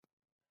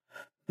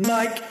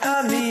Mike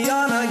and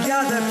Liana,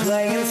 yeah, they're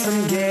playing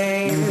some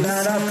games.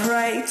 And I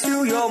pray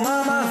to your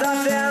mama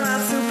that they're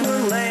not super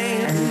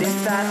lame. And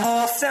if that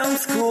all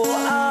sounds cool,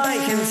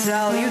 I can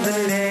tell you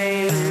the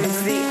name.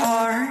 It's the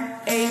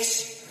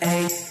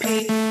RHAPBNB.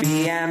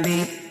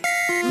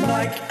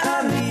 Mike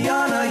and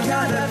Liana,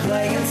 yeah, they're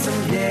playing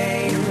some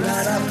games.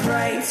 And I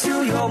pray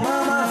to your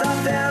mama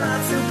that they're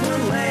not super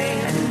lame.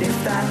 And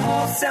if that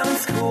all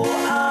sounds cool,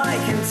 I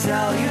can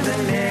tell you the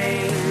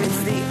name.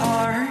 It's the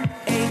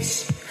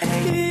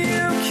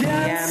You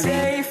can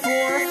say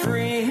for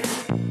free.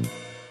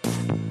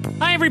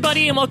 Hi,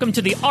 everybody, and welcome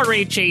to the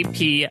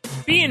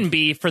RHAP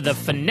B&B for the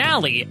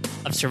finale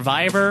of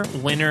Survivor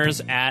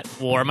Winners at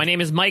War. My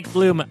name is Mike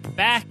Bloom,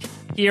 back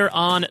here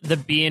on the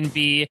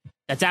B&B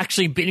that's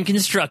actually been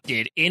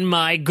constructed in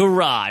my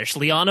garage.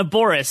 Liana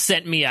Boraas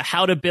sent me a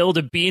how to build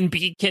a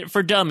B&B kit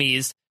for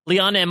dummies.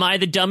 Liana, am I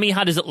the dummy?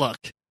 How does it look?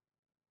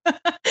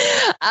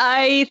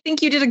 I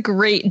think you did a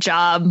great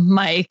job,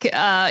 Mike.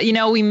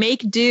 We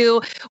make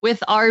do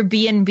with our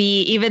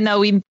B&B, even though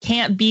we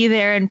can't be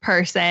there in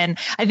person.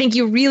 I think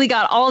you really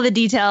got all the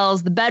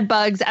details, the bed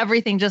bugs,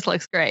 everything just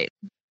looks great.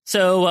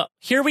 So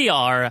here we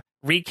are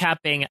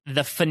recapping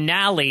the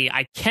finale.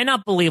 I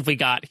cannot believe we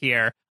got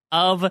here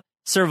of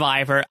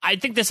Survivor. I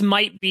think this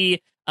might be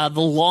the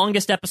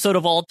longest episode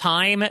of all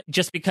time,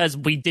 just because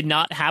we did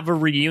not have a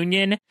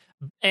reunion.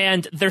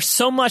 And there's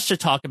so much to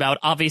talk about.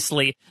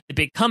 Obviously, the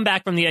big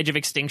comeback from the edge of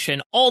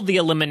extinction, all the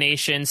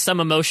eliminations, some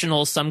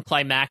emotional, some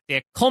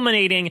climactic,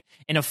 culminating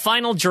in a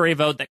final jury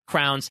vote that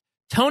crowns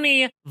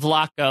Tony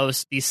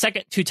Vlachos the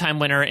second two-time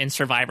winner in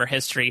Survivor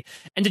history.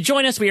 And to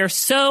join us, we are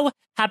so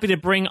happy to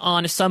bring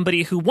on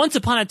somebody who once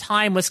upon a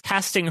time was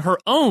casting her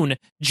own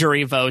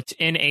jury vote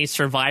in a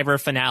Survivor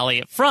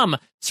finale from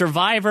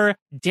Survivor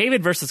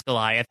David versus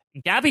Goliath.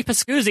 Gabby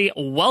Pascuzzi,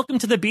 welcome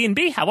to the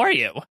B&B. How are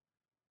you?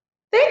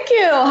 Thank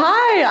you.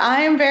 Hi,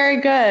 I am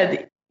very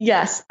good.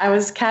 Yes, I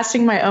was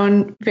casting my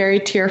own very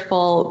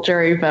tearful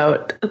jury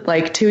vote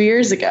like 2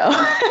 years ago.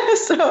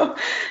 So,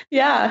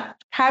 yeah,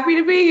 happy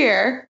to be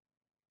here.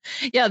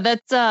 Yeah,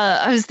 that's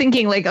I was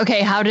thinking like,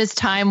 okay, how does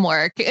time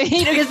work?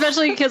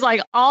 Especially because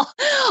like all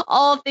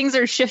things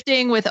are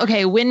shifting with,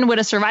 okay, when would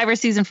a Survivor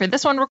season for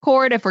this one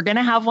record if we're going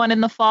to have one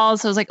in the fall?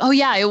 So I was like, oh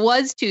yeah, it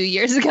was 2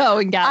 years ago.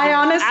 And Gabby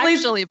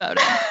actually voted.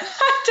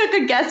 I took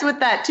a guess with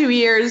that 2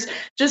 years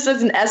just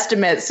as an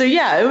estimate. So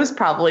yeah, it was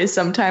probably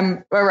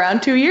sometime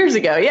around 2 years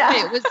ago.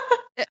 Yeah. Wait,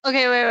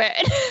 wait.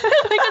 I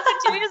guess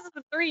 2 years is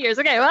 3 years.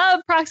 Okay, well,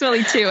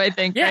 approximately two, I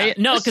think. Yeah, right?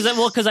 No,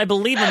 because I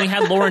believe when we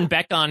had Lauren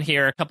Beck on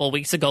here a couple of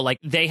weeks ago, like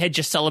they had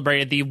just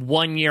celebrated the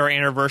 1 year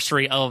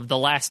anniversary of the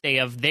last day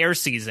of their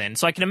season.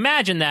 So I can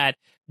imagine that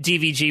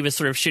DVG was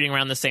sort of shooting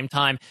around the same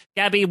time.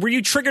 Gabby, were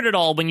you triggered at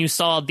all when you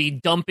saw the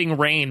dumping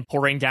rain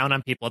pouring down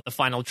on people at the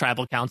final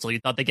tribal council? You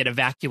thought they'd get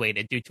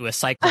evacuated due to a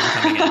cyclone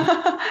coming in.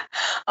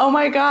 Oh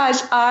my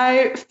gosh,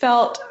 I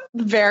felt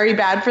very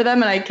bad for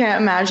them, and I can't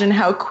imagine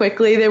how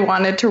quickly they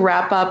wanted to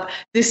wrap up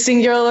the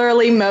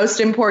singularly most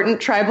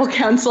important tribal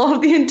council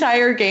of the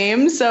entire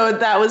game. So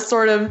that was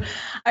sort of,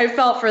 I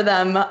felt for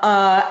them,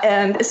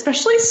 and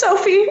especially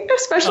Sophie,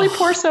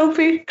 poor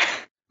Sophie.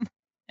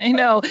 I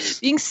know,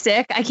 being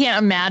sick, I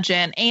can't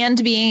imagine,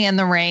 and being in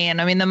the rain.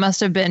 I mean, that must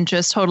have been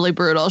just totally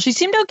brutal. She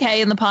seemed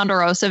okay in the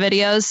Ponderosa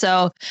videos,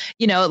 so,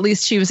 at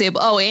least she was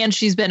able, and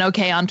she's been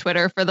okay on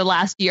Twitter for the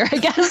last year, I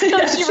guess.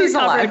 Yeah, she's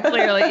recovered,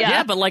 clearly.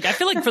 Yeah, but I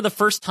feel like for the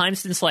first time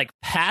since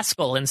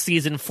Pascal in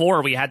season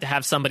 4, we had to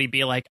have somebody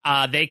be like,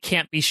 they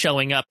can't be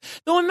showing up.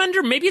 Though I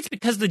wonder, maybe it's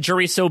because the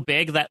jury's so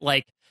big that,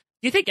 do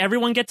you think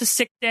everyone gets a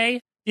sick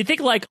day? Do you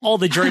think all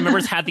the jury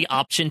members had the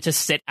option to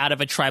sit out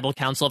of a tribal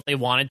council if they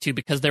wanted to,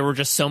 because there were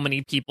just so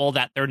many people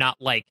that they're not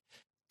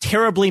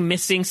terribly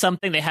missing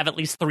something? They have at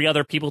least 3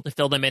 other people to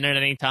fill them in at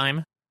any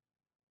time.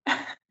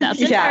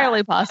 That's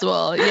entirely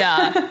possible.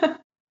 Yeah.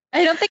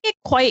 I don't think it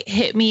quite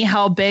hit me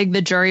how big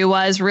the jury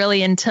was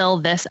really until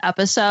this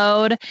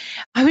episode.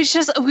 We were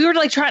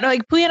trying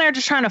to Pooya and I are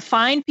just trying to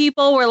find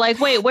people. We're like,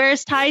 wait,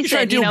 where's Tyson?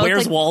 Trying to do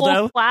where's Waldo?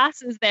 Whole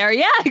class is there.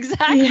 Yeah,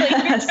 exactly. Yes.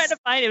 We were trying to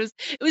find it.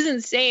 It was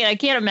insane. I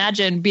can't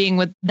imagine being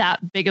with that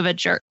big of a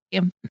jury.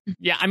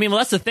 Yeah, I mean, well,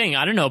 that's the thing.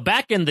 I don't know.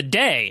 Back in the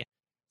day,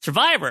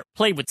 Survivor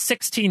played with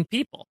 16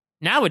 people.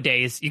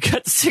 Nowadays, you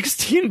got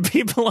 16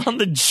 people on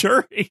the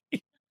jury.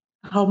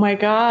 Oh my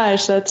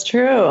gosh, that's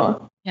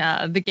true.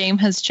 Yeah, the game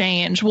has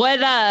changed.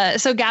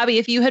 So Gabby,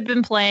 if you had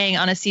been playing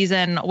on a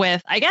season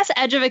with, I guess,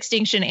 Edge of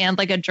Extinction and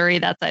a jury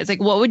that size,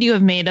 what would you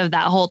have made of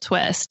that whole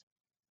twist?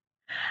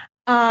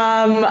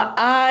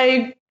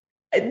 The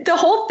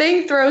whole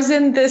thing throws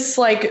in this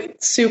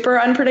super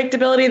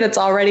unpredictability that's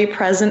already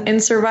present in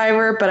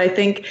Survivor. But I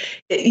think,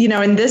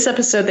 in this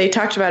episode, they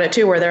talked about it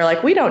too, where they're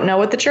like, we don't know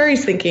what the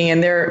jury's thinking.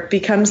 And there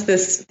becomes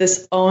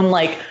this own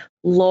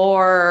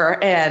lore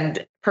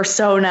and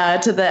persona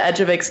to the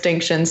Edge of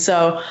Extinction.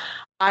 So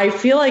I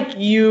feel like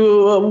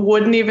you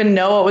wouldn't even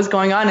know what was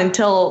going on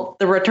until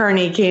the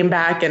returnee came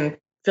back and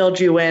filled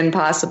you in,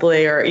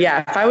 possibly. Or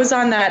yeah, if I was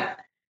on that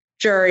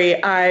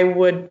jury, I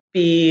would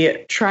be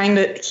trying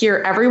to hear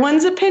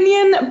everyone's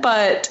opinion,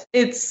 but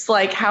it's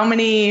how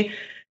many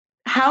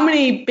how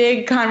many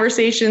big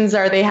conversations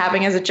are they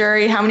having as a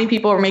jury? How many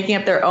people are making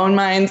up their own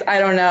minds? I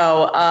don't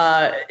know.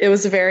 It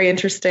was a very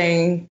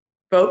interesting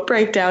vote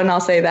breakdown, I'll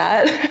say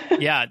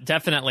that. Yeah,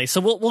 definitely. So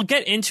we'll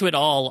get into it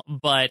all,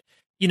 but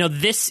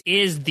this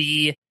is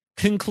the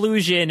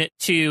conclusion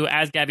to,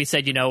 as Gabby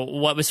said,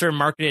 what was sort of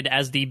marketed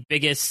as the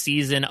biggest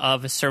season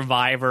of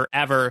Survivor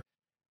ever.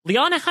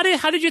 Liana, how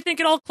did you think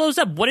it all closed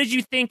up? What did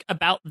you think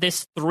about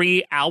this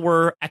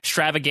 3-hour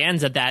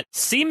extravaganza that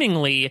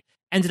seemingly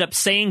ended up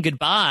saying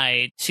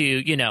goodbye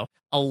to,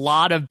 a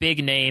lot of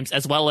big names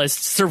as well as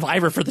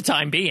Survivor for the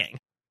time being?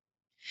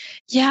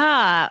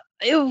 Yeah,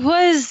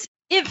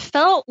 it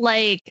felt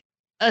like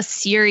a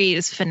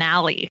series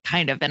finale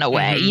kind of in a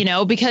way,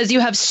 because you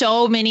have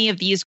so many of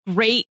these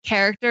great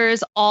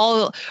characters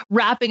all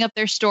wrapping up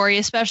their story,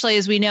 especially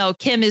as we know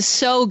Kim is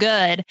so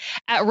good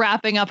at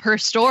wrapping up her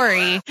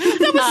story.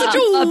 That was such a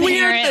apparently.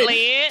 Weird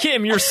thing.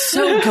 Kim, you're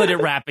so good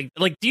at wrapping.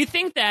 Like, do you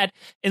think that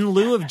in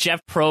lieu of Jeff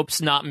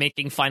Probst not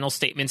making final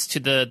statements to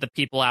the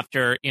people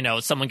after,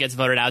 someone gets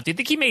voted out, do you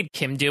think he made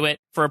Kim do it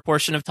for a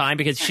portion of time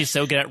because she's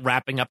so good at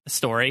wrapping up the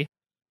story?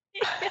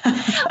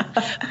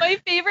 My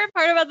favorite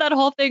part about that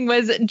whole thing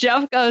was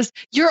Jeff goes,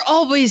 "You're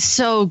always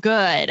so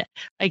good,"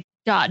 like ...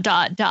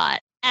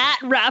 at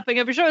wrapping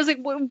up your show. I was like,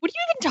 what are you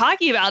even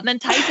talking about? And then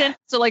Tyson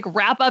to like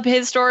wrap up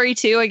his story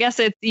too. I guess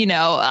it's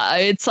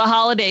it's a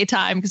holiday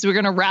time because we're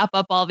gonna wrap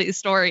up all these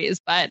stories.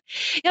 But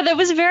yeah, that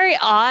was very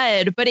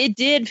odd, but it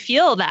did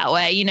feel that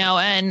way,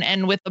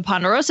 and with the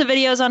Ponderosa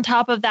videos on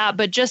top of that,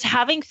 but just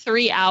having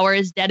 3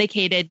 hours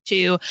dedicated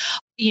to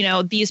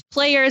these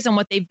players and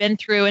what they've been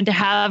through, and to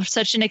have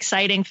such an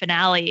exciting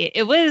finale,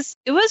 it was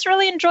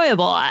really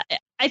enjoyable.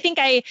 I think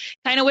I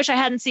kind of wish I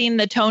hadn't seen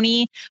the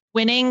Tony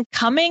winning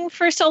coming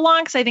for so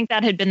long, because I think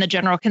that had been the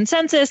general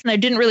consensus, and I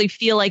didn't really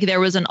feel like there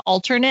was an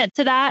alternate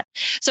to that.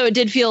 So it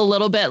did feel a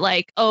little bit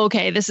like, oh,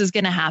 okay, this is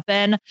going to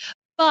happen.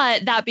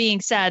 But that being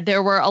said,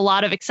 there were a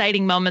lot of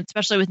exciting moments,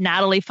 especially with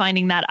Natalie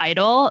finding that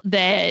idol,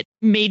 that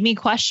made me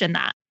question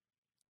that.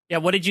 Yeah,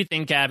 what did you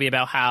think, Gabby,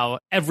 about how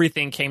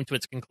everything came to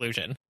its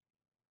conclusion?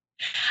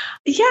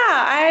 Yeah,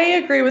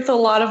 I agree with a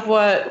lot of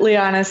what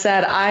Liana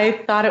said. I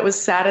thought it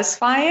was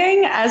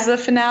satisfying as a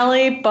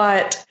finale,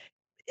 but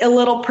a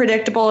little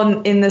predictable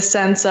in the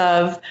sense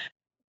of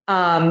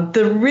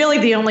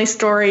the only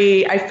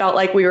story I felt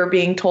like we were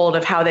being told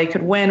of how they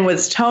could win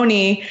was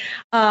Tony.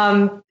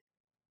 And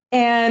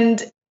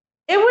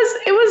it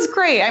was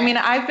great. I mean,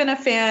 I've been a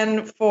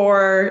fan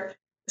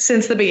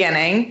since the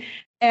beginning.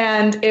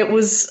 And it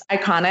was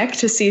iconic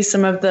to see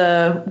some of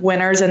the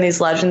winners and these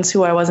legends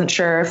who I wasn't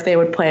sure if they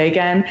would play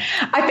again.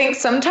 I think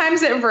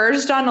sometimes it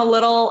verged on a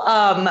little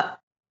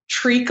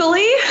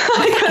treacly.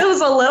 Like it was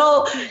a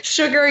little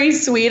sugary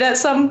sweet at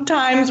some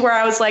times, where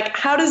I was like,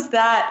 how does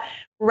that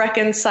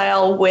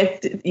reconcile with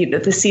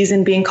the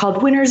season being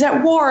called Winners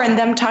at War and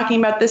them talking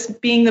about this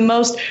being the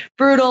most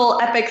brutal,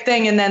 epic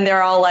thing? And then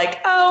they're all like,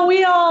 oh,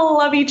 we all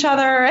love each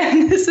other.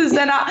 And this is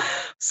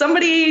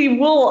somebody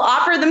will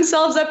offer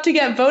themselves up to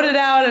get voted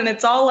out. And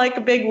it's all like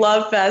a big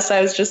love fest.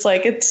 I was just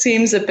like, it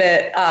seems a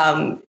bit,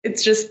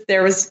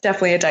 there was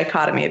definitely a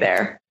dichotomy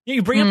there.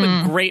 You bring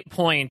up a great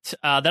point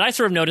that I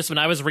sort of noticed when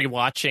I was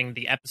rewatching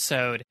the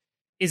episode,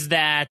 is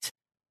that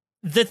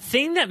the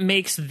thing that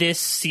makes this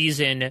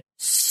season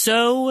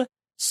so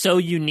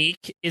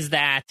unique is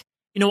that,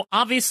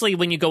 obviously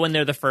when you go in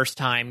there the first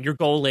time, your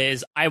goal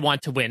is, I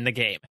want to win the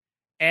game.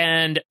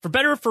 And for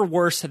better or for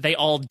worse, they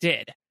all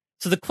did.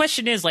 So the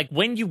question is, like,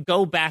 when you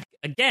go back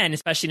again,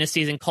 especially in a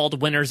season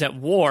called Winners at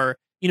War,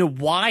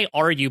 why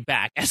are you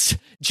back? As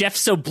Jeff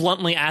so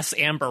bluntly asks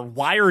Amber,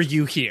 why are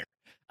you here?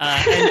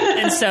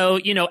 And so,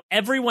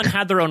 everyone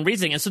had their own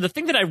reasoning. And so the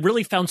thing that I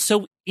really found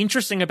so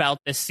interesting about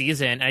this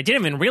season, and I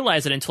didn't even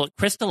realize it until it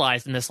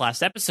crystallized in this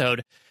last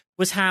episode,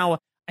 was how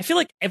I feel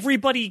like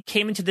everybody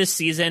came into this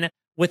season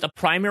with a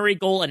primary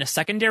goal and a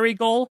secondary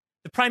goal.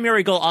 The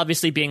primary goal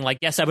obviously being like,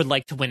 yes, I would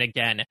like to win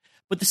again.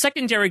 But the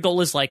secondary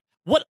goal is like,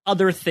 what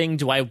other thing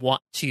do I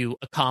want to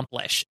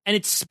accomplish? And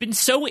it's been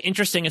so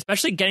interesting,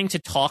 especially getting to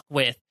talk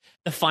with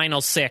the final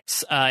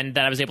 6 and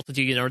that I was able to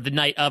do, the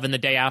night of and the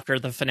day after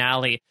the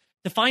finale,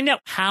 to find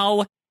out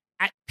how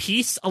at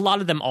peace a lot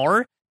of them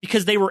are,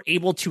 because they were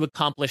able to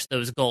accomplish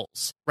those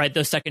goals, right?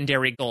 Those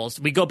secondary goals.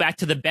 We go back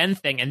to the Ben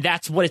thing, and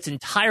that's what it's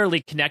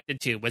entirely connected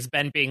to, was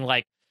Ben being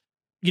like,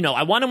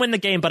 I want to win the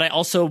game, but I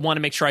also want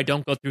to make sure I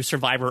don't go through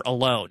Survivor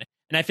alone.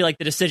 And I feel like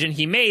the decision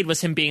he made was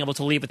him being able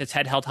to leave with his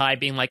head held high,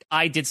 being like,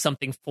 I did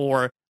something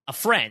for a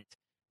friend.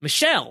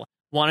 Michelle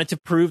wanted to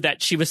prove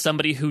that she was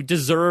somebody who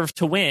deserved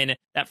to win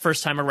that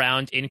first time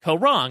around in Co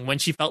Wrong, when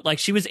she felt like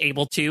she was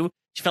able to.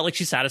 She felt like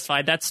she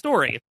satisfied that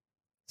story.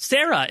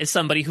 Sarah is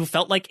somebody who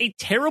felt like a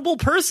terrible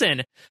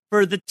person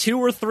for the 2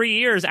 or 3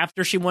 years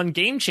after she won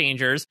Game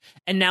Changers,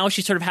 and now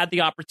she sort of had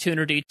the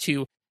opportunity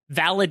to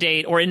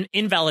validate or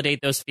invalidate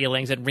those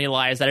feelings and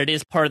realize that it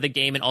is part of the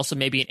game, and also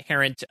maybe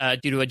inherent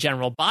due to a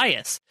general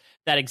bias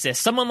that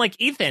exists. Someone like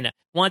Ethan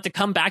wanted to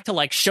come back to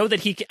like show that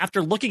he,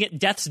 after looking at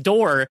death's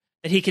door,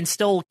 that he can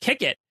still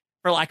kick it,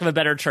 for lack of a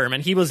better term,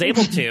 and he was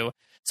able to.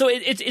 So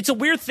it's a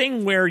weird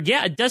thing where,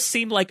 yeah, it does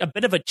seem like a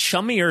bit of a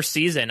chummier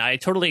season. I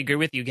totally agree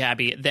with you,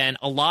 Gabby, than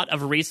a lot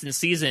of recent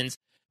seasons.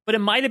 But it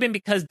might have been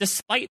because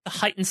despite the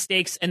heightened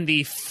stakes and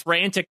the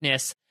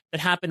franticness that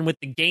happened with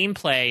the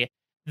gameplay,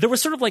 there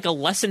was sort of like a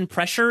lessened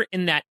pressure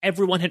in that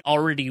everyone had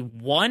already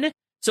won.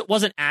 So it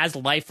wasn't as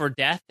life or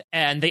death.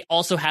 And they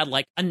also had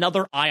like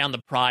another eye on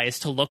the prize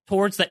to look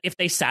towards, that if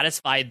they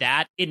satisfied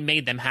that, it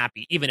made them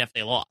happy, even if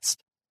they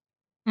lost.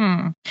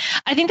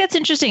 I think that's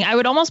interesting. I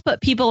would almost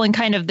put people in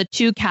kind of the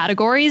two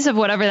categories of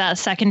whatever that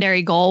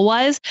secondary goal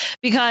was,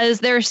 because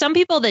there are some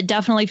people that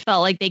definitely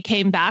felt like they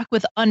came back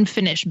with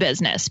unfinished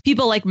business.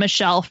 People like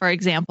Michelle, for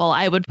example,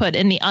 I would put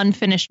in the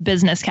unfinished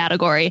business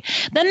category.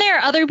 Then there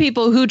are other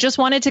people who just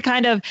wanted to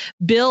kind of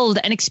build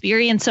and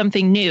experience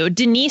something new.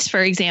 Denise,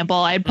 for example,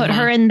 I'd put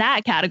her in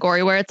that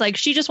category where it's like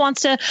she just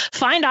wants to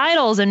find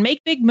idols and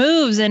make big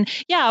moves. And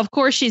yeah, of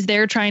course, she's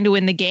there trying to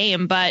win the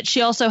game, but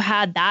she also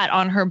had that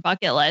on her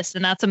bucket list.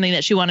 And that's something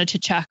that she wanted to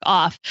check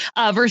off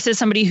versus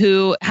somebody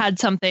who had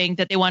something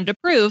that they wanted to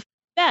prove.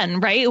 Ben,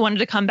 right, wanted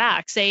to come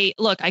back, say,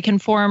 look, I can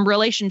form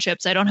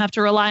relationships. I don't have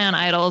to rely on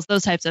idols,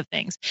 those types of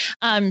things.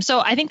 So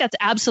I think that's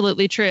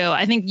absolutely true.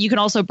 I think you can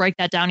also break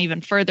that down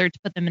even further to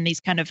put them in these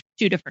kind of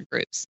two different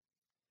groups.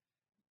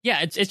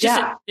 Yeah, it's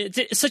just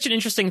it's such an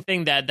interesting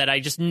thing that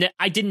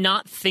I did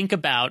not think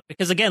about,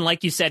 because again,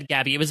 like you said,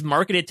 Gabby, it was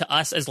marketed to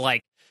us as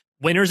like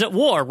winners at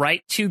war,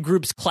 right? Two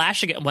groups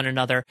clashing at one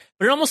another.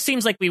 But it almost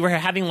seems like we were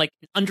having like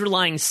an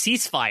underlying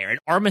ceasefire, an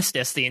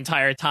armistice the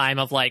entire time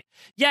of like,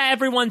 yeah,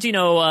 everyone's,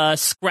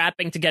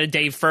 scrapping to get a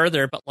day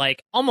further, but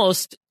like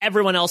almost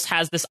everyone else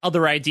has this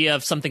other idea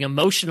of something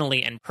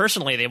emotionally and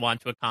personally they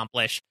want to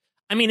accomplish.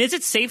 I mean, is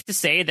it safe to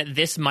say that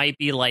this might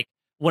be like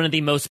one of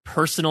the most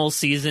personal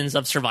seasons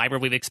of Survivor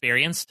we've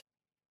experienced?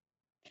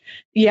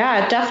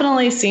 Yeah, it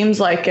definitely seems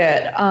like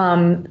it.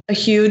 A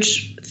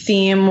huge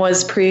theme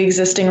was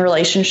pre-existing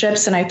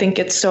relationships, and I think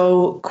it's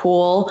so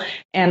cool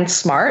and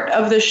smart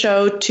of the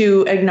show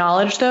to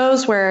acknowledge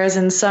those, whereas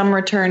in some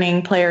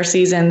returning player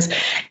seasons,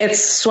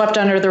 it's swept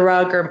under the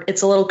rug, or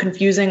it's a little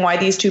confusing why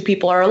these two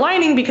people are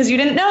aligning because you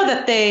didn't know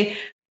that they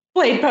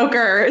played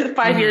poker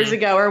 5 years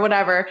ago or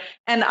whatever.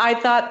 And I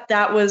thought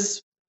that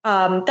was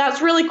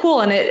that's really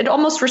cool. And it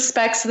almost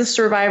respects the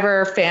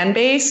Survivor fan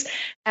base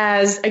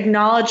as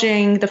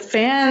acknowledging the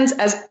fans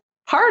as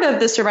part of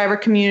the Survivor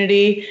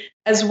community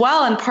as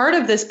well, and part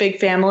of this big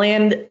family.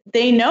 And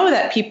they know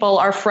that people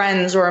are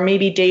friends or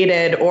maybe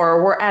dated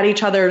or were at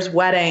each other's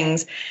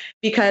weddings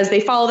because they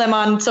follow them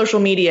on social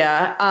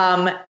media.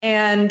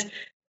 And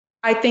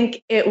I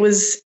think it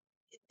was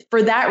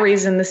for that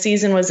reason, the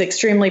season was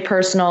extremely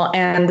personal,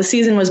 and the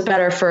season was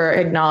better for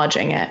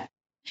acknowledging it.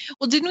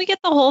 Well, didn't we get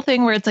the whole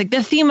thing where it's like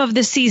the theme of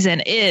this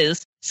season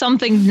is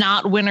something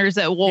not winners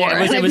at war?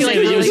 Yeah,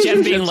 it was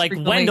Jeff being like,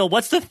 Wendell,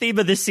 what's the theme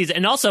of this season?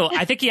 And also,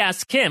 I think he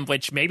asked Kim,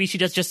 which maybe she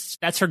does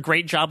that's her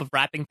great job of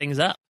wrapping things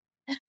up.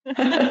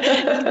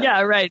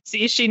 Yeah, right.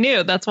 See, she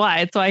knew. That's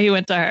why he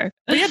went to her.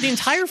 But yeah, the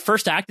entire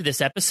first act of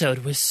this episode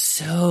was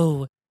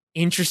so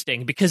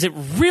interesting because it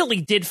really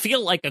did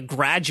feel like a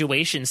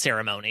graduation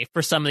ceremony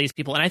for some of these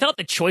people. And I thought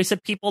the choice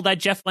of people that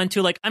Jeff went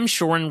to, like, I'm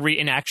sure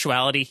in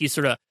actuality, he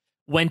sort of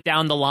went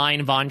down the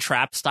line Von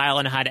Trapp style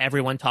and had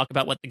everyone talk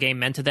about what the game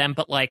meant to them.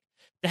 But like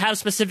to have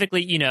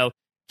specifically,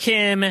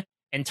 Kim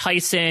and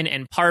Tyson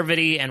and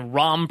Parvati and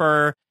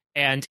Romber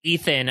and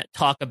Ethan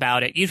talk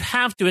about it, you'd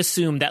have to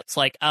assume that's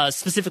like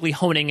specifically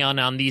honing in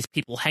on these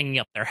people hanging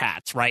up their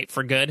hats, right?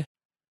 For good.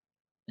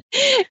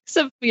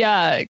 Except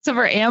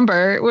for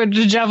Amber, when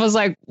Jeff was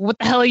like, what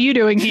the hell are you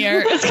doing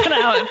here? It's kind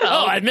of how it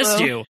felt. Oh, I missed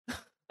you.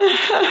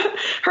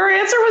 Her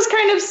answer was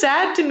kind of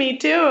sad to me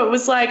too. It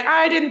was like,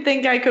 I didn't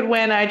think I could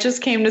win. I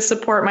just came to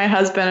support my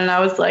husband. And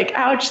I was like,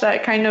 ouch,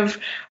 that kind of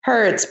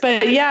hurts.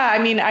 But yeah,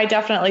 I mean, I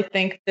definitely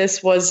think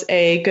this was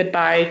a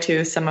goodbye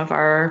to some of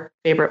our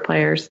favorite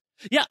players.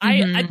 Yeah,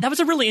 I that was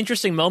a really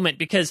interesting moment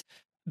because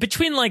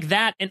between like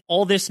that and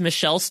all this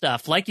Michelle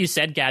stuff, like you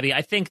said, Gabby,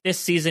 I think this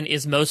season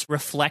is most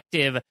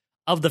reflective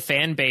of the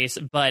fan base.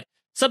 But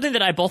something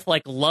that I both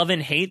like love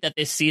and hate that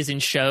this season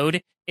showed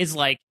is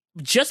like,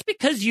 just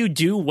because you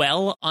do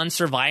well on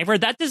Survivor,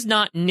 that does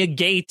not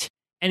negate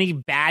any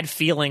bad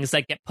feelings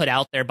that get put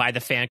out there by the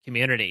fan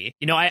community.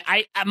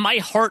 I my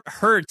heart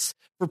hurts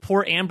for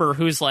poor Amber,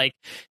 who's like,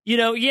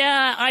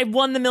 yeah, I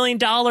won the $1 million,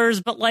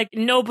 but like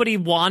nobody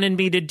wanted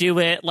me to do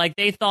it. Like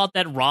they thought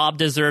that Rob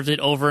deserved it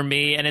over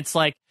me. And it's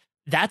like,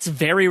 that's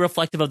very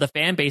reflective of the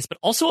fan base, but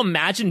also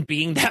imagine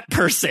being that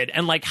person.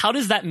 And like, how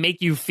does that make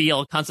you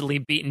feel constantly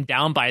beaten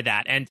down by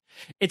that? And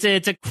it's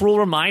a cruel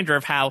reminder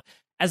of how,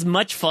 as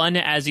much fun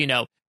as,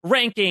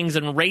 rankings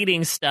and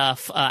rating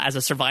stuff as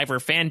a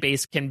Survivor fan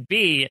base can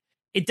be,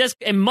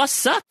 it must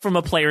suck from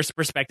a player's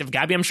perspective.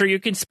 Gabby, I'm sure you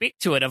can speak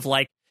to it of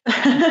like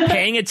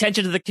paying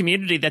attention to the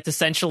community that's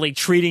essentially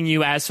treating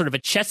you as sort of a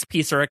chess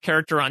piece or a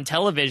character on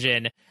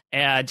television,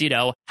 and,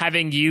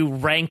 having you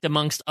ranked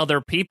amongst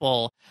other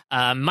people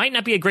might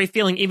not be a great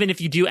feeling, even if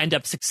you do end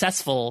up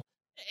successful.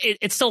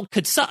 It still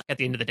could suck at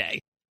the end of the day.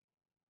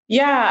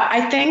 Yeah,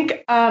 I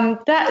think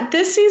that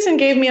this season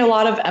gave me a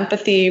lot of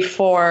empathy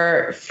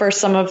for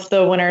some of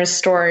the winners'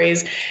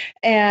 stories,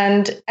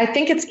 and I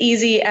think it's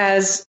easy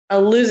as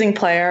a losing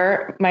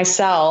player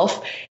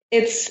myself.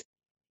 It's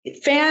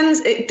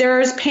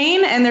there's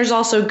pain and there's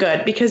also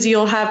good, because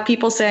you'll have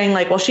people saying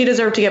like, well, she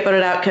deserved to get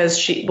voted out because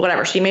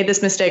she made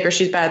this mistake, or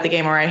she's bad at the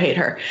game, or I hate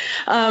her.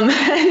 And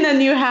then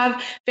you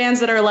have fans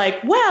that are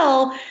like,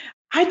 well,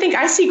 I think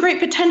I see great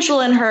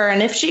potential in her,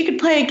 and if she could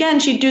play again,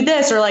 she'd do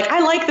this, or like,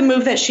 I like the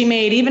move that she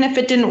made, even if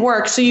it didn't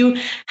work. So you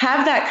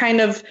have that kind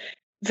of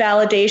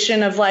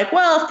validation of like,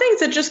 well, if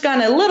things had just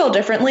gone a little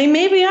differently,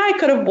 maybe I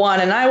could have won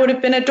and I would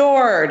have been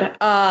adored.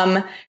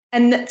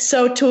 And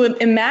so to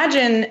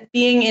imagine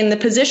being in the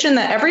position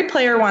that every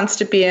player wants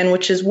to be in,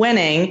 which is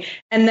winning,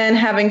 and then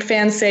having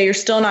fans say you're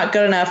still not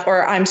good enough,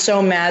 or I'm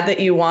so mad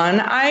that you won,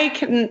 I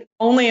can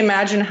only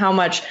imagine how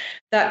much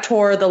that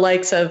tore the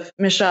likes of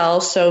Michelle,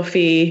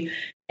 Sophie,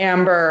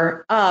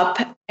 Amber up.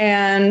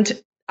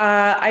 And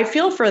I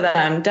feel for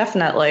them,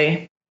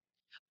 definitely.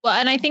 Well,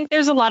 and I think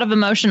there's a lot of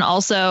emotion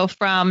also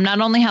from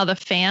not only how the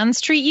fans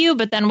treat you,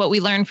 but then what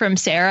we learned from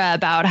Sarah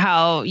about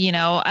how,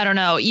 I don't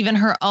know, even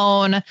her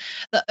own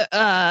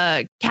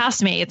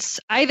castmates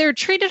either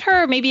treated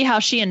her, or maybe how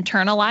she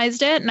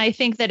internalized it. And I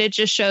think that it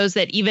just shows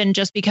that even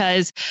just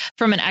because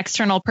from an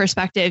external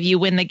perspective, you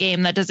win the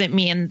game, that doesn't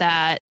mean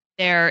that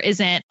there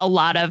isn't a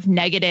lot of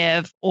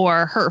negative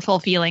or hurtful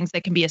feelings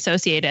that can be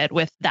associated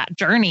with that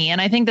journey.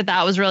 And I think that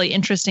that was really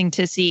interesting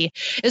to see,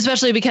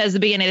 especially because the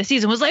beginning of the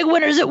season was like,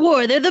 winners at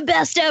war, they're the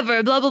best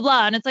ever, blah, blah,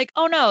 blah. And it's like,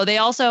 oh no, they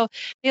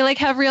like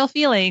have real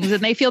feelings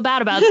and they feel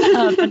bad about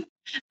stuff. And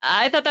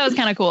I thought that was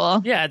kind of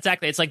cool. Yeah,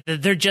 exactly. It's like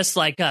they're just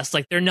like us.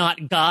 Like they're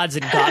not gods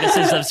and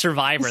goddesses of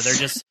Survivor. They're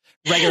just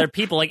regular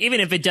people. Like even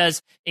if it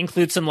does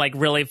include some like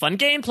really fun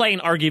gameplay,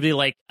 and arguably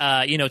like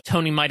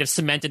Tony might have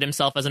cemented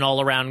himself as an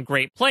all-around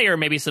great player,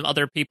 maybe some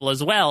other people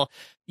as well,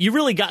 you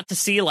really got to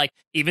see like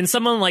even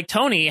someone like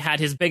Tony had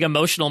his big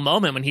emotional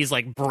moment when he's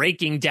like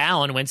breaking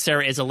down when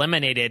Sarah is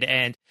eliminated.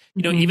 And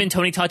even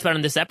Tony talked about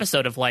in this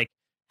episode of like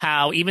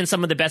how even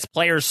some of the best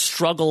players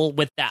struggle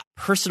with that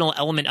personal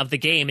element of the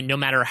game, and no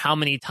matter how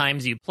many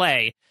times you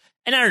play.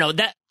 And I don't know,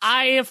 that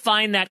I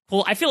find that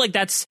cool. I feel like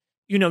that's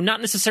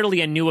not necessarily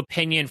a new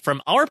opinion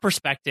from our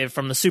perspective,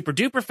 from the super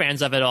duper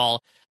fans of it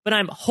all, but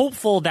I'm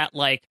hopeful that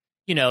like,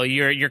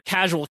 your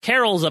casual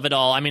carols of it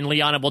all. I mean,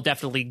 Liana will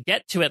definitely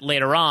get to it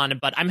later on,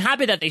 but I'm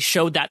happy that they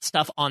showed that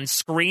stuff on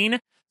screen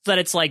so that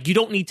it's like, you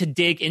don't need to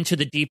dig into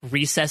the deep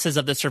recesses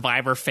of the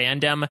Survivor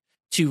fandom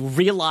to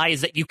realize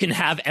that you can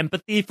have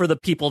empathy for the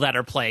people that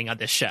are playing on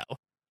this show.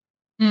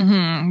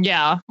 Mm-hmm.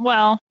 Yeah.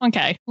 Well,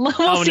 okay. We'll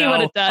see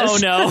what it does. Oh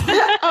no.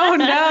 Oh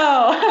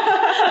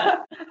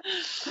no.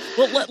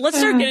 Well, let's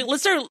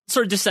start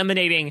sort of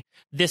disseminating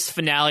this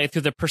finale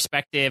through the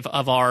perspective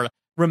of our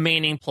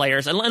remaining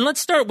players, and let's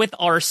start with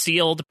our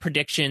sealed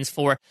predictions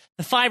for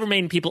the 5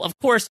 remaining people. Of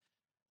course,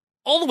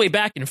 all the way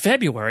back in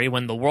February,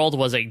 when the world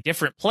was a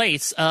different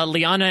place,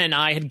 Liana and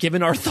I had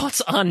given our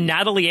thoughts on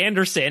Natalie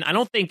Anderson.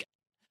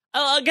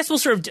 I guess we'll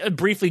sort of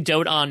briefly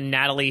dote on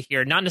Natalie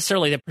here, not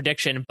necessarily the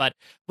prediction, but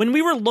when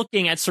we were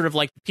looking at sort of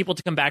like people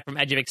to come back from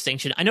Edge of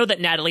Extinction, I know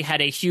that Natalie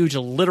had a huge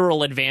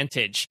literal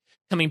advantage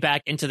coming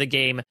back into the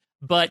game,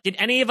 but did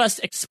any of us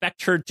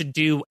expect her to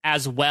do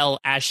as well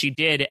as she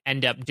did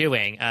end up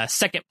doing?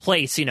 Second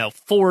place,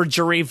 4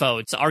 jury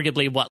votes,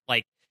 arguably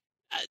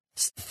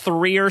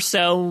 3 or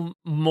so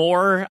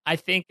more, I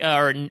think,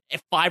 or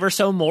 5 or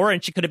so more,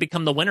 and she could have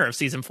become the winner of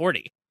season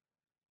 40.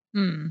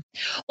 Well,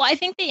 I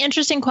think the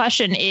interesting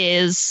question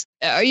is,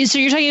 so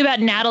you're talking about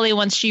Natalie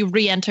once she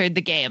re-entered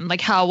the game, like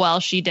how well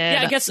she did.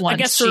 Yeah, I guess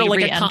sort of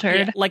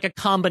like a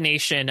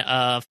combination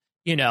of,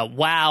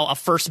 wow, a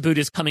first boot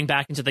is coming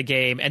back into the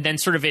game, and then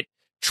sort of it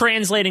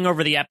translating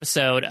over the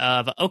episode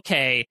of,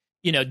 okay,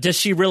 does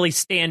she really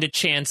stand a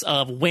chance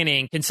of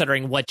winning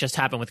considering what just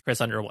happened with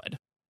Chris Underwood?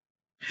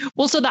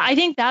 Well, so I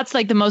think that's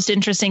like the most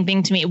interesting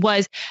thing to me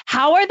was,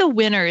 how are the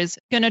winners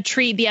going to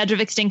treat the Edge of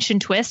Extinction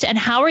twist, and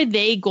how are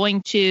they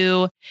going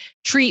to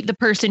treat the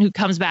person who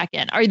comes back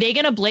in? Are they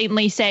going to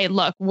blatantly say,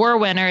 look, we're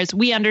winners,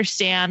 we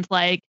understand,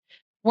 like,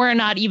 we're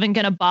not even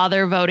going to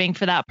bother voting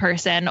for that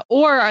person?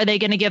 Or are they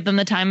going to give them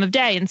the time of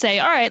day and say,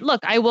 all right, look,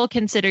 I will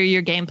consider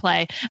your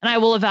gameplay and I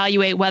will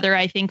evaluate whether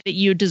I think that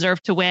you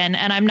deserve to win,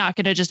 and I'm not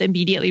going to just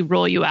immediately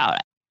rule you out?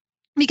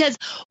 Because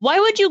why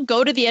would you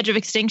go to the Edge of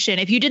Extinction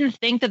if you didn't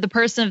think that the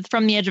person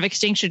from the Edge of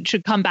Extinction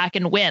should come back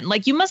and win?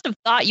 Like, you must have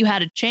thought you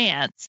had a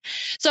chance.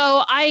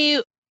 So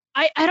I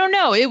don't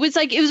know. It was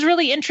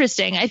really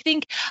interesting. I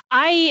think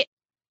I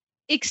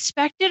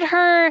expected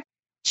the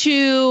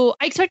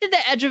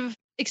Edge of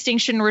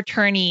Extinction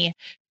returnee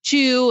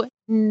to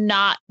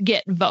not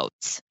get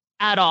votes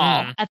at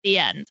all at the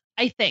end.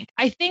 I think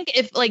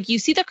if like you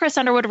see the Chris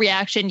Underwood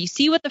reaction, you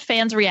see what the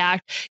fans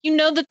react,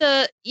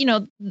 that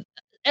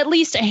at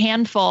least a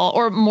handful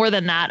or more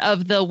than that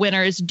of the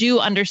winners do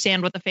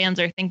understand what the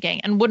fans are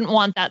thinking and wouldn't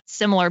want that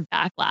similar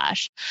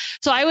backlash.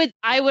 So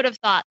I would have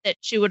thought that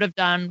she would have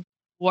done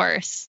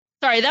worse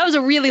Sorry, that was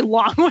a really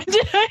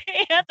long-winded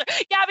answer.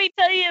 Gabby,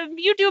 tell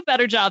you do a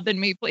better job than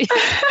me, please.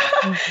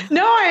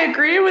 No, I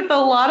agree with a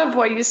lot of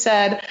what you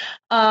said.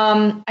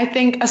 I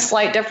think a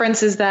slight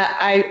difference is that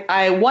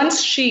I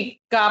once she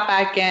got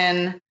back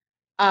in,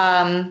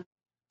 or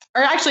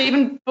actually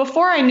even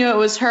before I knew it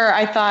was her,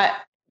 I thought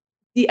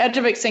the Edge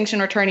of Extinction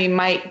returnee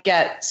might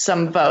get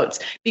some votes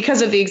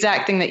because of the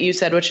exact thing that you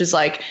said, which is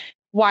like,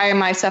 why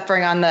am I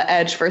suffering on the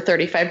edge for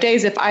 35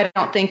 days if I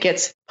don't think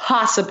it's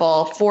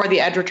possible for the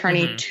Edge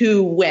returnee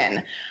to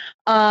win?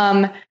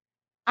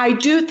 I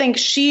do think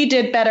she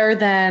did better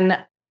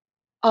than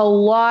a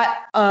lot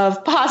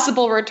of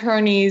possible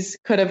returnees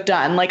could have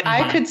done. Like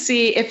I could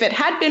see if it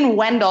had been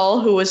Wendell,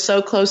 who was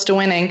so close to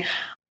winning,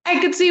 I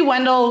could see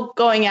Wendell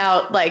going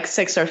out like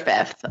 6th or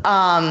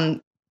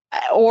 5th.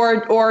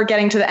 Or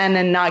getting to the end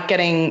and not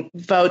getting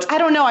votes. I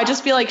don't know. I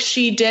just feel like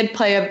she did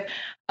play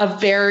a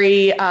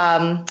very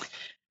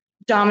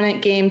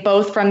dominant game,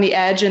 both from the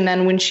edge, and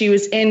then when she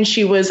was in,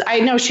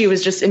 I know she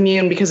was just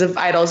immune because of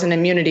idols and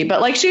immunity,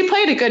 but like she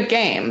played a good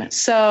game.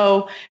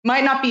 So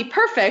might not be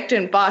perfect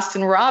in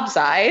Boston Rob's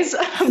eyes,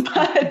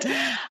 but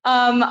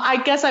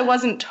I guess I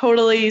wasn't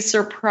totally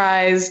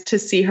surprised to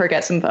see her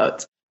get some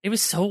votes. It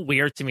was so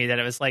weird to me that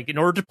it was like, in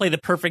order to play the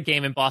perfect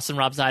game in Boston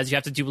Rob's eyes, you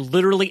have to do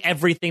literally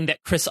everything that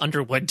Chris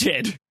Underwood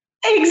did.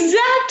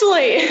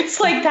 Exactly. It's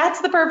like,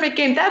 that's the perfect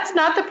game. That's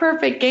not the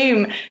perfect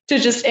game to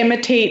just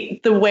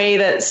imitate the way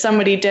that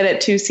somebody did it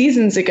 2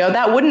 seasons ago.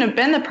 That wouldn't have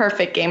been the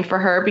perfect game for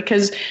her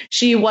because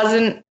she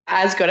wasn't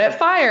as good at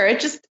fire.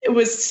 It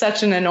was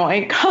such an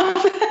annoying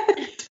comment.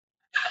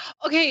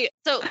 Okay,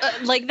 so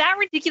like that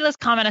ridiculous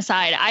comment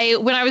aside,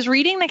 when I was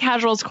reading the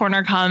Casuals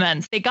Corner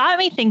comments, they got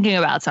me thinking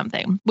about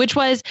something, which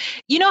was,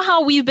 you know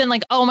how we've been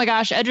like, oh my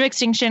gosh, Edge of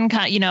Extinction,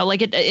 you know,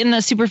 like in the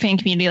superfan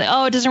community, like,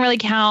 oh, it doesn't really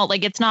count,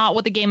 like it's not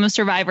what the game of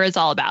Survivor is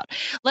all about.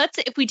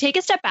 If we take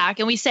a step back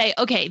and we say,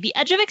 okay, the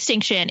Edge of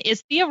Extinction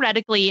is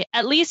theoretically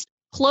at least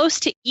close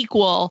to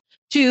equal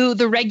to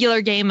the regular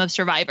game of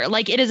Survivor.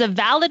 Like it is a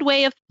valid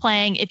way of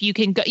playing. If you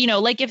can go, you know,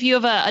 like if you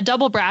have a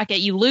double bracket,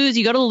 you lose,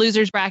 you go to the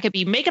loser's bracket, but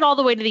you make it all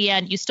the way to the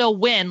end, you still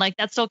win. Like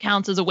that still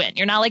counts as a win.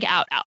 You're not like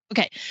out.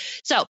 Okay.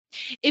 So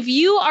if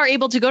you are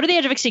able to go to the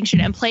Edge of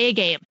Extinction and play a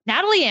game,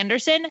 Natalie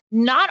Anderson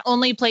not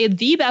only played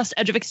the best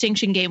Edge of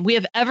Extinction game we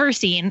have ever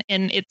seen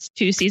in its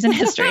 2-season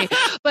history,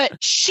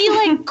 but she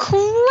like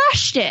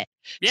crushed it.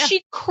 Yeah.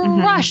 She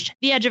crushed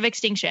the Edge of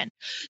Extinction.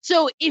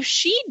 So if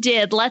she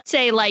did, let's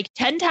say, like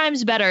 10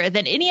 times better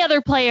than any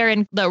other player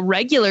in the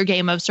regular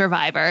game of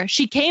Survivor,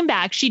 she came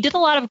back. She did a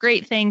lot of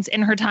great things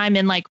in her time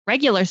in like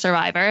regular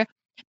Survivor.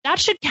 That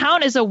should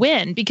count as a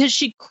win because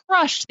she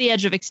crushed the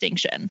Edge of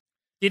Extinction.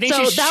 Do you think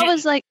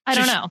I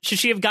don't know. Should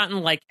she have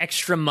gotten like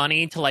extra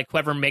money to like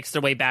whoever makes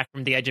their way back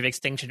from the Edge of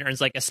Extinction earns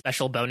like a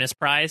special bonus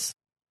prize?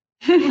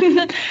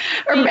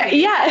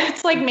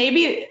 It's like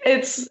maybe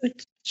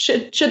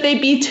should they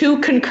be 2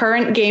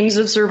 concurrent games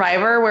of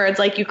Survivor where it's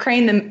like you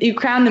crown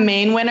the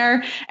main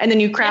winner and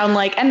then you crown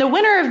and the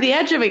winner of the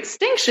Edge of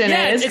Extinction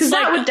is, because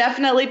that would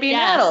definitely be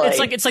Natalie.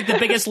 It's like the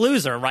biggest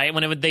loser, right?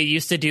 When they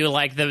used to do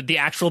like the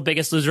actual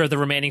biggest loser of the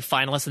remaining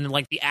finalists and then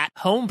like the at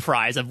home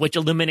prize of which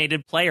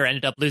eliminated player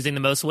ended up losing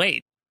the most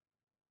weight.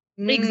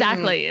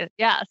 Exactly.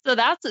 Yeah. So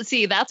that's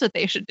what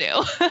they should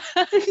do.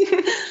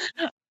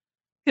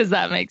 Because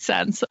that makes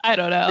sense. I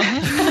don't know.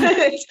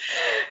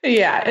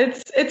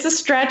 It's a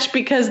stretch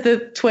because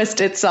the twist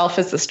itself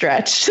is a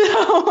stretch. So.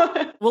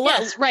 Well,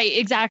 yes, right,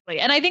 exactly.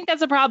 And I think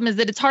that's the problem, is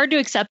that it's hard to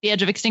accept the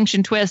Edge of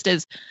Extinction twist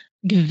as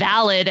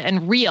valid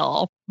and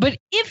real. But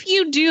if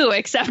you do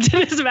accept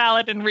it as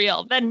valid and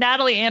real, then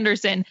Natalie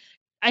Anderson,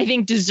 I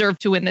think,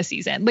 deserved to win the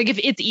season. Like if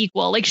it's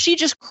equal, like she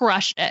just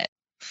crushed it.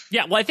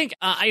 Yeah, well, I think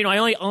I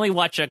only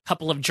watch a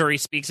couple of Jury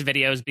Speaks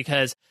videos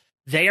because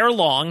they are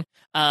long,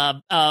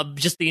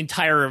 just the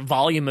entire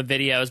volume of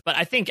videos. But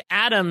I think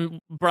Adam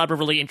brought up a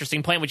really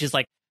interesting point, which is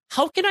like,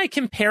 how can I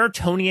compare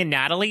Tony and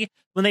Natalie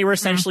when they were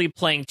essentially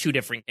playing 2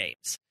 different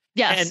games?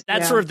 Yes. And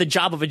that's sort of the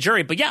job of a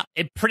jury. But yeah,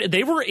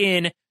 they were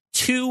in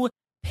 2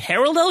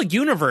 parallel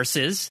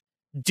universes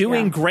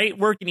doing great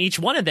work in each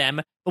one of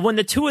them. But when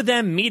the 2 of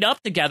them meet up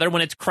together,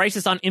 when it's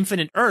Crisis on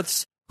Infinite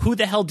Earths, who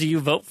the hell do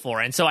you vote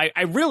for? And so I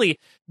really,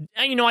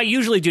 I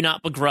usually do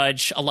not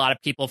begrudge a lot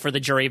of people for the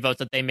jury votes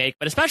that they make,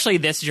 but especially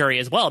this jury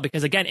as well,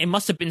 because again, it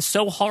must have been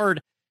so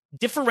hard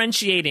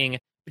differentiating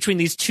between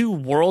these 2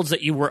 worlds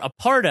that you were a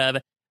part of,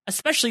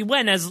 especially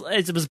when, as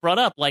it was brought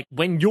up, like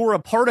when you're a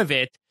part of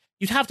it,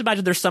 you'd have to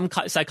imagine there's some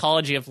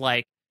psychology of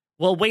like,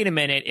 well, wait a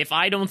minute, if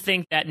I don't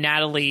think that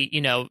Natalie,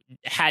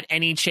 had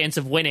any chance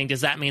of winning,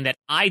 does that mean that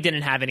I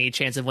didn't have any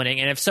chance of winning?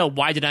 And if so,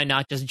 why did I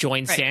not just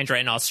join Sandra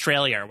in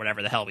Australia or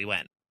whatever the hell we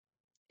went?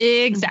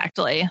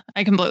 Exactly.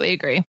 I completely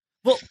agree.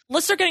 Well,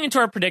 let's start getting into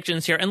our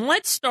predictions here. And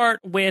let's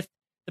start with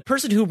the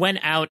person who went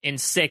out in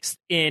 6th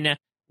in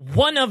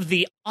one of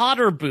the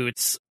otter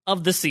boots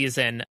of the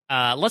season.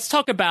 Let's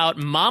talk about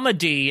Mama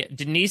D,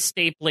 Denise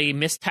Stapley,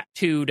 Miss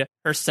Tattooed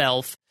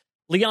herself.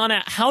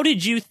 Liana, how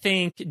did you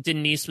think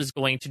Denise was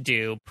going to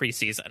do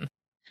preseason?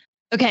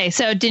 Okay,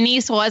 so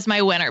Denise was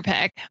my winner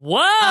pick.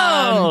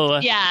 Whoa!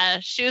 Yeah,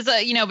 she was,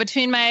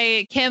 between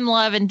my Kim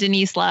love and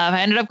Denise love. I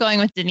ended up going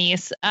with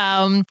Denise.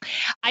 I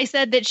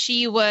said that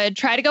she would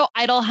try to go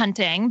idol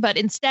hunting, but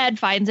instead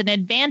finds an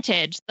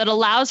advantage that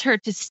allows her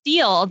to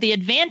steal the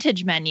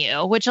advantage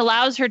menu, which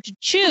allows her to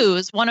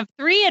choose one of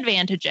 3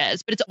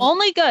 advantages, but it's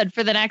only good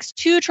for the next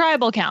 2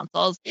 tribal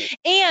councils,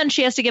 and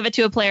she has to give it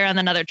to a player on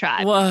another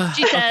tribe. Whoa.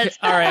 She says, okay.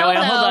 All right, wait,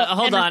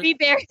 hold on.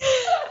 Rebury-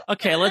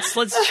 Okay, let's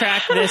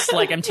track this.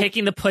 Like, I'm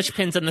taking the push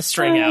pins and the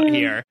string out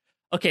here.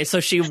 Okay, so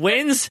she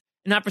wins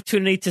an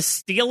opportunity to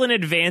steal an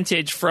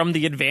advantage from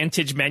the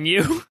advantage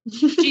menu.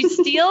 She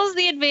steals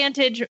the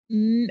advantage.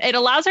 It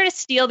allows her to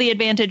steal the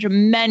advantage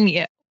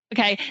menu.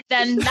 Okay,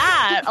 then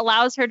that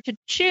allows her to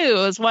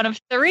choose one of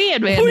 3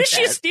 advantages. Who is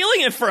she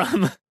stealing it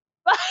from?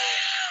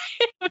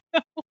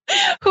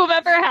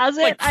 Whomever has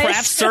it. Like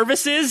craft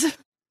services?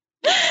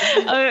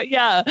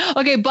 Yeah.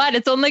 Okay, but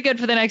it's only good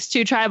for the next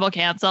 2 tribal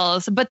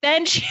councils. But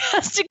then she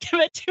has to give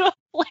it to a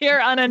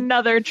player on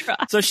another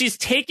tribe. So she's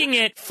taking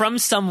it from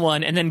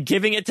someone and then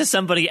giving it to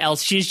somebody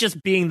else. She's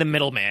just being the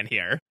middleman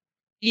here.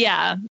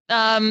 Yeah.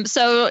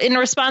 So in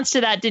response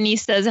to that,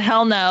 Denise says,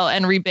 hell no,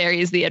 and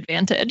reburies the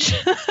advantage.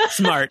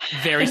 Smart.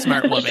 Very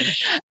smart woman.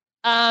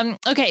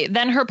 Okay,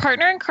 then her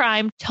partner in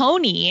crime,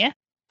 Tony,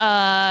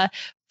 finds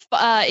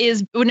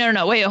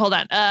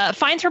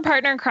her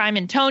partner in crime,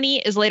 and Tony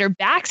is later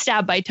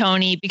backstabbed by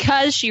Tony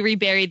because she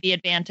reburied the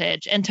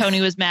advantage, and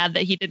Tony was mad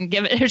that she didn't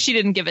give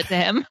it to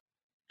him.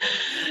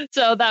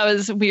 So that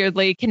was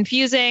weirdly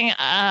confusing.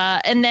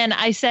 And then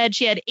I said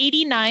she had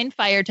 89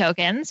 fire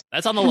tokens.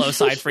 That's on the low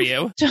side for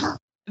you.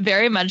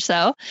 Very much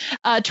so.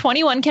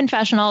 21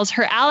 confessionals.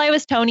 Her ally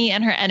was Tony,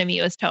 and her enemy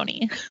was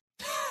Tony.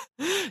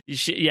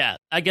 Yeah,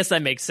 I guess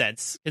that makes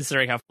sense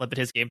considering how flippant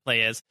his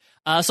gameplay is.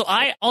 So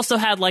I also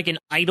had like an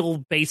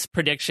idol-based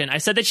prediction. I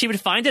said that she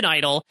would find an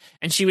idol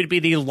and she would be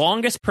the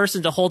longest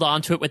person to hold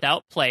on to it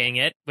without playing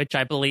it, which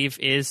I believe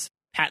is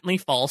patently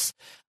false.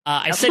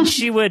 I said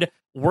she would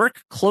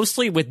work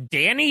closely with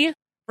Danny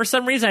for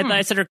some reason. I thought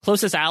I said her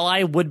closest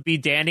ally would be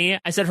Danny.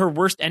 I said her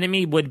worst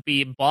enemy would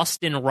be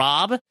Boston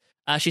Rob.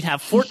 She'd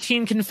have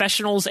 14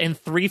 confessionals and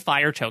 3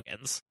 fire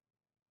tokens.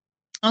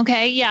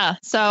 Okay, yeah.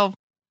 So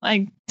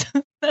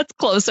that's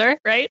closer,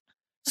 right?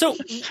 So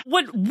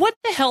what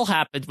the hell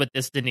happened with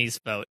this Denise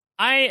vote?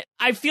 I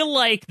feel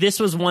like this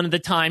was one of the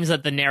times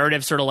that the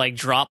narrative sort of like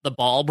dropped the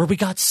ball, where we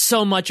got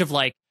so much of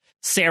like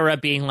Sarah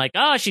being like,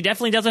 oh, she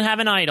definitely doesn't have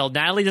an idol.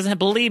 Natalie doesn't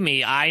believe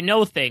me. I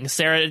know things.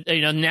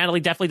 Natalie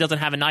definitely doesn't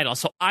have an idol.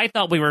 So I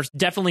thought we were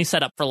definitely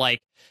set up for like,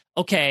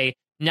 okay,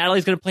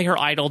 Natalie's going to play her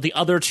idol. The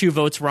other 2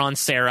 votes were on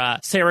Sarah.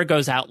 Sarah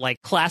goes out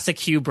like classic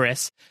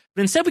hubris.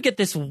 But instead we get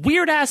this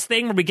weird ass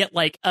thing where we get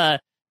like a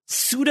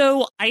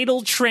pseudo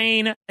idol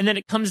train, and then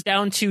it comes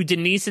down to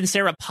Denise and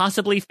Sarah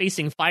possibly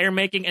facing fire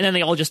making, and then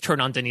they all just turn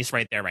on Denise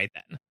right there, right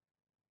then.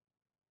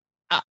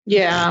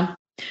 Yeah.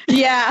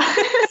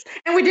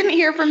 And we didn't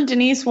hear from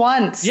Denise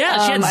once.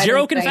 Yeah, she had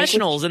 0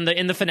 confessionals in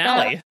the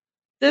finale.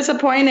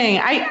 Disappointing.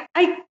 I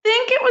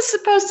think it was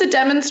supposed to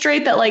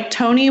demonstrate that like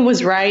Tony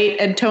was right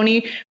and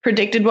Tony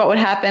predicted what would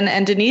happen,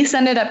 and Denise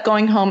ended up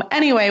going home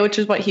anyway, which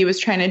is what he was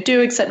trying to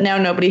do, except now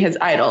nobody has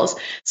idols.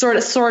 Sort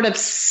of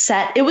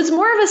set. It was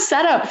more of a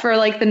setup for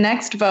like the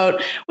next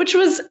vote, which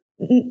is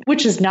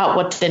not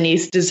what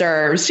Denise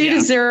deserves. She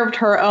deserved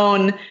her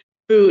own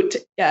boot,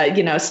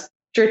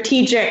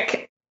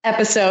 strategic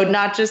episode,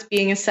 not just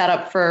being a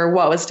setup for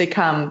what was to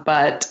come.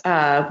 But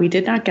we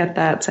did not get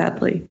that,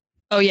 sadly.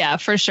 Oh, yeah,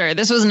 for sure.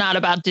 This was not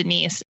about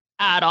Denise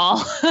at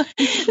all.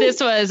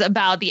 This was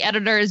about the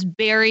editors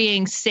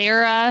burying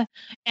Sarah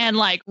and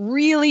like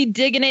really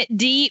digging it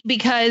deep,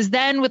 because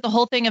then with the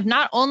whole thing of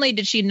not only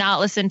did she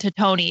not listen to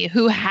Tony,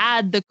 who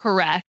had the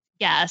correct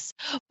guess,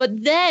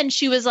 but then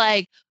she was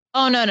like,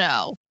 oh,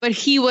 no, but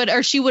she would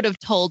have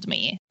told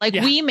me. Like,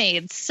 we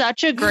made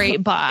such a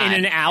great bond.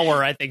 In an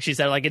hour, I think she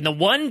said, like, in the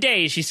one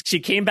day she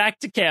came back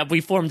to camp,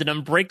 we formed an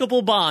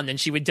unbreakable bond, and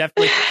she would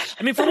definitely,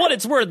 I mean, for what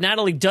it's worth,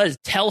 Natalie does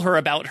tell her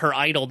about her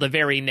idol the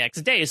very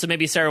next day, so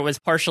maybe Sarah was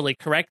partially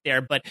correct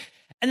there,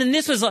 and then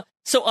this was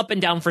so up and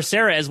down for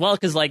Sarah as well,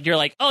 because, like, you're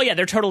like, oh, yeah,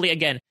 they're totally,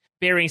 again,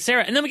 burying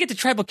Sarah, and then we get to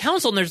tribal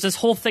council, and there's this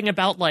whole thing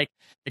about, like,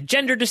 the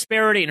gender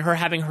disparity and her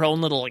having her own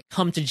little, like,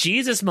 come to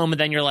Jesus moment,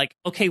 then you're like,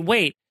 okay,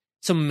 wait,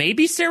 so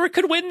maybe Sarah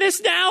could win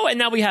this now, and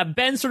now we have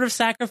Ben sort of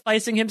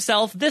sacrificing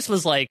himself. This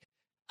was like,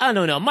 I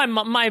don't know.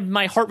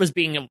 My heart was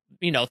being,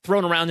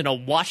 thrown around in a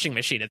washing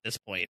machine at this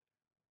point.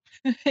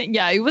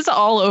 Yeah, it was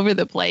all over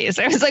the place.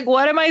 I was like,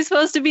 what am I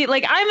supposed to be?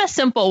 Like, I'm a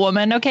simple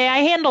woman, okay? I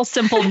handle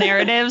simple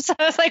narratives.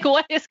 I was like,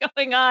 what is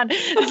going on?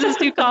 This is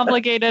too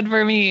complicated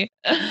for me.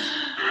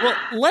 Well,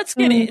 let's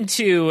get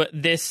into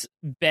this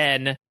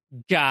Ben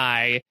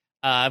guy,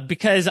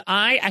 because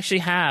I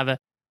actually have a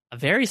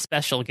very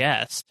special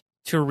guest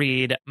to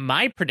read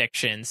my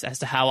predictions as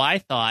to how I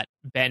thought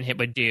Ben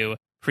would do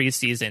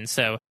preseason.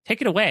 So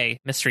take it away,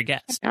 mystery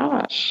guest. Oh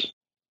gosh.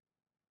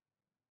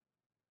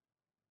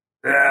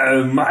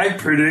 Mike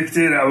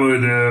predicted I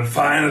would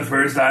find the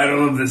first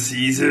idol of the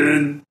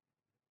season.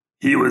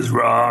 He was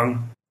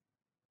wrong.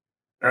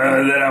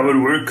 that I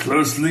would work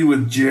closely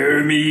with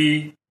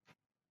Jeremy,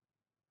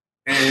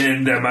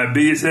 and that my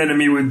biggest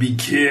enemy would be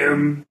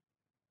Kim.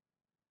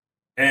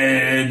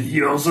 And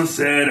he also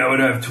said I would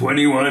have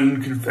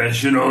 21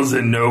 confessionals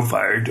and no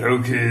fire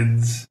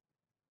tokens.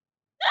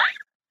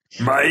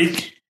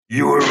 Mike,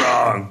 you were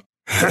wrong.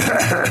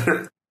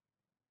 Thank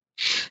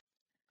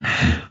you.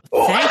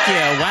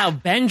 Wow,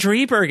 Ben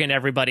Driebergen,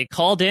 everybody,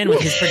 called in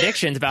with his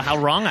predictions about how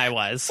wrong I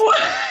was. Was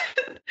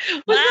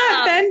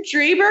that Ben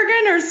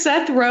Driebergen or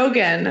Seth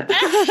Rogen?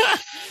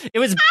 It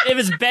was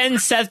Ben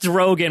Seth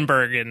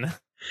Rogenbergen.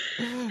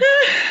 Oh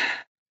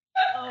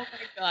my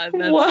God.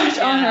 What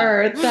on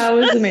earth? That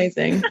was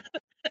amazing.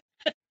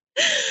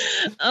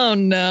 Oh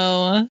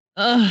no.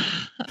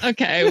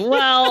 Okay.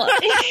 Well, so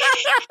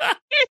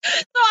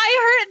I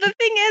heard the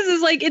thing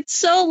is like it's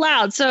so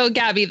loud. So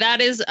Gabby,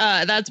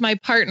 that's my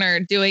partner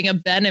doing a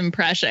Ben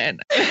impression.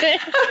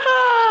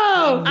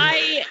 Oh.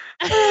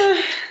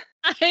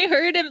 I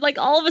heard him like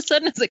all of a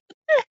sudden. It's like,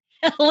 what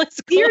the hell is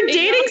going You're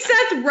dating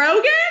Seth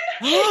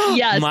Rogen?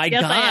 Yes. My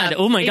yes, God.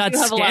 Oh my God.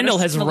 Scandal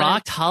has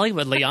rocked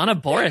Hollywood. Liana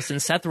Boraas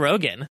and Seth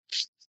Rogen.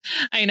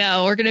 I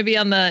know. We're going to be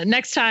on the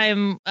next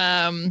time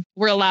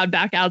we're allowed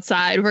back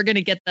outside. We're going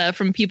to get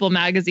from People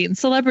magazine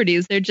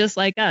celebrities. They're just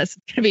like us.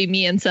 It's going to be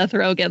me and Seth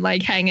Rogen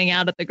like hanging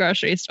out at the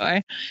grocery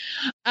store.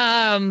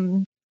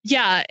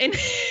 Yeah. And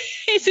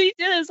so he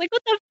did. I was like,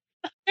 what the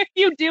fuck are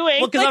you doing?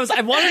 Well, because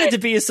I wanted it to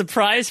be a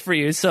surprise for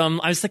you.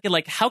 So I was thinking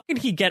like, how can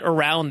he get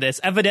around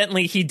this?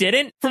 Evidently he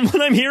didn't, from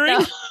what I'm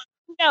hearing.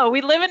 No, we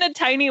live in a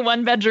tiny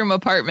 1-bedroom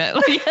apartment.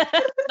 Like,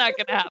 it's not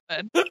going to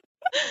happen.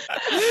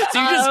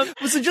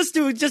 So just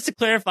to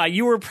clarify,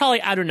 you were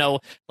probably, I don't know,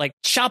 like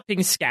chopping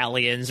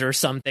scallions or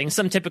something,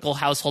 some typical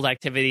household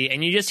activity,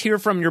 and you just hear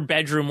from your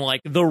bedroom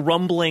like the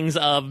rumblings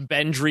of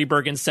Ben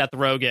Driebergen and Seth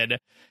Rogen,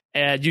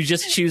 and you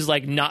just choose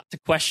like not to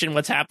question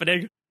what's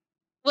happening.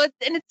 Well,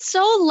 and it's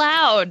so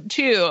loud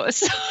too.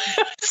 So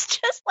it's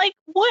just like,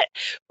 what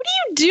do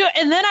you do?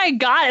 And then I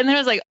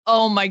was like,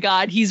 oh my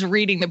God, he's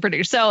reading the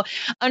prediction. So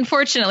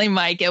unfortunately,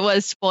 Mike, it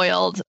was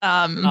spoiled.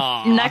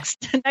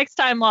 Next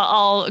time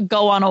I'll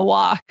go on a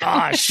walk.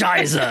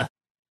 Shiza.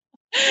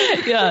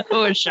 Yeah,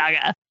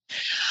 shaga.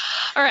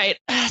 All right.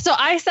 So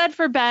I said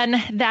for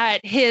Ben that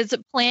his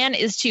plan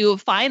is to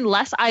find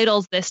less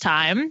idols this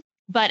time,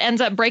 but ends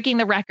up breaking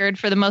the record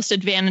for the most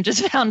advantages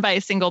found by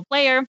a single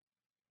player.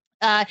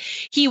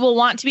 He will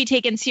want to be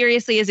taken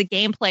seriously as a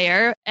game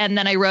player. And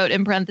then I wrote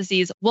in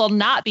parentheses, will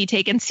not be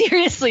taken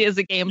seriously as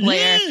a game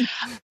player.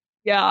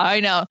 Yeah, I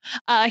know.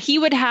 He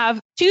would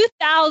have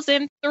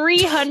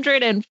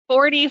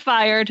 2,340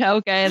 fire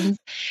tokens.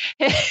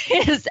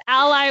 His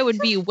ally would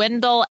be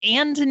Wendell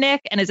and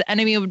Nick, and his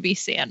enemy would be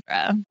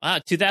Sandra. Wow,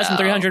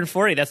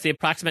 2,340. That's the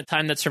approximate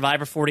time that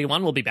Survivor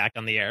 41 will be back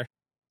on the air.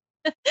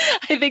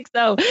 I think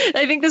so.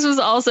 I think this was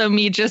also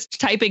me just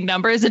typing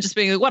numbers and just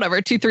being like,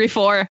 whatever, 2, 3,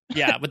 4.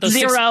 Yeah, with those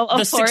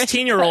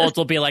 16-year-olds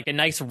will be like a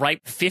nice ripe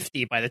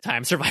 50 by the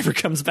time Survivor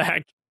comes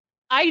back.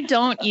 I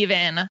don't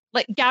even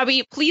like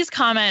Gabby, please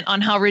comment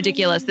on how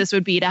ridiculous this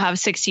would be to have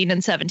 16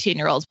 and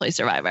 17-year-olds play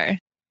Survivor.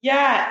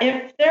 Yeah,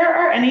 if there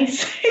are any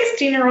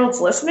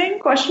 16-year-olds listening,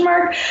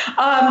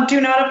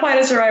 do not apply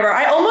to Survivor.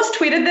 I almost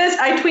tweeted this.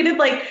 I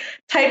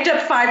typed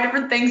up 5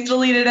 different things,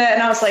 deleted it,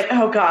 and I was like,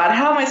 oh God,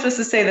 how am I supposed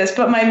to say this?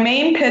 But my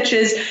main pitch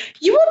is,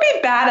 you will be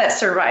bad at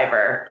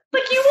Survivor.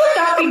 Like, you will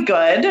not be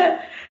good.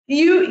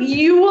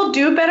 You will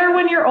do better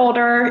when you're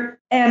older.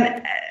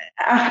 And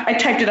I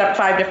typed it up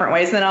 5 different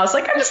ways, and then I was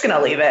like, I'm just going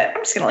to leave it.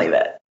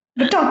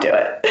 But don't do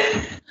it.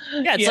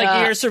 Yeah, it's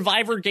like your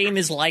Survivor game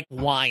is like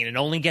wine. It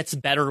only gets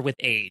better with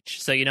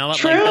age. So, you know what?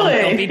 Truly,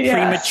 like, don't be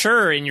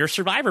premature in your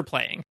Survivor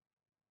playing.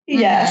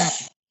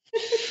 Yes. Oh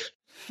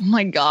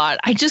my God.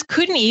 I just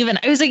couldn't even.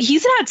 I was like,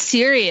 he's not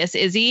serious,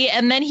 is he?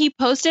 And then he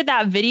posted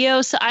that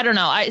video. So I don't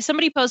know.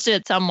 Somebody posted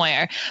it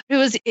somewhere. It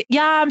was,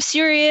 I'm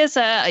serious.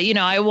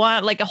 I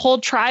want like a whole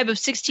tribe of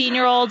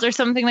 16-year-olds or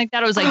something like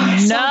that. I was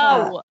like,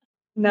 no.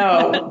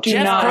 No, do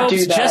Jeff not Probst,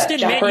 do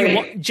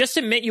that. Just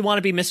admit you want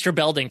to be Mr.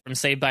 Belding from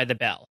Saved by the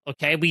Bell.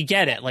 Okay, we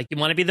get it. Like, you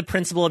want to be the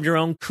principal of your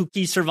own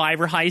kooky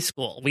Survivor high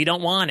school. We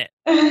don't want it.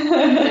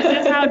 This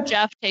is how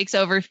Jeff takes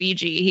over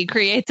Fiji. He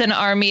creates an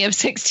army of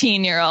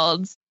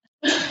 16-year-olds.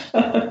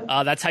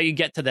 That's how you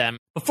get to them.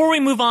 Before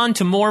we move on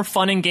to more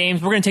fun and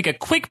games, we're going to take a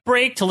quick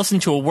break to listen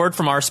to a word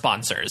from our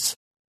sponsors.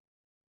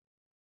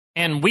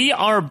 And we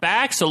are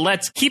back, so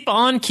let's keep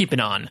on keeping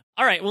on.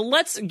 All right, well,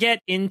 let's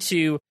get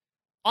into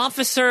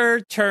officer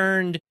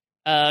turned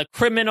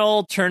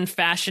criminal turned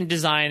fashion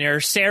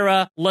designer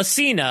Sarah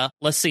Liana.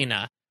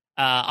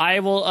 I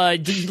will.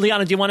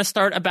 Liana, do you want to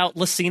start about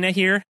Liana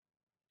here?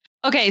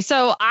 Okay,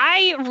 so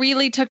I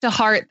really took to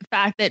heart the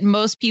fact that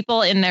most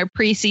people in their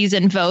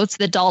preseason votes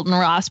that Dalton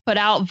Ross put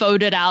out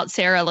voted out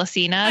Sarah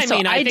Liana.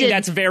 I think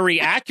that's very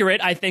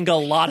accurate. I think a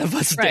lot of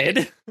us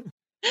did.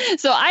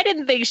 So I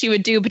didn't think she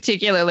would do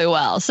particularly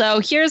well. So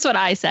here's what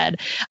I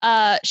said.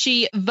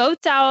 She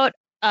votes out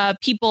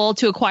people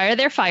to acquire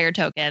their fire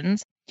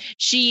tokens.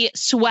 She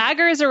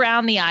swaggers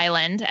around the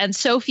island, and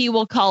Sophie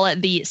will call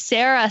it the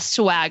Sarah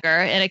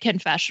Swagger in a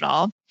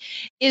confessional.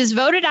 is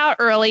voted out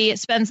early,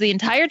 spends the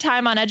entire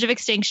time on edge of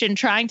extinction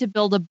trying to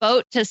build a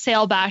boat to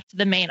sail back to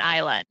the main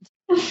island.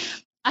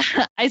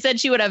 I said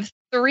she would have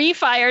 3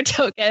 fire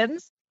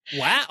tokens.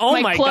 Wow!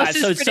 Oh my god!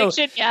 So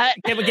yet.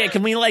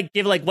 Can we like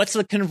give like what's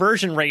the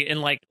conversion rate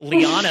in like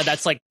Liana?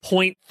 That's like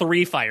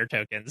 0.3 fire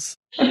tokens.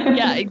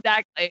 Yeah,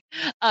 exactly.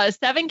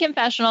 7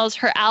 confessionals.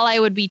 Her ally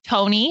would be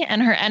Tony,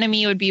 and her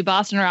enemy would be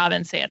Boston Rob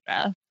and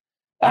Sandra.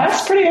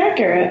 That's pretty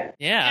accurate.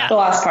 Yeah. The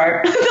last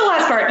part.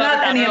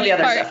 Not any of the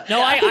other stuff.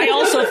 No, I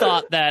also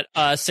thought that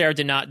Sarah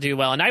did not do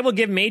well. And I will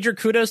give major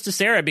kudos to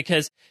Sarah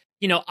because,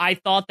 you know, I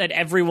thought that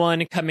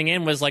everyone coming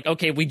in was like,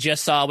 okay, we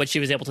just saw what she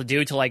was able to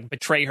do to like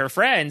betray her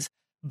friends.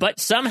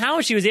 But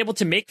somehow she was able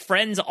to make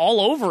friends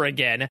all over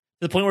again to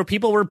the point where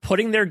people were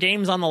putting their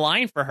games on the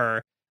line for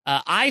her.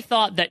 I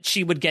thought that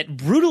she would get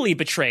brutally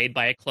betrayed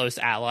by a close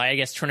ally. I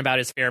guess turnabout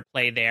is fair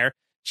play there.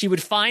 She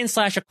would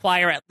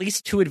find/acquire at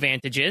least 2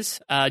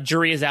 advantages.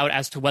 Jury is out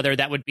as to whether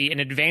that would be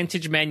an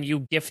advantage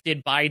menu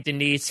gifted by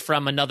Denise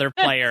from another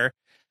player.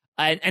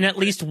 And at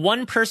least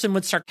one person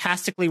would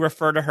sarcastically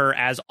refer to her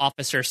as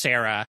Officer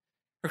Sarah.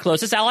 Her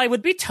closest ally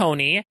would be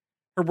Tony.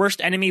 Her worst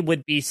enemy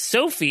would be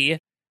Sophie.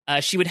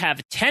 She would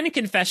have 10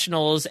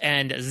 confessionals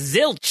and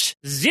zilch,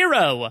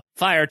 0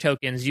 fire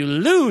tokens. You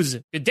lose.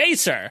 Good day,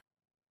 sir.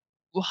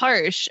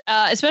 Harsh,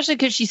 especially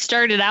because she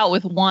started out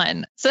with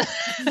 1. So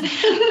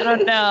I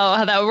don't know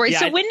how that works.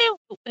 Yeah, so when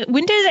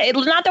did it,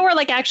 not that we're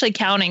like actually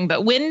counting,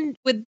 but when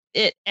would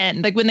it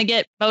end? Like when they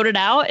get voted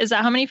out, is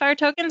that how many fire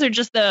tokens, or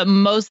just the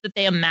most that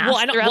they amass?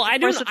 Well, I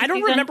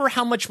don't remember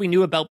how much we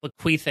knew about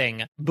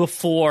bequeathing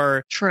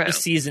before the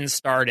season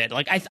started.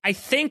 Like I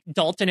think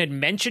Dalton had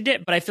mentioned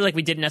it, but I feel like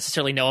we didn't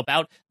necessarily know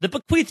about the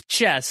bequeath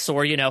chests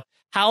or, you know,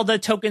 how the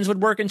tokens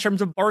would work in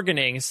terms of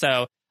bargaining.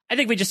 So I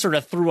think we just sort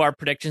of threw our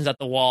predictions at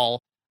the wall.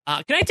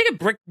 Can I take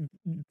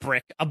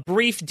a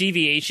brief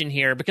deviation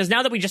here? Because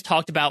now that we just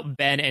talked about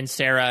Ben and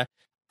Sarah,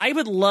 I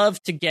would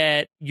love to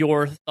get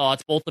your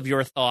thoughts, both of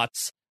your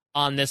thoughts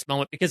on this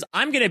moment, because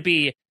I'm going to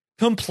be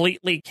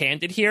completely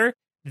candid here.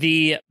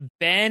 The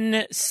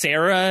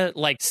Ben-Sarah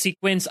like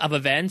sequence of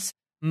events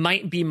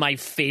might be my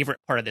favorite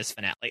part of this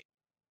finale.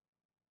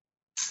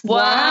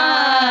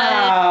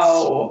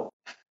 Wow.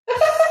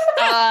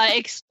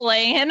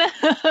 Explain.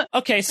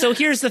 Okay, so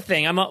here's the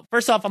thing.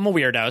 First off, I'm a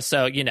weirdo,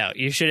 so you know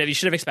you should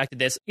have expected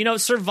this. You know,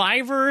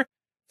 Survivor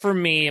for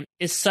me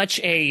is such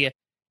a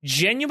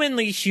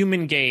genuinely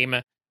human game,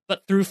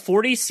 but through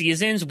 40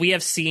 seasons, we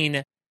have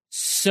seen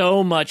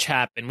so much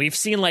happen. We've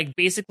seen like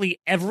basically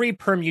every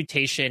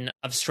permutation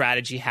of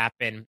strategy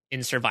happen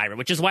in Survivor,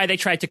 which is why they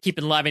tried to keep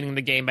enlivening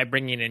the game by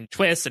bringing in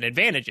twists and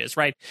advantages,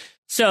 right?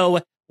 So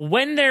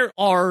when there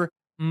are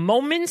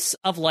moments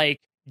of like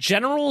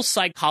general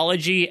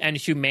psychology and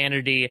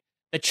humanity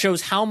that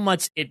shows how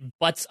much it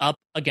butts up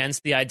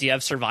against the idea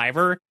of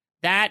Survivor,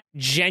 that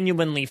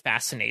genuinely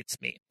fascinates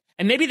me.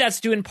 And maybe that's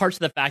due in part to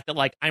the fact that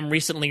like I'm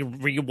recently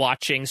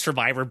rewatching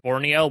Survivor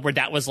Borneo, where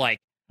that was like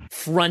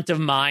front of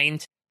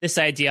mind, this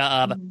idea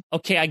of,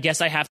 okay, I guess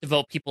I have to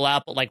vote people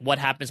out, but like what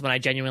happens when I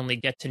genuinely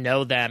get to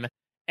know them?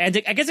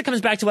 And I guess it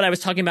comes back to what I was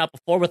talking about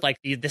before with like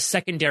the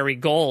secondary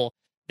goal,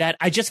 that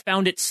I just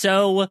found it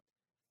so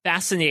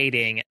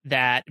fascinating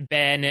that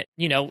Ben,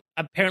 you know,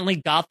 apparently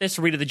got this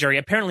read of the jury.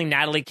 Apparently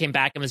Natalie came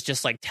back and was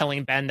just like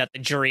telling Ben that the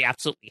jury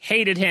absolutely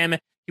hated him.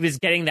 He was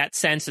getting that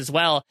sense as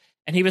well.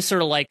 And he was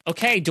sort of like,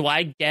 okay, do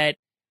I get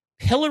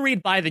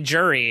pilloried by the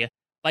jury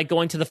by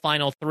going to the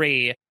final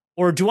 3?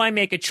 Or do I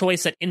make a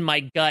choice that in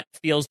my gut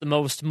feels the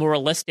most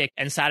moralistic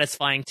and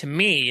satisfying to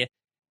me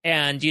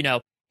and, you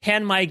know,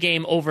 hand my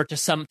game over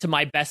to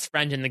my best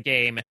friend in the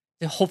game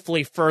to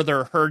hopefully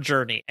further her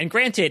journey? And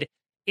granted,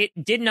 it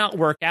did not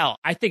work out.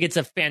 I think it's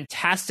a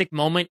fantastic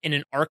moment in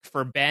an arc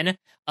for Ben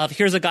of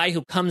here's a guy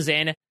who comes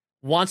in,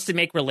 wants to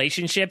make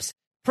relationships,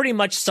 pretty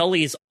much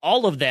sullies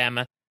all of them.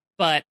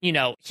 But, you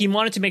know, he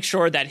wanted to make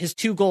sure that his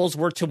 2 goals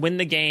were to win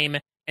the game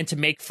and to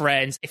make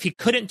friends. If he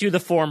couldn't do the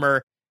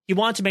former, he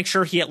wanted to make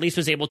sure he at least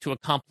was able to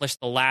accomplish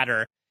the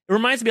latter. It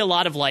reminds me a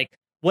lot of like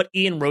what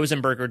Ian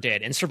Rosenberger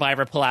did in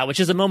Survivor Pullout, which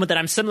is a moment that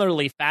I'm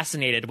similarly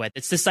fascinated with.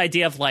 It's this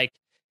idea of like,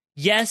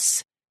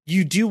 yes,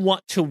 you do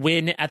want to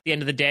win at the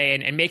end of the day,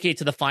 and making it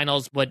to the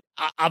finals would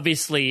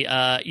obviously,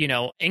 you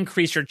know,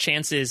 increase your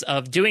chances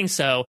of doing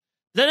so.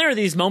 Then there are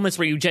these moments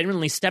where you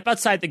genuinely step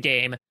outside the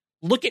game,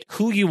 look at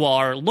who you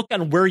are, look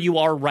on where you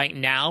are right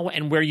now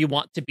and where you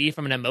want to be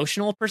from an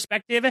emotional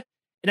perspective.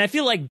 And I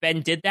feel like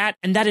Ben did that,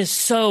 and that is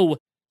so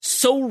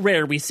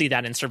rare we see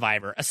that in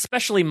Survivor,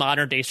 especially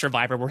modern day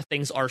Survivor, where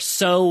things are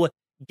so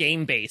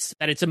game based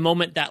that it's a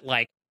moment that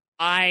like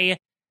I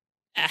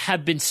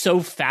have been so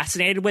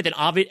fascinated with,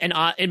 and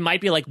it might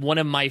be like one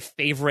of my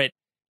favorite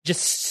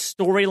just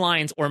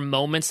storylines or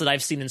moments that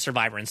I've seen in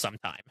Survivor in some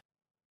time.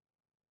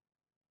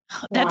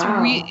 That's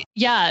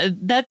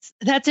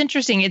that's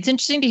interesting. It's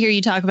interesting to hear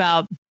you talk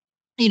about,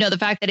 you know, the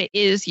fact that it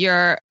is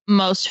your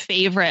most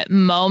favorite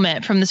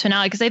moment from this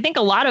finale, because I think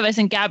a lot of us,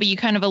 and Gabby, you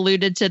kind of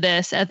alluded to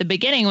this at the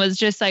beginning, was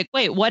just like,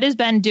 wait, what is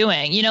Ben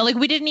doing? You know, like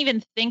we didn't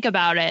even think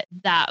about it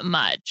that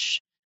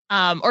much,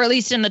 or at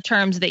least in the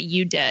terms that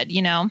you did,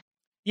 you know?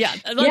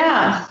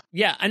 Yeah.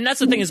 Yeah. And that's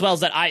the thing as well,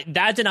 is that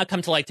that did not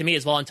come to light to me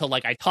as well until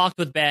like I talked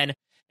with Ben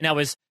and I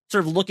was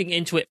sort of looking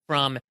into it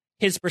from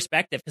his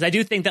perspective. Because I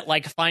do think that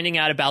like finding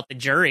out about the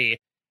jury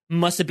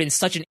must have been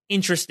such an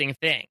interesting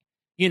thing,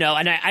 you know,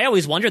 and I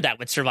always wonder that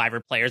with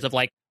Survivor players of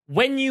like,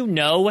 when you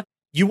know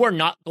you are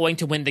not going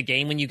to win the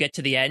game when you get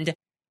to the end,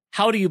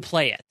 how do you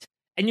play it?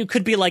 And you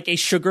could be like a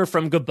Sugar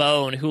from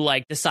Gabon who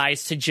like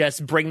decides to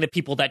just bring the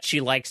people that she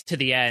likes to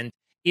the end,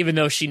 even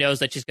though she knows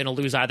that she's going to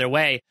lose either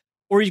way.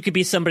 Or you could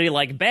be somebody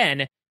like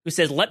Ben who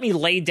says, let me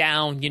lay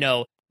down, you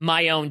know,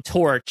 my own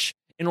torch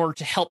in order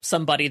to help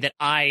somebody that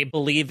I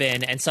believe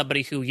in and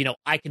somebody who, you know,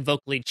 I can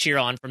vocally cheer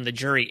on from the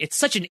jury. It's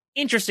such an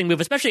interesting move,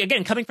 especially,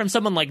 again, coming from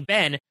someone like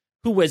Ben,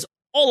 who was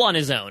all on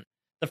his own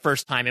the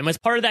first time. And was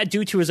part of that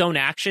due to his own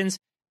actions?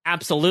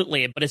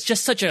 Absolutely. But it's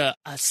just such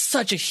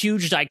a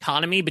huge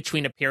dichotomy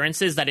between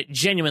appearances that it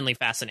genuinely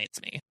fascinates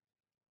me.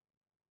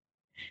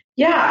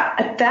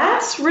 Yeah,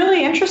 that's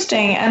really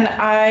interesting. And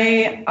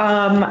I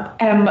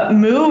am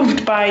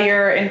moved by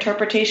your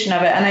interpretation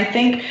of it. And I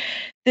think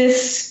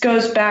this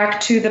goes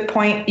back to the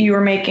point you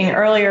were making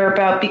earlier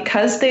about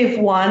because they've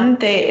won,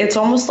 it's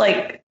almost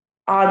like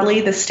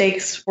oddly the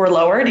stakes were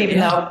lowered, even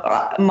though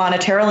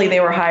monetarily they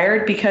were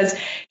higher, because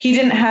he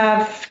didn't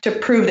have to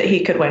prove that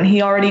he could win.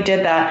 He already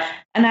did that.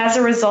 And as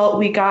a result,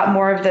 we got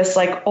more of this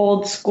like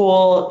old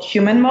school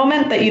human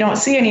moment that you don't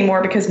see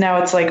anymore, because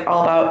now it's like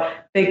all about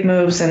big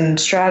moves and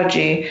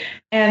strategy.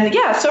 And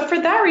yeah, so for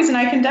that reason,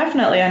 I can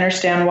definitely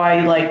understand why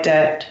you liked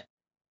it.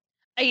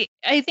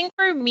 I think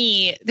for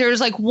me, there's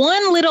like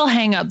one little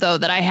hang up though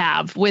that I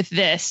have with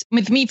this,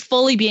 with me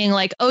fully being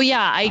like, oh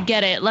yeah, I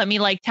get it. Let me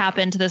like tap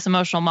into this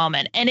emotional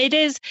moment. And it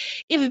is,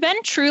 if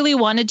Ben truly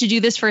wanted to do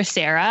this for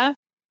Sarah,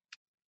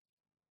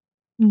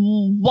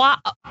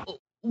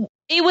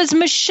 it was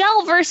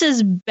Michelle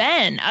versus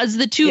Ben as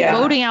the two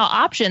voting out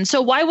options.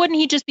 So why wouldn't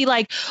he just be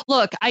like,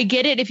 look, I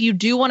get it if you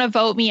do want to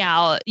vote me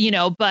out, you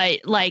know, but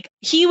like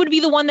he would be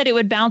the one that it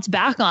would bounce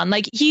back on.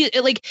 Like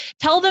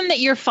tell them that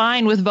you're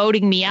fine with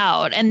voting me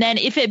out. And then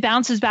if it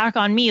bounces back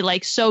on me,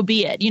 like, so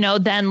be it, you know,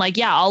 then like,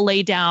 yeah, I'll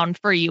lay down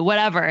for you,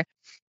 whatever.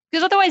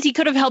 Because otherwise he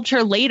could have helped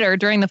her later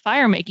during the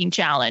fire making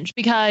challenge,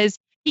 because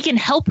he can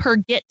help her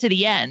get to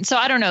the end. So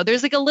I don't know.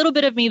 There's like a little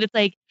bit of me that's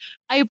like,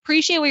 I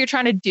appreciate what you're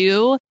trying to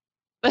do,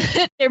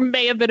 but there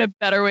may have been a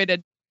better way to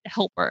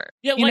help her.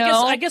 Yeah,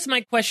 well, I guess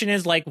my question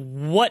is like,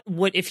 what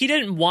would, if he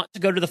didn't want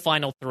to go to the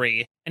final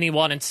three and he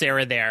wanted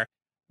Sarah there,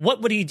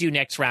 what would he do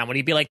next round? Would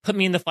he be like, put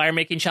me in the fire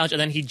making challenge, and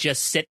then he'd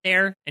just sit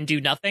there and do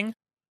nothing?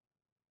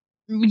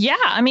 Yeah,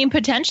 I mean,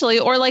 potentially.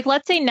 Or like,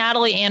 let's say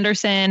Natalie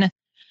Anderson.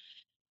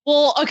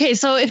 Well, okay,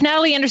 so if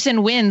Natalie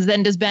Anderson wins,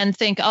 then does Ben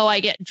think, oh, I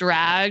get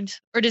dragged?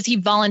 Or does he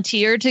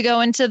volunteer to go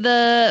into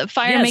the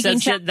fire-making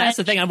challenge? That's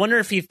the thing. I wonder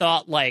if he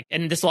thought, like,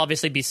 and this will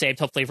obviously be saved,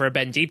 hopefully, for a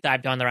Ben deep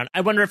dive down the round. I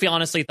wonder if he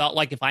honestly thought,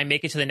 like, if I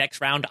make it to the next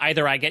round,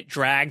 either I get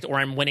dragged or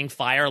I'm winning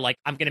fire, like,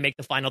 I'm going to make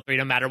the final three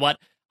no matter what.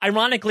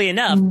 Ironically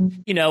enough,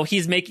 you know,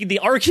 he's making the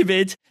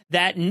argument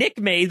that Nick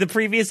made the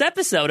previous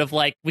episode of,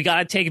 like, we got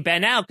to take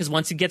Ben out because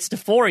once he gets to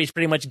 4, he's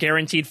pretty much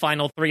guaranteed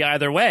final 3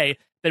 either way.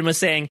 Ben was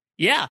saying,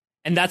 yeah,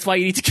 and that's why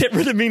you need to get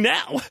rid of me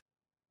now.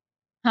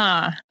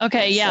 Huh.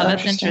 Okay, yeah,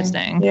 that's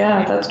interesting.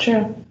 Yeah, that's true.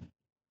 All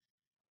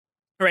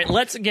right,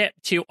 let's get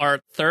to our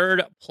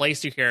third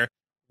place here.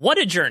 What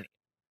a journey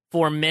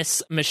for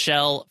Miss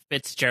Michelle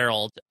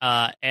Fitzgerald.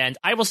 And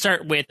I will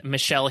start with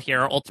Michelle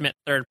here, our ultimate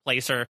third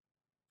placer.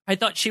 I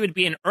thought she would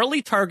be an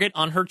early target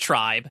on her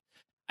tribe.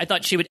 I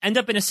thought she would end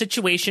up in a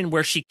situation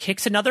where she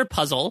kicks another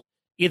puzzle,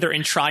 either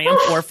in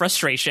triumph or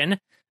frustration,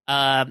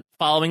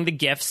 following the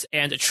gifts.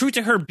 And true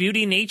to her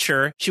beauty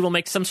nature, she will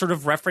make some sort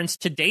of reference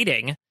to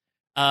dating.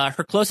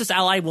 Her closest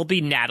ally will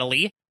be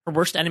Natalie. Her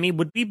worst enemy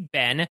would be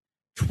Ben.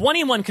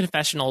 21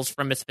 confessionals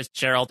from Miss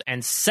Fitzgerald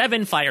and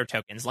 7 fire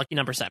tokens. Lucky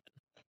number 7.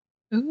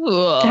 Ooh,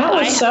 that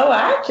was so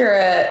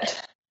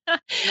accurate.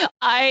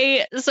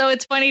 So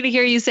it's funny to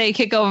hear you say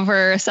kick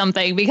over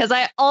something, because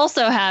I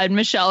also had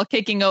Michelle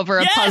kicking over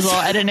a puzzle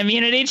at an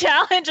immunity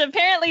challenge.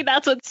 Apparently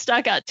that's what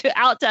stuck out to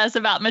us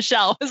about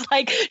Michelle, was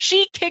like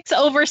she kicks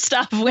over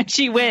stuff when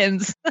she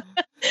wins.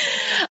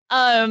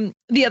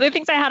 The other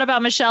things I had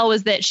about Michelle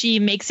was that she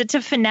makes it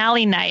to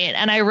finale night,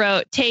 and I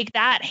wrote take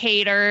that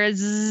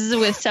haters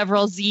with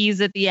several Z's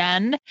at the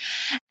end.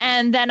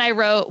 And then I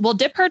wrote, well,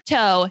 dip her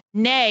toe,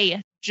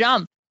 nay,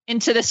 jump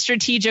into the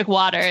strategic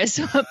waters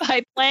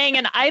by playing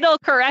an idol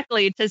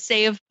correctly to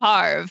save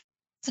Parv.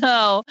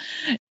 So,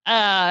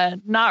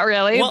 not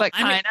really, well, but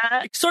kind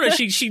of. Sort of,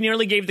 she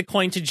nearly gave the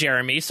coin to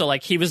Jeremy, so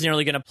like he was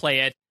nearly going to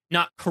play it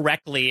not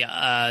correctly,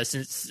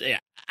 since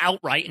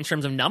outright in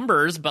terms of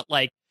numbers, but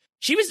like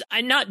she was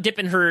not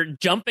dipping her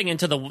jumping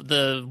into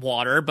the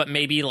water, but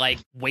maybe like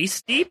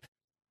waist deep.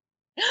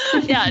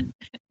 Yeah,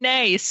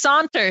 nay,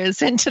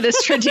 saunters into the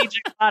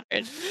strategic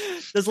waters.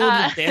 There's a little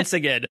bit of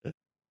dancing in.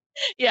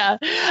 Yeah.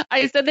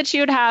 I said that she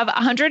would have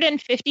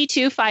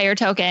 152 fire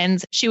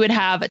tokens. She would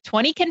have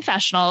 20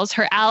 confessionals.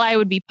 Her ally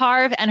would be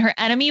Parv, and her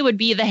enemy would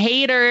be the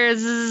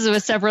haters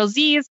with several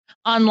Z's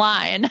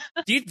online.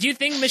 Do you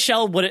think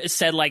Michelle would have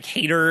said like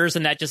haters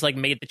and that just like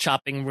made the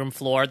chopping room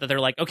floor, that they're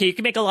like, okay, you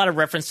can make a lot of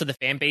reference to the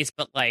fan base,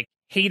 but like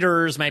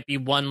haters might be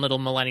one little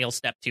millennial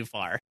step too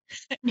far.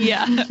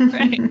 Yeah,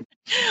 right.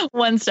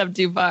 One step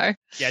too far.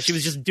 Yeah, she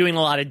was just doing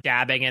a lot of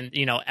dabbing, and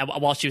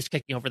while she was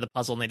kicking over the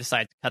puzzle, and they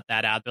decided to cut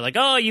that out. They're like,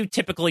 oh, you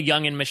typical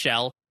young and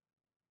Michelle.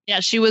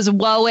 Yeah, she was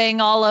woeing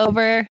all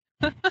over.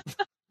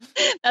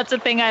 That's a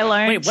thing I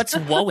learned. Wait, what's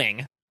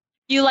woeing?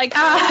 You like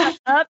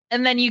up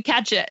and then you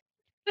catch it.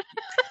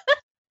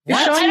 You're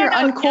showing your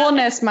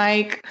uncoolness,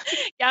 Mike.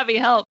 Gabby,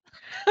 help.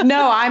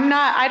 No, I'm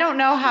not. I don't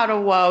know how to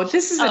woe.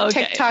 This is a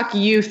TikTok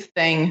youth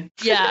thing.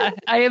 Yeah,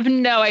 I have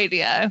no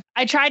idea.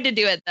 I tried to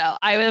do it though.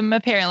 I am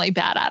apparently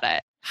bad at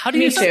it. How do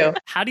you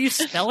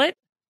spell it?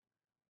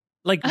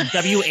 Like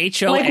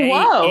WHOA? Like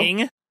whoa.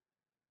 Ing?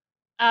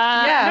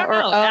 I don't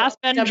know.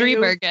 Aspen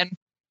Drebergen.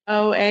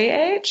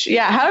 OAH?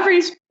 Yeah,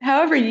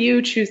 however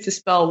you choose to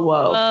spell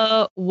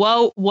woe.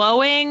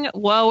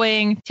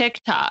 Woeing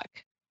TikTok.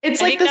 It's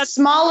like the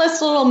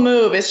smallest little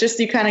move. It's just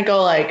you kind of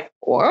go like,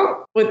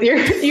 whoa, with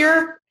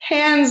your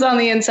hands on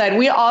the inside.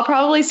 We all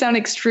probably sound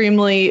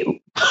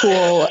extremely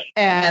cool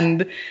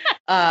and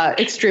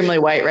extremely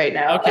white right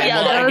now. Okay,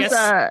 yeah, well, I guess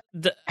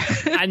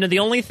I know the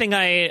only thing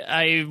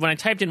I when I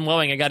typed in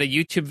woeing, I got a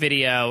YouTube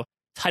video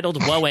titled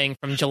Woeing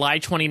from July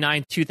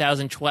 29,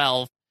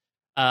 2012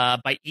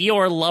 by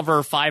Eeyore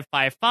Lover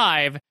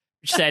 555.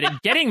 Which said,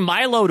 getting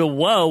Milo to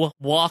woe,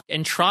 walk,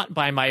 and trot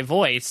by my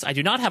voice. I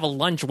do not have a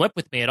lunge whip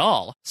with me at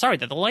all. Sorry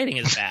that the lighting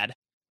is bad.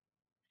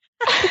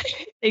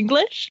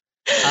 English?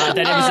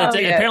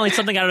 Apparently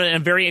something out of a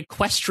very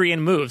equestrian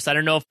moves. I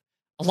don't know if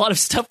a lot of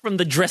stuff from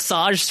the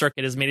dressage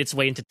circuit has made its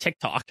way into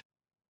TikTok.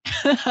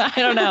 I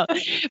don't know.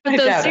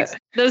 But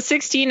those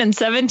 16 and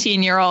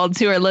 17-year-olds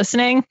who are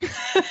listening,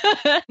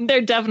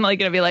 they're definitely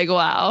going to be like,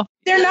 wow.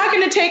 They're not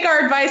going to take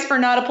our advice for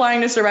not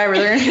applying to Survivor.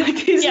 They're going to be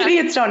like, these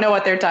idiots don't know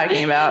what they're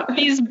talking about.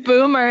 These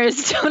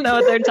boomers don't know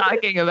what they're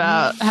talking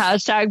about.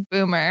 Hashtag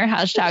boomer.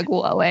 Hashtag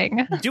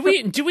woeing.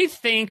 Do we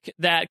think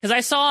that, because I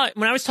saw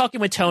when I was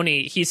talking with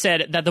Tony, he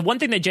said that the one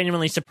thing that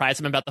genuinely surprised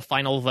him about the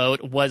final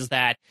vote was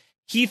that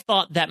he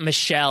thought that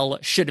Michelle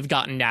should have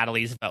gotten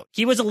Natalie's vote.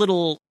 He was a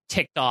little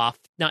ticked off,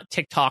 not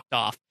TikToked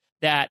off,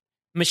 that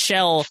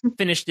Michelle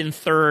finished in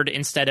third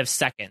instead of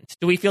second.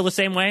 Do we feel the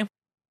same way?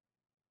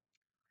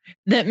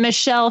 That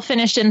Michelle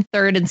finished in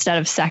third instead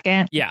of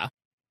second? Yeah.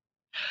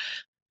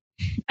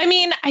 I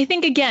mean, I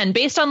think, again,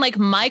 based on like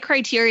my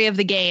criteria of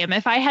the game,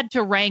 if I had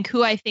to rank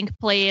who I think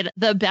played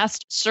the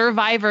best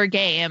Survivor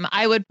game,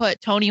 I would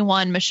put Tony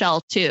 1,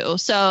 Michelle 2.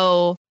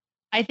 So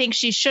I think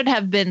she should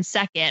have been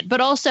second.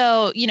 But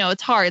also,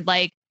 it's hard.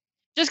 Like,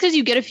 just because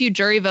you get a few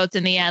jury votes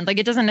in the end, like,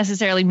 it doesn't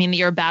necessarily mean that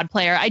you're a bad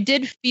player. I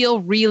did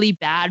feel really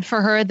bad for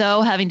her,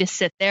 though, having to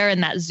sit there in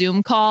that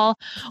Zoom call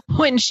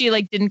when she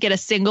like didn't get a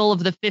single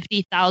of the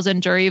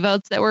 50,000 jury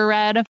votes that were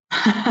read.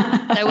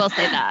 I will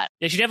say that.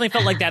 Yeah, she definitely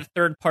felt like that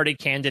third party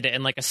candidate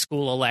in like a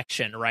school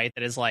election, right?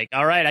 That is like,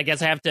 all right, I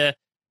guess I have to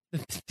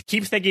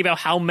keep thinking about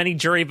how many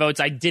jury votes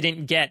I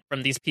didn't get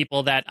from these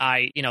people that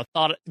I,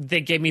 thought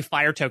they gave me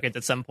fire tokens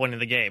at some point in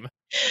the game.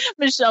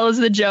 Michelle is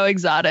the Joe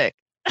Exotic.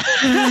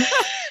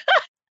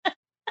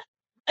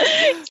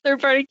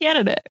 Third party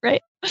candidate,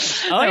 right?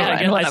 Oh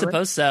yeah, I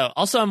suppose so.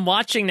 Also, I'm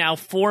watching now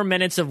 4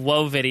 minutes of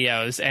woe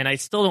videos, and I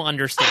still don't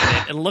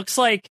understand it. It looks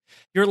like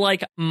you're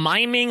like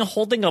miming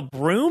holding a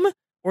broom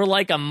or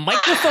like a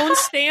microphone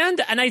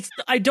stand, and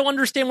I don't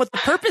understand what the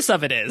purpose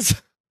of it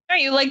is. Are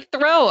you like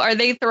Are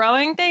they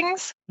throwing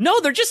things? No,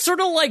 they're just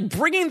sort of like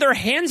bringing their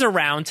hands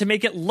around to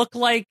make it look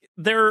like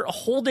they're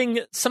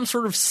holding some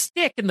sort of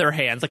stick in their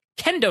hands, like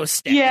a kendo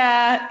stick.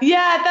 Yeah,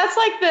 that's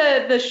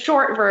like the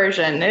short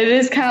version. It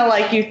is kind of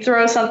like you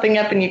throw something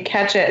up and you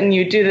catch it and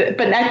you do that.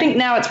 But I think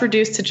now it's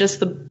reduced to just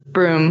the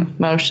broom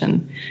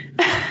motion.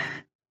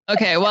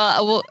 Okay,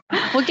 well,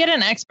 we'll get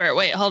an expert.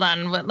 Wait, hold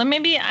on.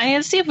 Maybe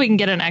I see if we can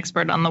get an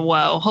expert on the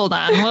woe. Hold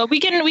on. Well, we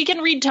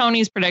can read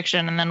Tony's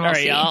prediction and then we'll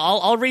see.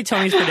 I'll read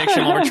Tony's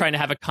prediction while we're trying to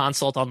have a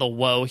consult on the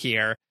woe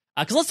here.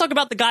 Because let's talk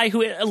about the guy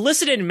who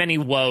elicited many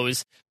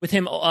woes with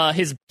him,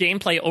 his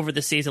gameplay over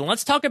the season.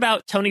 Let's talk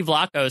about Tony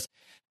Vlachos.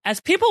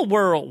 As people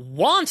were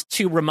wont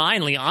to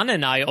remind Liana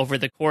and I over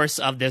the course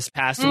of this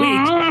past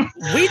week,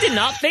 we did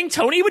not think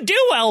Tony would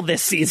do well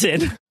this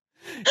season.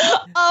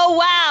 Oh,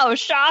 wow.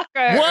 Shocker.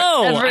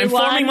 Whoa. Everyone. I'm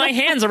forming my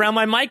hands around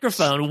my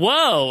microphone.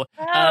 Whoa.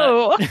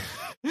 Oh.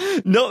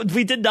 No,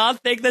 we did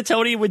not think that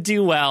Tony would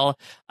do well.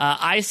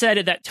 I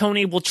said that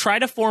Tony will try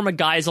to form a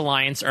guys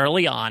alliance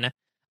early on.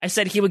 I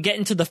said he would get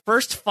into the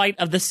first fight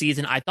of the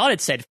season. I thought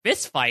it said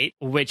fist fight,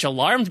 which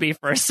alarmed me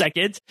for a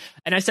second.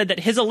 And I said that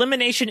his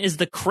elimination is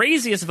the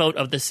craziest vote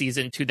of the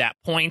season to that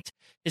point.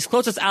 His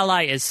closest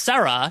ally is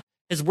Sarah.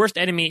 His worst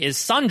enemy is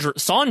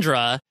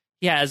Sandra.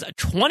 He has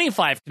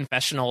 25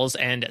 confessionals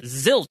and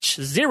zilch,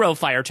 0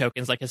 fire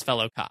tokens like his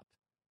fellow cop.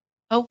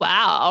 Oh,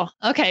 wow.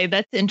 Okay,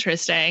 that's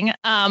interesting.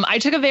 I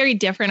took a very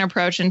different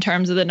approach in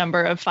terms of the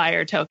number of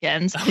fire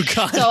tokens. Oh,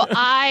 God. So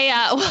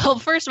well,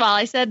 first of all,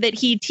 I said that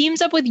he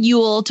teams up with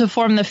Yule to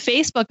form the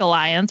Facebook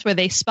Alliance where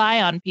they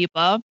spy on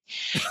people.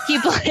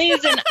 He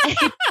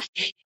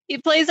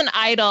plays an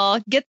idol,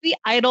 gets the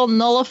idol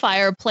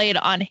nullifier played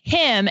on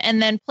him,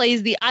 and then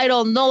plays the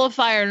idol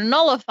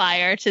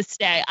nullifier to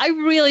stay. I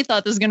really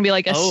thought this was going to be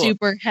like a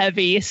super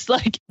heavy,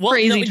 like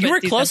crazy. No, you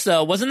were close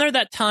though. Wasn't there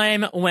that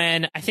time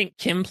when I think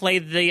Kim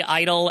played the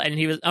idol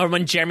and or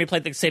when Jeremy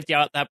played the safety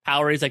out that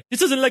power? He's like,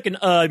 this isn't like an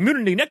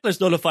immunity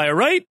necklace nullifier,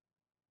 right?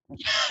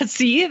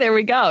 See, there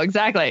we go.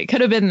 Exactly. It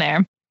could have been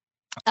there.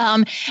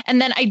 And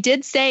then I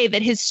did say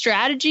that his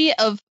strategy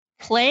of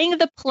playing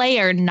the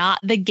player, not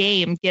the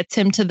game, gets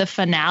him to the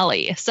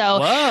finale.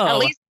 So at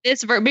least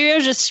maybe I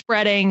was just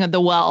spreading the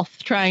wealth,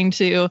 I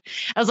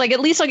was like, at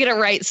least I'll get it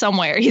right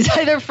somewhere. He's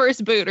either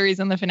first boot or he's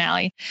in the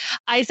finale.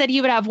 I said he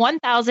would have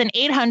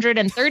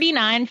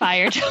 1,839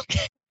 fire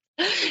tokens,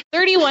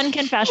 31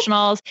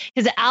 confessionals.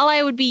 His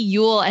ally would be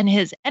Yule and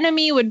his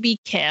enemy would be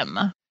Kim.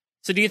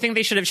 So do you think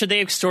should they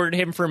extorted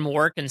him for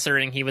more,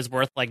 considering he was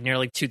worth like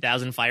nearly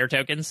 2,000 fire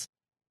tokens?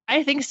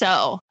 I think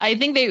so. I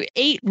think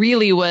 8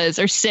 really was,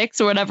 or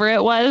 6 or whatever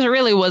it was,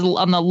 really was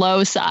on the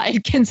low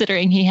side,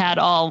 considering he had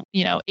all,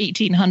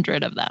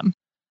 1,800 of them.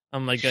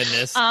 Oh my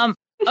goodness.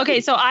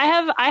 Okay, so I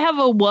have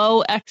a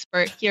woe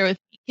expert here with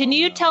me. Can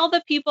you tell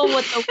the people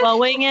what the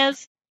woeing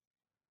is?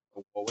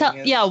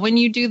 Yeah, when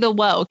you do the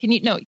woe. Can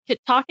you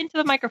talk into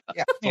the microphone?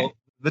 Yeah, so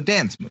the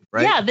dance move,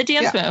 right? Yeah, the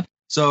dance move.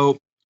 So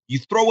you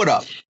throw it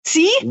up.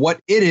 See?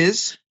 What it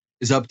is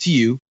up to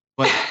you,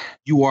 but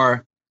you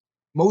are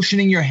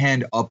motioning your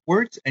hand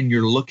upwards and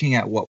you're looking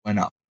at what went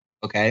up.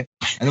 Okay.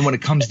 And then when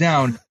it comes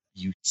down,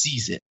 you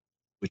seize it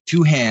with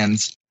 2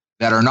 hands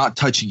that are not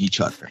touching each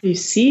other. You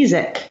seize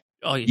it.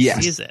 Oh, you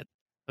seize it.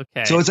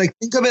 Okay. So it's like,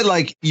 think of it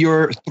like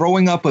you're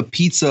throwing up a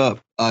pizza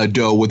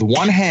dough with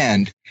one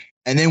hand.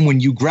 And then when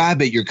you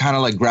grab it, you're kind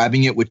of like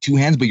grabbing it with 2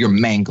 hands, but you're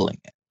mangling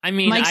it. I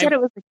mean, Mike said it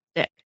was a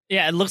stick.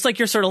 Yeah, it looks like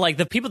you're sort of like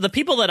the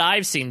people that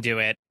I've seen do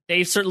it.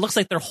 Looks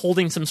like they're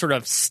holding some sort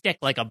of stick,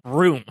 like a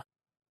broom.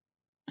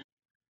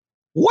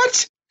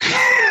 What?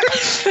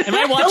 Am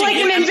I watching like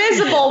an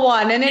invisible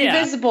one? Am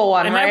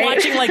right? I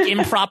watching like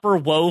improper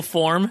woe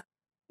form?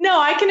 No,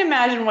 I can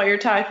imagine what you're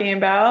talking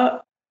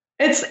about.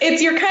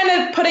 It's you're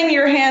kind of putting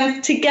your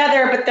hands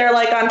together, but they're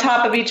like on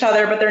top of each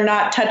other, but they're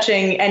not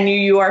touching, and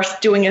you are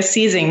doing a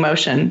seizing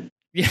motion.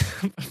 Yeah.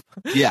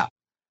 Yeah.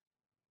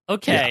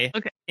 Okay. Yeah.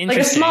 Okay. Like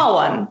a small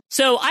one.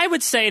 So I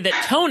would say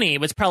that Tony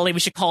was probably,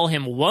 we should call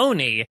him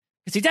Woney,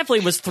 because he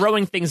definitely was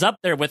throwing things up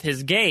there with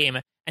his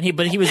game,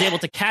 but he was able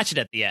to catch it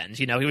at the end.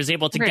 He was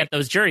able to get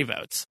those jury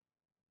votes.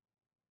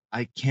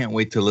 I can't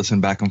wait to listen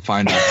back and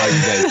find out how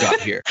you guys got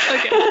here.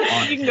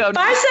 Okay, you can go.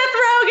 Bye, Seth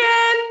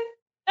Rogen.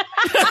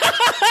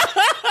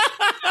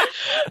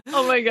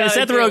 Oh my God.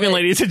 Seth Rogen,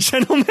 ladies and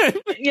gentlemen.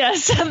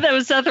 Yes, that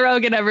was Seth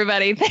Rogen,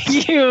 everybody.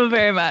 Thank you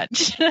very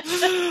much.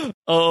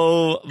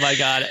 Oh my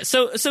God.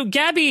 So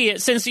Gabby,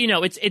 since,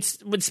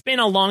 it's been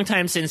a long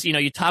time since,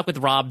 you talked with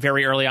Rob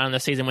very early on in the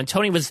season when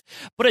Tony was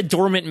but a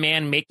dormant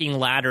man making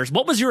ladders.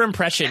 What was your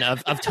impression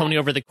of Tony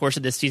over the course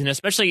of this season,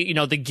 especially,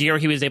 the gear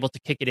he was able to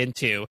kick it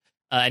into,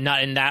 and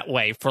not in that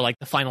way for like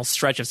the final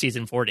stretch of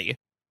season 40?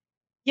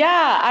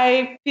 Yeah,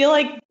 I feel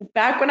like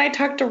back when I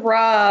talked to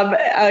Rob,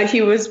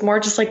 he was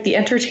more just like the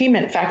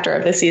entertainment factor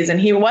of the season.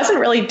 He wasn't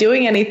really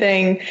doing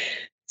anything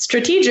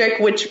strategic,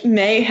 which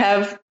may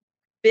have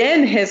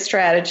been his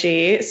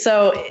strategy.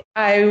 So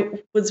I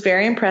was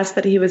very impressed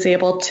that he was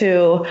able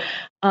to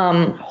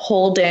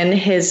hold in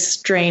his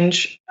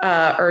strange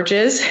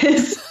urges,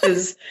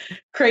 his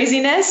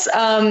craziness,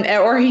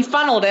 or he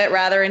funneled it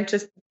rather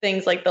into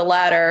things like the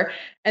ladder.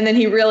 And then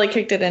he really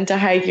kicked it into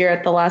high gear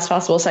at the last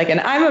possible second.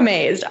 I'm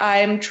amazed.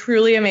 I'm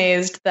truly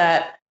amazed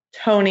that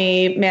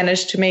Tony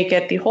managed to make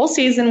it the whole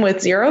season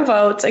with 0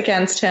 votes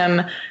against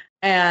him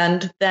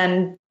and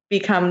then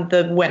become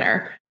the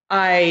winner.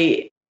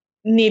 I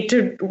need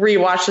to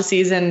rewatch the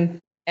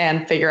season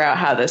and figure out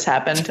how this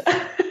happened.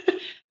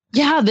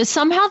 Yeah,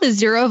 somehow the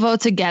 0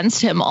 votes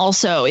against him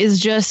also is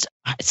just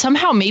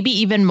somehow maybe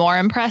even more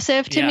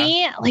impressive to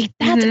me. Like,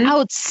 that's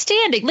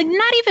outstanding. Like,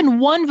 not even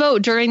 1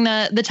 vote during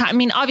the time. I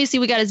mean, obviously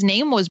we got his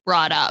name was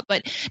brought up,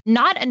 but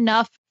not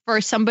enough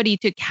for somebody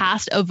to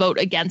cast a vote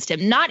against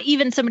him. Not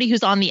even somebody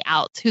who's on the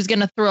outs who's going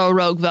to throw a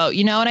rogue vote.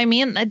 You know what I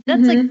mean?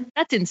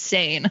 That's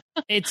insane.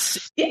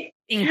 It's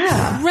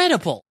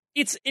incredible.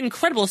 It's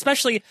incredible,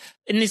 especially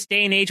in this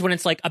day and age when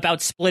it's like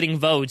about splitting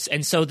votes.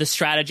 And so the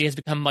strategy has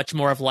become much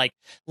more of like,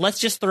 let's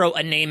just throw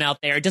a name out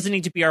there. It doesn't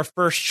need to be our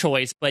first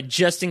choice, but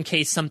just in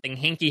case something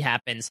hinky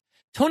happens.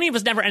 Tony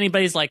was never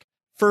anybody's like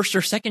first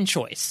or second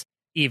choice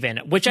even,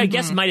 which I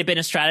guess might have been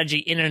a strategy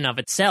in and of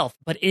itself,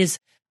 but is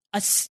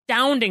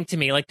astounding to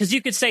me. Like, because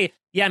you could say,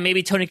 yeah,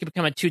 maybe Tony could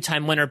become a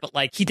 2-time winner, but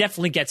like he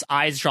definitely gets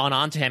eyes drawn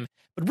onto him.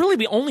 But really,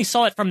 we only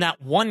saw it from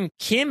that one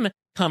Kim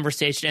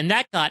conversation, and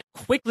that got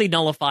quickly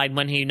nullified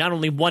when he not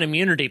only won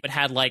immunity, but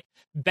had like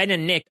Ben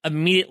and Nick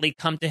immediately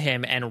come to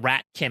him and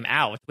rat Kim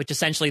out, which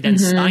essentially then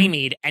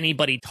stymied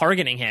anybody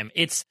targeting him.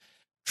 It's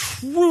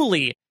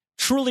truly,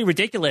 truly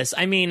ridiculous.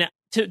 I mean,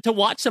 to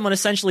watch someone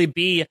essentially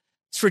be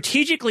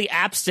strategically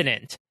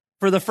abstinent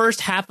for the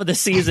first half of the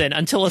season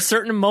until a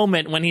certain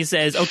moment when he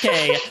says,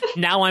 okay,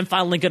 now I'm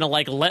finally going to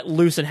like let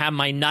loose and have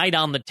my night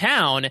on the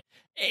town.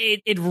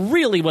 It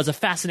really was a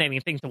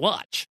fascinating thing to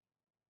watch.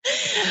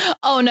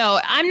 Oh no,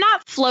 I'm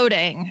not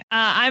floating.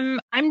 I'm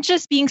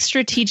just being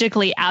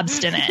strategically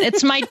abstinent.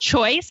 It's my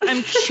choice.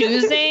 I'm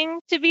choosing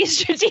to be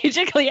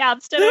strategically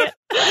abstinent.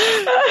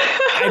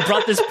 I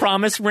brought this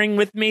promise ring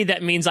with me.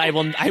 That means I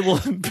will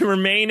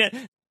remain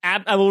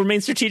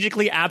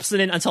strategically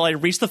abstinent until I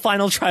reach the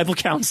final tribal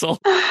council.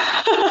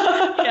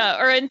 Yeah,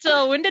 or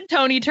until when did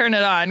Tony turn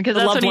it on? Because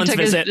that's loved when he ones took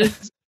visit.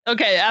 his.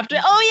 Okay, after.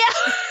 Oh yeah.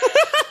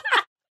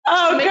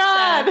 Oh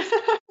God.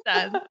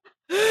 Sense.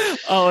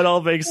 Oh, it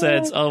all makes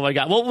sense. Oh my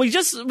God. Well, we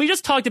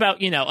just talked about,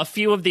 a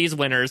few of these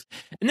winners,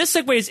 and this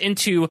segues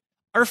into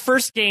our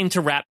first game to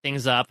wrap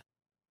things up.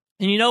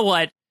 And you know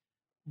what?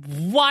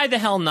 Why the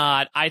hell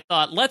not? I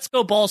thought, let's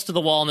go balls to the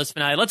wall in this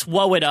finale. Let's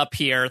woe it up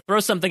here, throw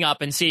something up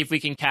and see if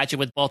we can catch it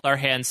with both our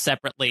hands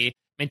separately,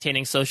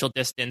 maintaining social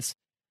distance.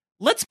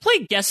 Let's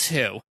play Guess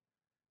Who.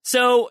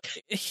 So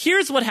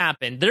here's what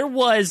happened. There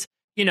was,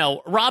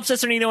 Rob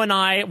Cesternino and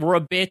I were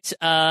a bit,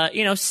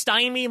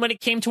 stymied when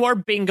it came to our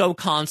bingo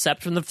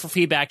concept from the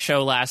feedback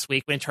show last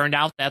week when it turned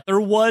out that there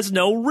was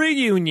no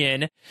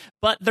reunion.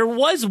 But there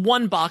was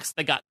one box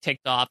that got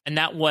ticked off, and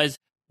that was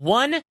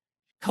one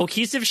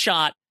cohesive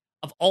shot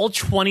of all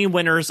 20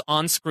 winners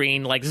on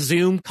screen, like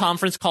Zoom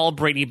conference call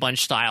Brady Bunch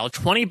style.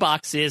 20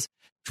 boxes,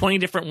 20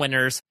 different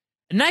winners.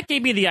 And that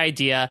gave me the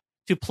idea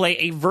to play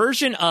a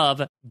version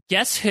of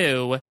Guess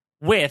Who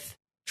with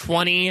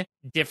 20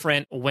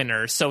 different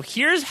winners. So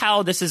here's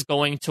how this is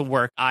going to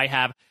work. I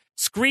have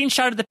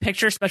screenshotted the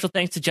picture. Special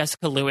thanks to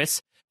Jessica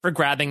Lewis for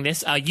grabbing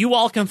this. You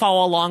all can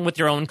follow along with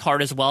your own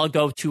card as well.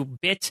 Go to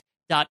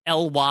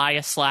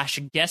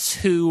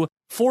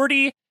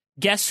bit.ly/guesswho40,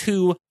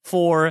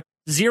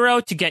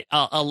 guesswho40 to get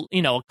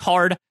a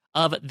card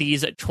of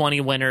these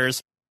 20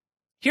 winners.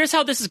 Here's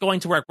how this is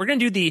going to work. We're going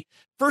to do the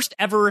first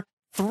ever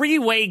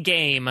 3-way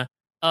game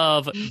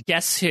of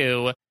Guess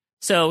Who.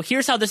 So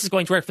here's how this is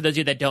going to work for those of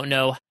you that don't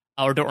know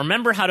or don't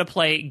remember how to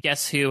play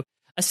Guess Who.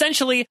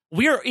 Essentially,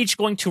 we are each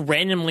going to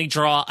randomly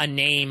draw a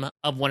name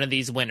of one of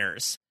these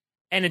winners.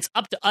 And it's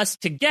up to us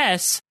to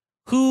guess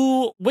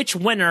which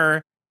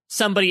winner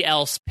somebody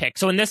else picked.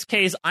 So in this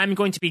case, I'm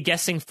going to be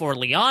guessing for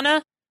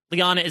Liana.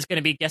 Liana is going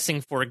to be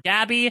guessing for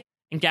Gabby.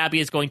 And Gabby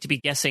is going to be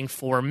guessing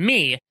for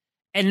me.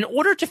 And in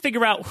order to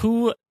figure out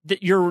who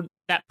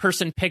that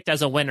person picked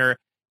as a winner,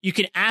 you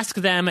can ask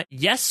them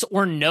yes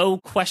or no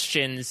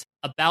questions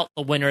about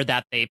the winner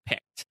that they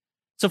picked.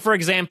 So, for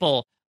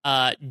example,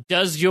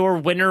 does your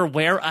winner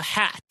wear a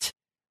hat?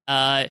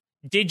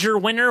 Did your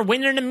winner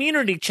win an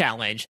immunity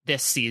challenge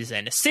this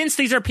season? Since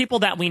these are people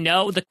that we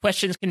know, the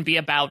questions can be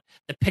about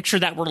the picture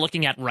that we're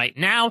looking at right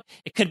now.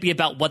 It could be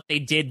about what they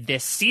did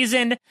this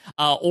season,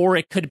 or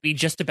it could be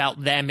just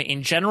about them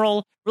in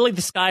general. Really,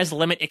 the sky's the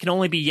limit. It can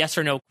only be yes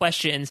or no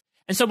questions.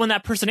 And so when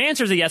that person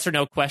answers a yes or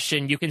no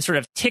question, you can sort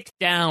of tick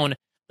down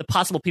the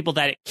possible people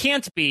that it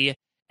can't be,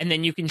 and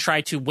then you can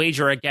try to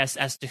wager a guess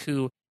as to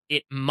who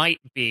it might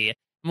be. And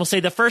we'll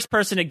say the first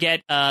person to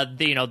get a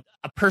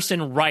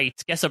person right,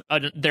 guess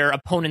their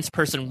opponent's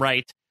person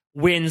right,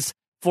 wins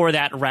for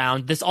that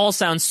round. This all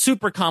sounds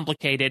super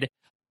complicated,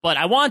 but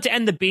I wanted to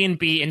end the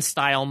B&B in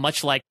style,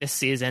 much like this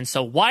season.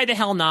 So why the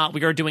hell not?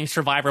 We are doing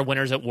Survivor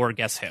Winners at War.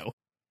 Guess Who?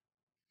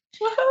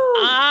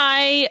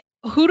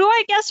 Who do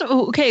I guess?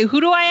 Okay, who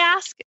do I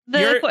ask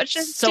the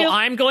questions so to?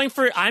 I'm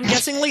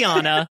guessing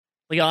Liana.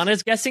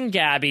 Liana's guessing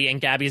Gabby, and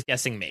Gabby's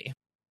guessing me.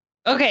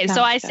 Okay,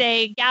 so I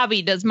say,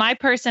 Gabby, does my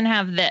person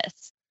have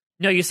this?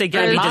 No, you say,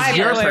 Gabby, does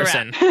your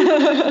person?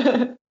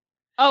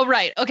 Oh,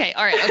 right. Okay,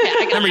 all right.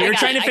 Okay. Remember, you're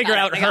trying to figure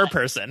out her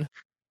person.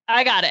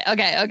 I got it.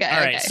 Okay. All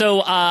right.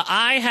 So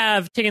I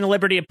have taken the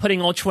liberty of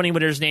putting all 20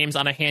 winners' names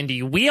on a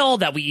handy wheel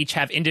that we each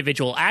have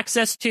individual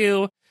access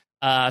to.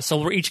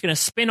 So we're each going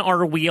to spin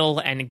our wheel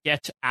and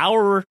get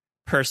our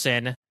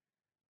person.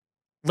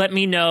 Let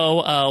me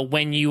know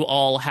when you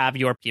all have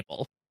your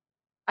people.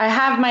 I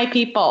have my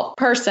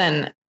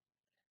person.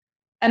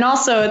 And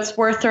also, it's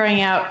worth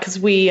throwing out, because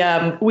we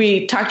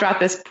talked about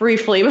this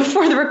briefly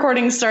before the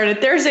recording started.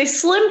 There's a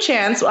slim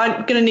chance,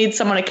 I'm going to need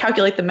someone to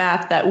calculate the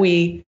math, that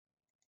we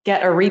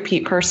get a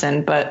repeat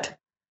person. But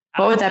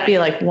what would that be,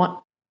 like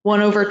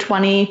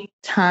 1/20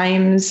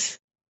 times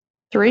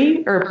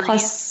 3 or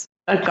plus?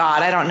 Oh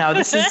God, I don't know.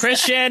 This is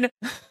Christian.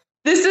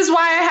 This is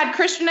why I had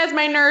Christian as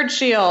my nerd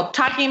shield,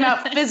 talking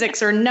about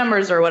physics or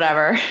numbers or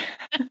whatever.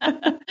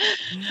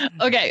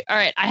 Okay, all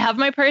right. I have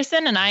my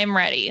person and I am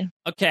ready.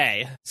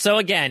 Okay, so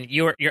again,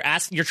 you're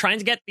trying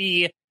to get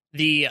the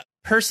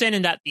person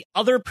and that the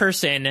other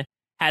person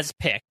has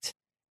picked,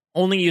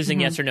 only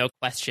using yes or no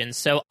questions.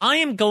 So I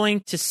am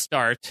going to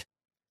start.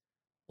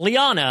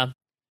 Liana,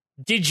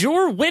 did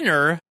your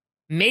winner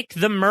make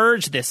the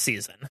merge this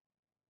seaon?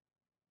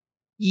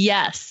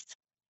 Yes.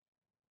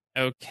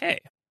 Okay.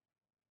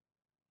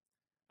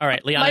 All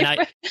right,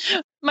 Liana.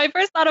 My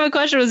first thought of a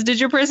question was, did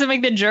your person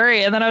make the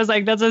jury? And then I was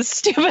like, that's a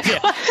stupid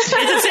question. Is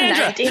it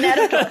Sandra? 19 out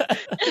of 20.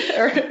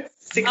 Or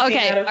 16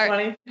 out of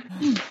 20.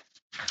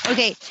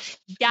 Okay,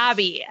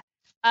 Gabby,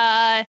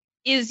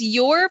 is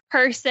your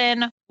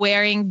person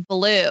wearing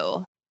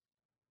blue?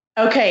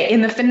 Okay,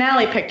 in the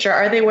finale picture,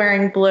 are they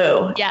wearing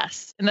blue?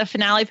 Yes. In the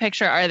finale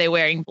picture, are they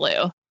wearing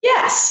blue?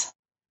 Yes.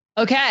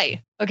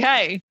 Okay.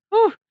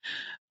 Whew.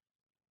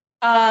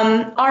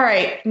 All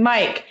right,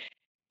 Mike,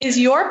 is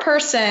your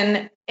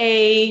person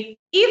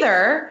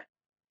either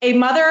a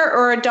mother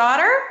or a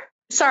daughter?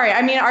 Sorry,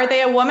 I mean, are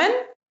they a woman?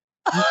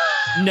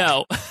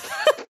 No.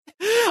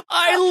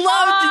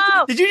 I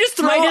loved. Did you just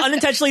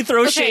unintentionally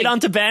throw shade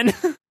onto Ben?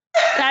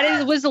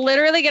 That was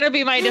literally going to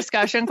be my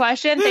discussion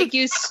question. Thank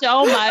you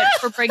so much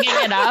for bringing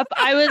it up.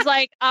 I was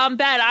like, Ben,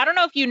 I don't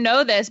know if you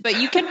know this,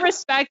 but you can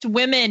respect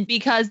women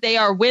because they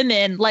are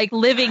women, like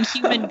living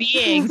human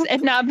beings,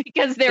 and not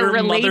because they're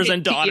related mothers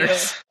and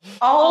daughters. To you.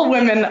 All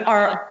women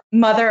are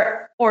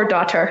mother or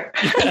daughter.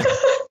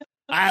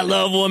 I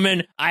love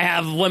women. I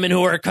have women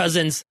who are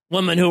cousins,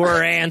 women who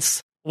are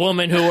aunts,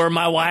 women who are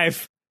my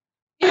wife.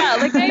 Yeah,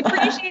 like I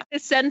appreciate the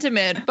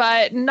sentiment,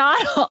 but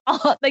not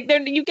all, like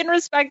you can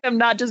respect them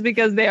not just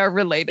because they are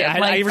related. Yeah,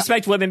 I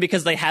respect women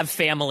because they have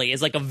family.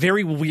 Is like a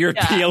very weird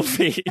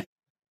POV.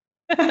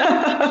 Oh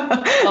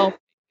my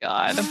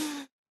God.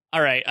 All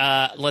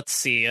right, let's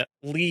see.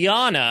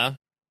 Liana,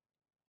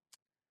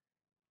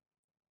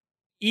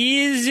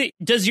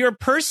 does your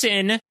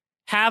person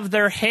have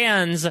their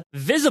hands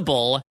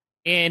visible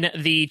in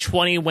the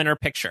 20 winner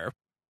picture?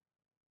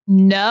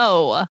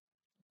 No.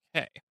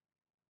 Okay.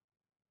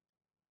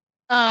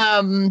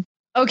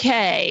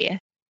 Okay.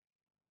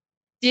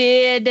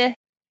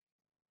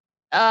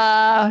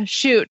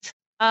 Shoot.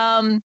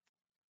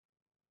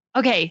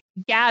 Okay,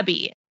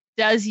 Gabby,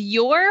 does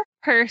your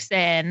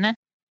person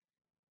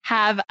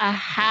have a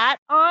hat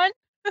on?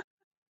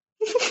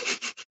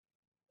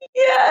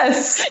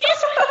 Yes.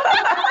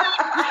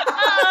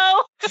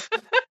 Oh.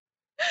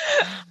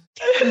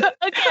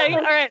 Okay,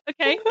 all right,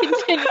 okay,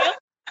 continue.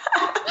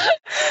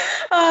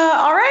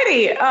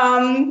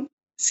 Alrighty.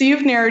 So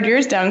you've narrowed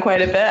yours down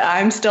quite a bit.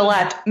 I'm still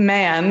at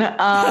man.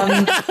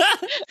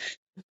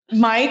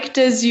 Mike,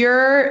 does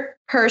your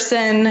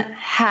person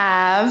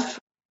have,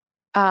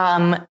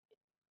 at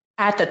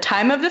the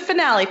time of the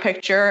finale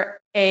picture,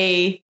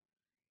 a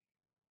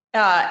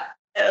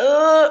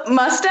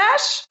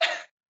mustache?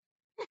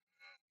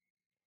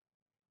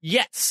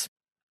 Yes.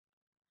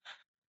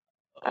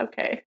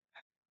 Okay.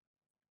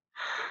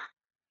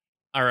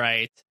 All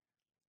right.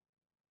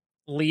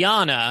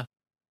 Liana.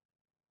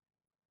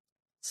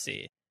 Let's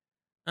see.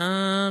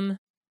 This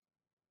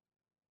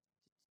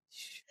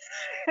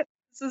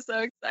is so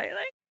exciting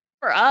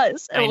for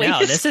us. I know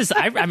this is.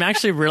 I'm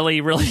actually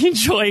really, really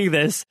enjoying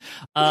this.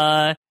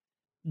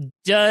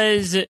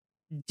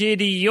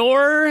 Did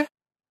your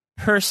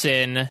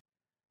person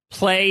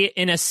play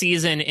in a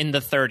season in the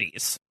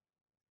 30s?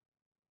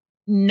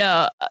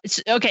 No.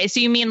 Okay, so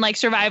you mean like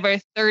Survivor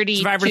 30?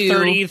 Survivor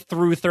 30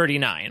 through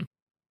 39.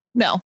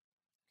 No.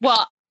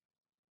 Well.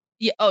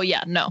 Yeah, oh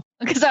yeah, no.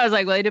 Because I was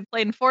like, well, he did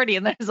play in 40,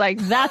 and then I was like,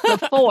 that's a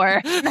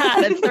 4,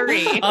 not a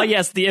 3. Oh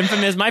yes, the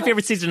infamous. My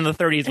favorite season in the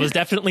 30s was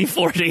definitely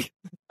 40.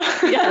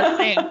 Yeah,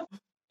 same.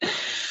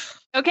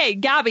 Okay,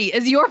 Gabby,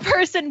 is your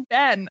person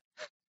Ben?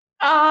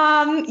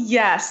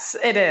 Yes,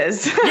 it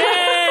is.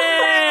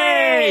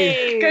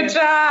 Yay! Good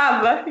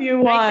job. You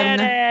won. I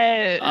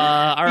did it.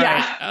 All right.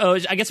 Yeah. Oh,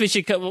 I guess we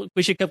should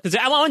because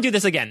I want to do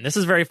this again. This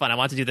is very fun. I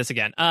want to do this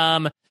again.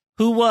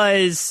 Who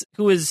was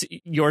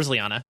yours,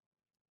 Liana?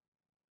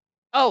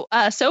 Oh,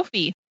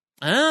 Sophie.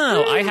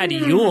 Oh, I had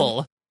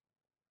Yule.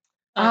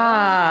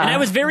 And I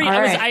was very,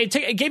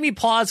 it gave me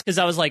pause because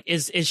I was like,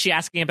 is she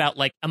asking about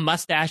like a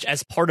mustache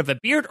as part of a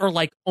beard or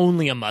like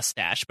only a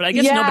mustache? But I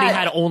guess nobody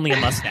had only a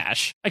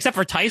mustache except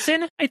for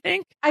Tyson, I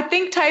think. I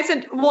think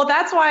Tyson, well,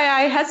 that's why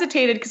I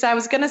hesitated because I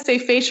was going to say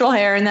facial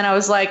hair. And then I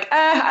was like,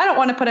 I don't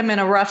want to put him in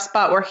a rough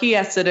spot where he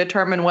has to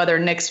determine whether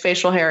Nick's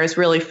facial hair is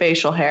really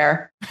facial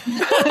hair.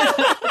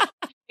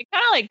 It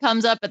kind of like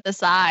comes up at the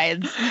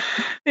sides.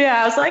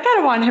 Yeah, I was like, I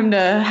don't want him to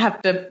have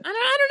to I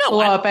don't know.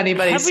 blow up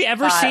anybody's Have we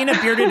ever seen a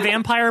bearded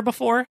vampire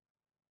before?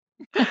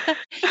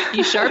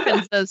 He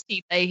sharpens those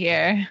teeth, I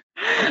hear.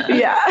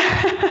 Yeah.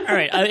 All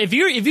right. If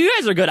you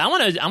guys are good, I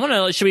want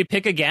to. Should we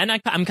pick again?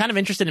 I'm kind of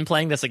interested in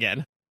playing this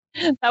again.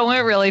 That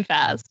went really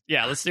fast.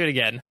 Yeah, let's do it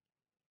again.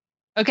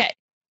 Okay.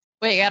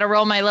 Wait, I got to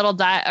roll my little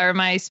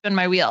spin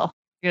my wheel.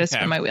 You got to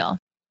spin my wheel.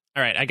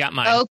 All right, I got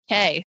mine.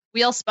 Okay.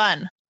 Wheel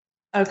spun.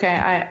 Okay,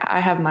 I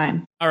have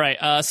mine. All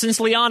right. Since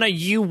Liana,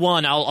 you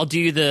won, I'll do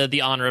you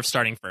the honor of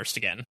starting first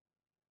again.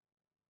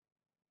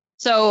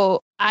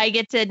 So I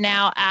get to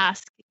now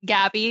ask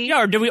Gabby.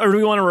 Yeah, or do we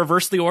want to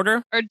reverse the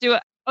order? Or do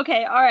it?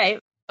 Okay, all right.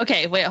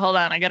 Okay, wait, hold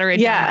on. I got to read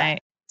Yeah.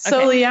 So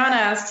okay. Liana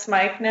asks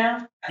Mike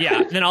now.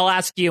 Yeah, then I'll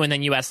ask you, and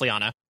then you ask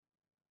Liana.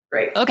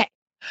 Great. Okay.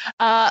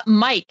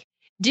 Mike,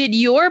 did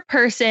your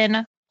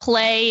person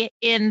play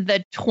in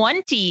the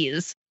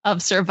 20s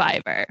of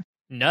Survivor?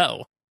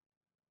 No.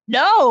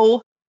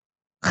 No.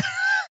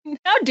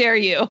 How dare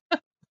you?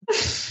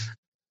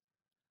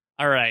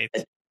 All right.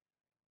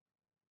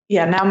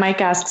 Yeah, now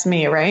Mike asks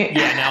me, right?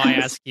 Yeah, now I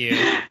ask you.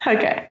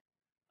 Okay.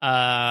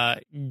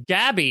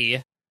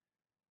 Gabby,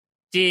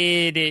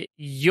 did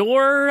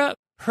your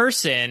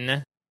person,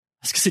 I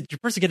was gonna say, did your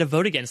person get a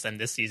vote against them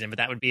this season? But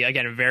that would be,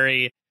 again,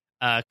 very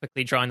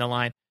quickly drawing the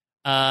line.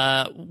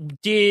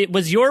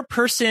 Was your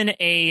person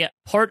a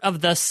part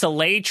of the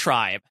Soleil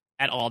tribe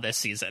at all this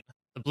season?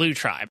 The Blue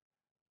tribe?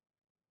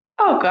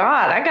 Oh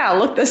God, I gotta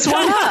look this one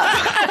up.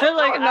 I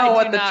don't know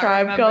what the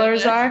tribe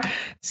colors are.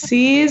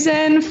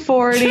 Season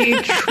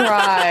 40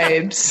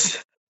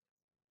 tribes.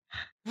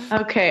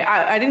 Okay,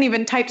 I didn't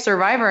even type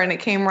Survivor and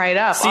it came right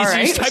up. All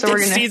right, so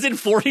we're gonna season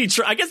 40.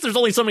 I guess there's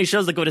only so many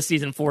shows that go to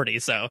season 40.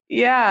 So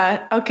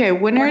yeah, okay.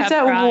 Winners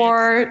at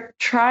War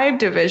tribe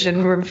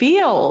division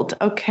revealed.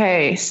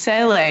 Okay,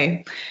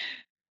 Sele.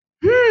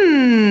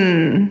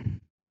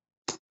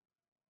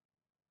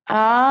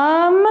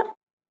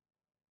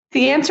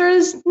 The answer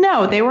is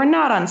no, they were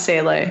not on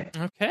Sele.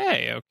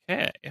 Okay.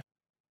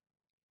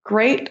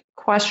 Great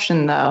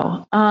question,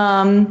 though.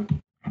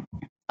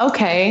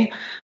 Okay,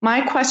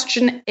 my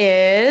question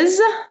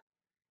is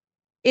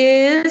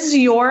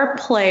your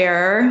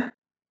player,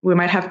 we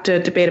might have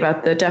to debate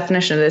about the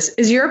definition of this,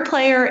 is your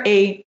player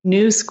a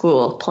new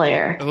school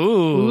player?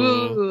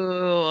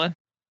 Ooh.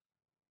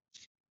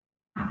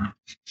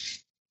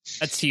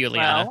 That's to you,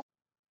 Liana.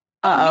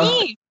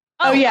 Well, me?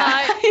 Oh,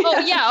 yeah.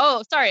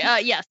 Sorry.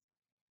 Yes.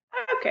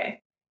 Okay.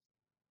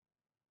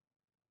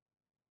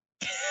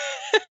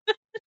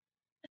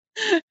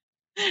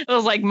 It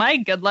was like,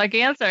 Mike, good luck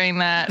answering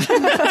that.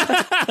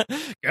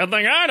 Good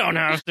thing I don't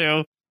have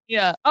to.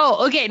 Yeah.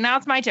 Oh, okay. Now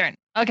it's my turn.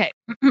 Okay.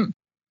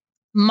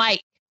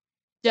 Mike,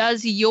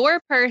 does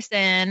your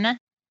person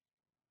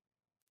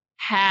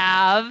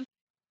have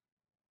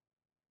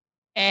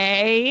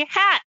a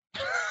hat?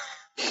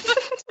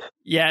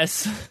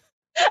 Yes.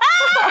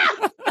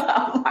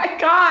 Oh my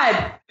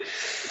God.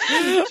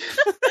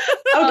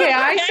 Okay,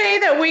 I say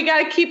that we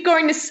got to keep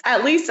going to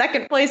at least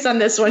second place on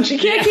this one. She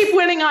can't keep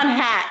winning on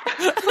hat.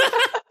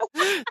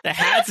 The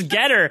hats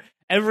get her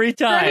every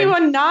time. For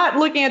anyone not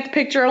looking at the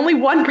picture, only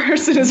one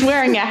person is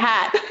wearing a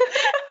hat.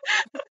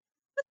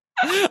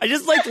 I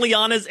just like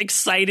Liana's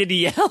excited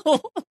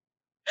yell.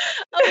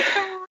 Oh,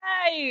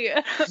 hooray.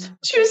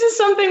 Chooses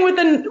something with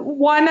a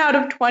 1 out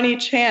of 20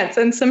 chance,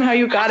 and somehow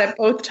you got it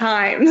both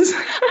times.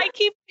 I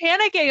keep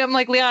panicking. I'm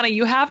like, Liana,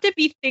 you have to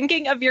be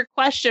thinking of your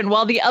question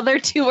while the other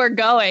two are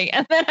going.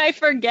 And then I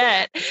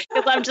forget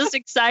because I'm just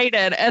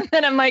excited. And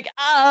then I'm like,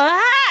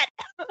 hat.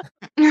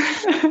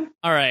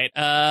 All right.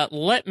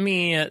 Let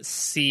me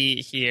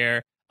see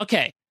here.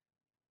 Okay.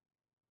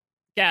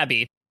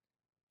 Gabby,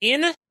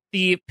 in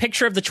the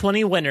picture of the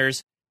 20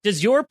 winners,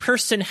 does your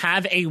person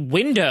have a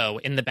window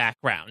in the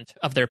background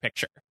of their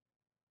picture?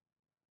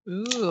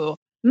 Ooh.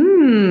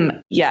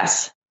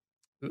 Yes.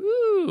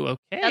 Ooh,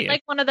 okay. That's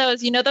like one of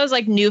those, those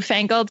like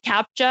newfangled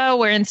CAPTCHA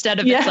where instead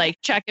of it's like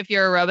check if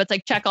you're a robot, it's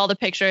like check all the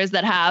pictures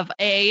that have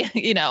a,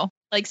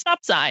 like stop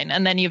sign,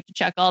 and then you have to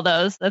check all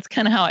those. That's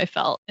kind of how I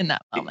felt in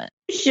that moment.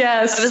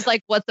 Yes. I was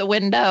like, what's a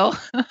window?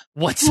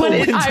 What's a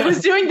window? I was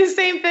doing the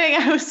same thing.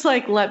 I was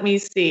like, let me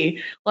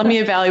see. Let me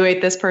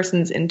evaluate this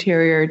person's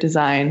interior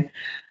design.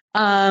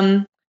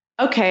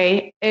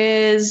 Okay.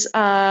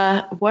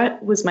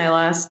 What was my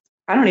last?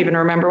 I don't even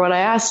remember what I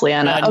asked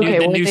Liana. The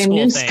new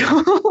school thing.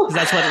 School?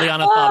 That's what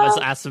Liana thought was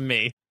asked of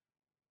me.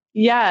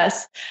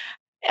 Yes.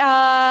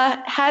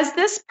 Has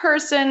this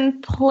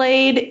person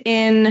played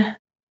in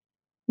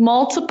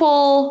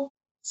multiple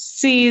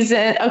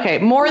seasons? Okay,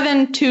 more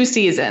than 2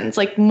 seasons,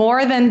 like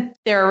more than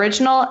their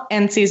original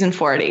and season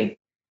 40.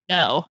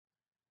 No.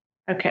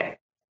 Okay.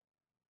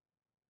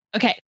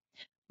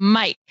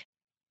 Mike,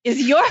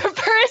 is your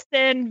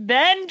person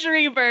Ben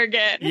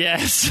Driebergen?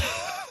 Yes.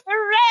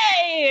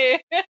 Hooray!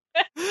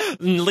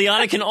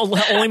 Liana can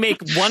only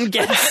make one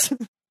guess.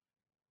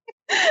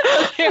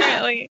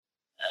 Apparently.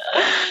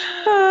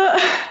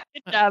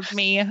 Good job,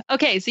 me.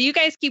 Okay, so you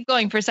guys keep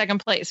going for second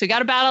place. We got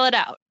to battle it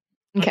out.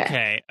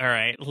 Okay. All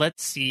right.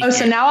 Let's see. Oh,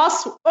 so now I'll.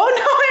 Oh no,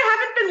 I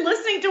haven't been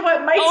listening to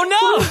what Mike. Oh no!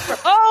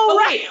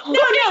 Oh right.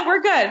 No, we're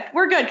good.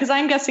 We're good because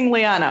I'm guessing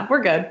Liana.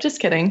 We're good. Just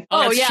kidding.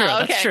 Oh, that's yeah, true.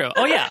 okay. That's true.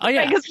 Oh yeah.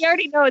 Because we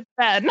already know it's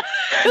Ben.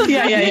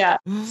 Yeah.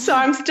 So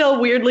I'm still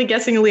weirdly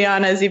guessing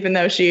Liana's, even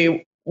though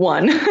she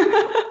won.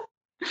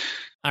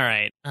 All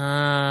right.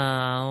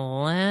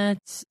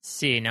 Let's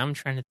see. Now I'm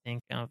trying to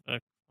think of a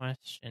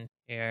question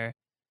here.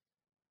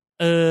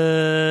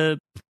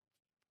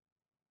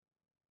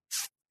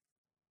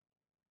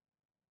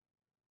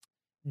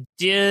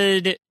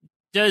 Did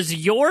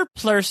your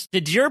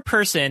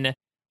person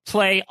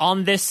play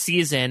on this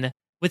season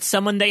with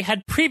someone they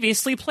had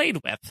previously played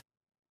with?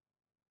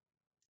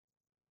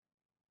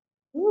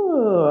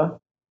 Ooh,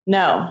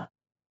 no.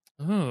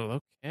 Ooh,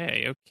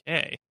 okay.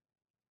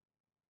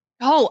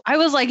 Oh, I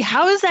was like,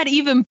 how is that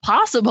even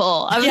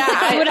possible? I would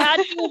have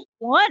had to have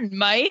won,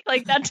 Mike.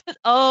 Like that's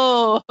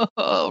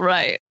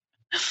right.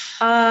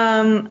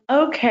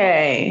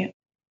 Okay.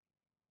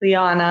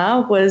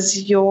 Liana,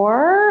 was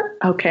your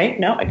okay?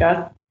 No, I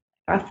got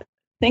to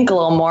think a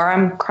little more.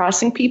 I'm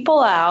crossing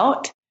people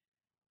out.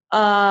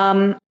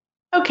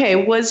 Okay,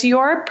 was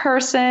your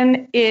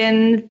person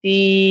in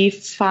the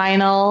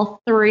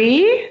final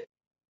three?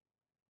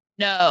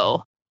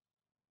 No.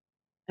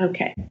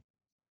 Okay.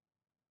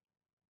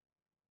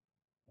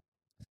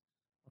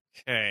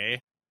 Okay.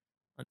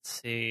 Let's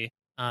see.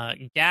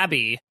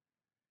 Gabby,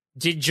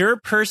 did your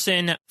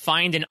person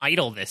find an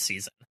idol this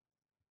season?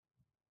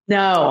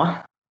 No.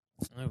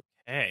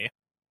 Okay.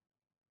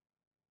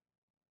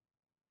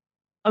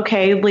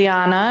 Okay,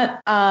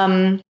 Liana.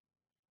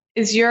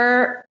 Is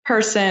your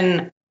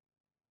person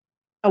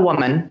a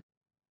woman?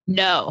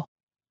 No.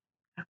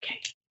 Okay.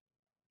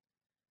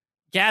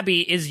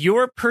 Gabby, is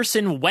your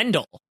person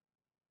Wendell?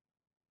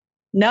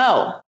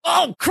 No.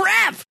 Oh,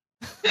 crap!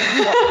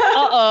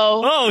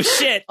 Uh-oh. Oh,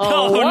 shit.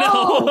 Oh,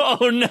 no.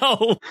 Oh,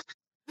 no.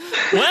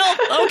 Well,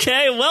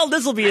 okay. Well,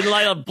 this will be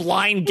like a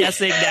blind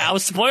guessing now.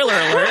 Spoiler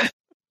alert.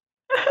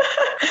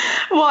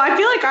 Well, I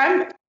feel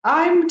like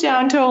I'm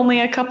down to only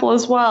a couple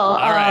as well.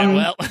 All right,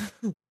 well.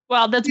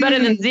 Well, that's better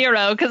than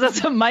 0 because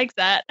that's what Mike's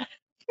at.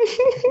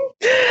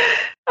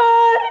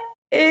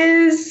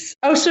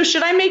 So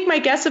should I make my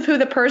guess of who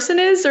the person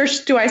is, or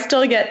do I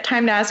still get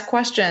time to ask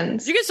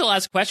questions? You can still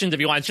ask questions if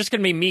you want. It's just going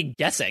to be me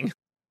guessing.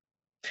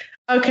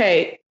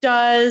 Okay.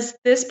 Does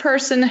this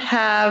person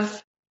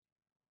have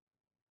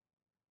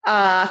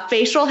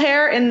facial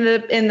hair in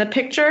the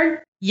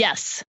picture?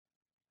 Yes.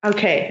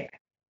 Okay. I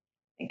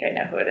think I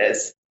know who it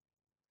is.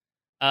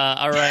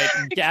 All right,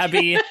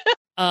 Gabby.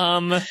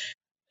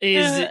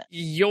 Is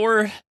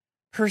your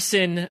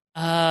person?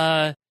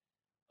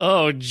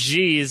 Oh,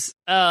 geez.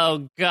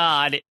 Oh,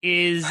 God.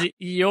 Is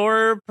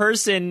your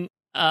person?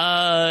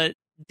 Danny?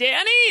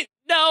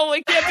 No,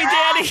 it can't be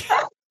Danny.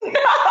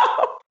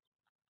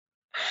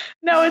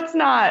 No, it's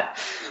not.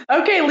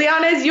 Okay,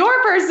 Liana, is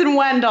your person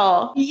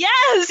Wendell?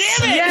 Yes.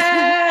 Damn it.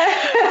 Yeah.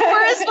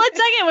 For a split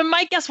second, when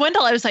Mike guessed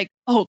Wendell, I was like,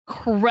 "Oh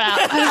crap!"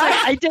 I was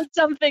like, "I did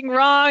something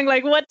wrong.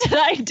 Like, what did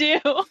I do?"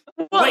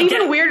 Well,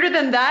 even weirder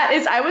than that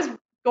is I was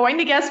going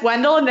to guess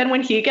Wendell, and then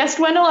when he guessed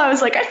Wendell, I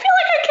was like, I feel like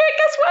I can't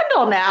guess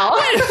Wendell now.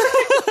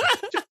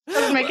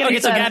 Doesn't make any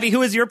sense. So Gabby,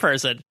 who is your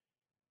person?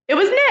 It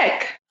was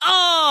Nick.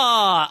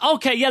 Oh,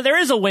 okay. Yeah, there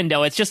is a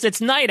window.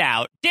 It's night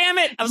out. Damn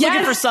it. I was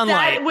looking for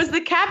sunlight. That was the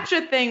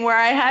capture thing where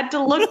I had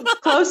to look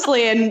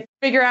closely and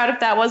figure out if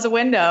that was a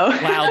window.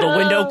 Wow, the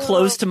window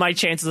closed to my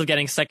chances of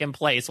getting second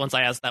place once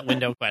I asked that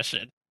window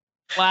question.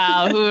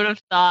 Wow, who would have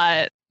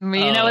thought? I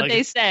mean, you know what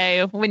they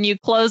say: when you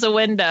close a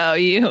window,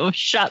 you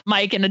shut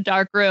Mike in a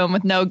dark room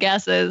with no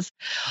guesses.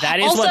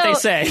 That is what they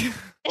say.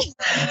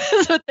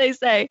 That's what they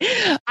say.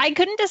 I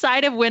couldn't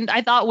decide if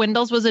I thought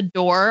Wendell's was a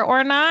door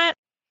or not.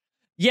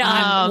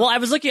 Yeah, well, I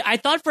was looking. I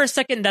thought for a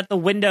second that the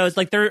windows,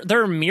 like there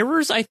are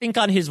mirrors, I think,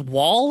 on his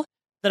wall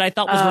that I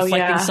thought was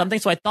reflecting something.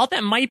 So I thought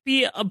that might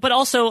be, but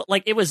also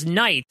like it was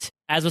night,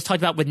 as was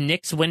talked about with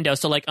Nick's window.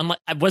 So like,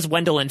 was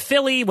Wendell in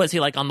Philly? Was he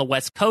like on the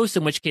West Coast?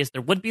 In which case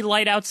there would be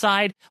light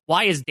outside.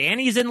 Why is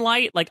Danny's in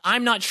light? Like,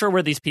 I'm not sure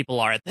where these people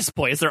are at this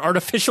point. Is there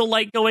artificial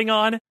light going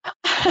on?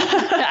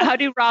 How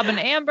do Rob and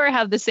Amber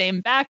have the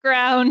same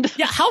background?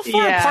 Yeah, how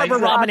far apart were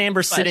Rob and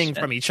Amber sitting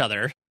from each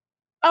other?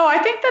 Oh, I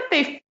think that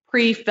they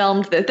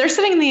pre-filmed this. They're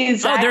sitting in the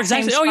exact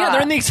same spot. Oh, yeah,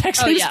 they're in the exact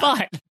same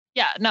spot.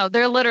 Yeah, no,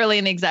 they're literally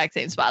in the exact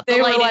same spot. They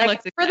were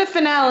like, for the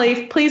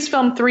finale, please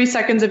film 3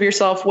 seconds of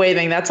yourself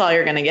waving. That's all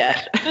you're going to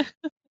get.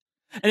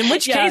 And in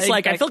which case,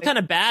 like, I feel kind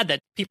of bad that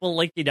people,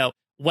 like, you know,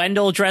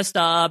 Wendell dressed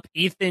up,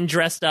 Ethan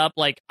dressed up.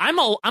 Like, I'm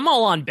all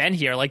on Ben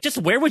here. Like, just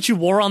wear what you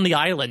wore on the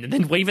island and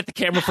then wave at the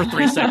camera for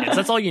 3 seconds.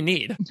 That's all you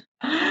need.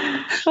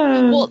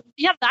 Well,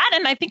 yeah, that,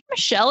 and I think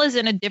Michelle is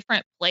in a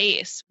different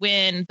place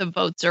when the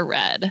votes are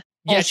read.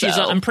 Yeah,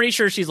 also. I'm pretty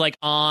sure she's like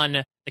on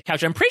the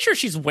couch. I'm pretty sure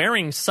she's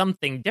wearing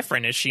something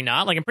different, is she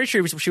not? Like, I'm pretty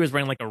sure she was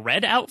wearing like a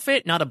red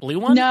outfit, not a blue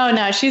one.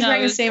 No, she's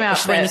wearing the same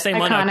outfit. She's wearing the same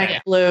Iconic one.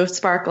 Okay. blue,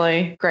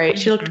 sparkly, great.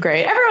 She looked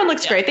great. Everyone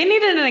looks great. They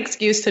needed an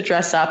excuse to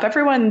dress up.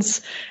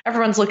 Everyone's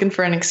looking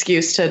for an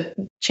excuse to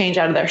change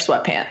out of their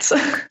sweatpants.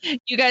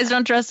 You guys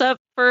don't dress up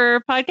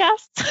for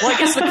podcasts? Well, I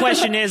guess the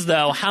question is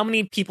though, how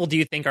many people do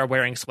you think are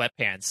wearing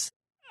sweatpants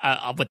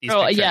with these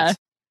pictures? Yeah.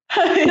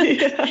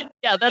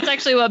 Yeah, that's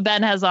actually what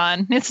Ben has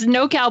on. It's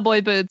no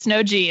cowboy boots,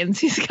 no jeans.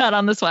 He's got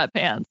on the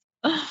sweatpants.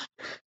 All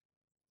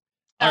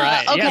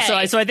right. Okay.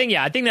 Yeah. So I think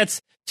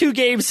that's 2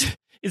 games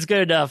is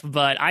good enough.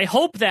 But I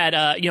hope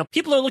that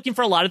people are looking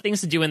for a lot of things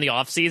to do in the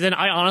off season.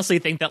 I honestly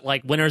think that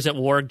like Winners at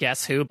War,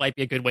 Guess Who might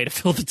be a good way to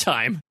fill the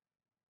time.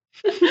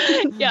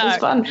 Yeah, it's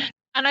fun.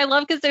 And I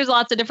love because there's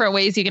lots of different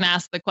ways you can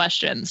ask the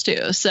questions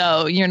too.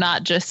 So you're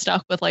not just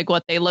stuck with like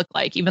what they look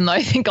like, even though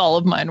I think all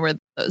of mine were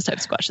those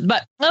types of questions.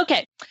 But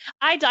okay,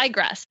 I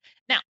digress.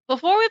 Now,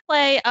 before we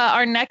play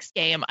our next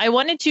game, I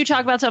wanted to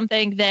talk about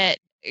something that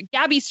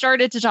Gabby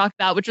started to talk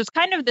about, which was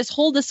kind of this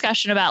whole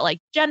discussion about like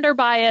gender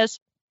bias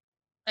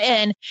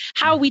and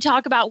how we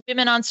talk about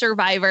women on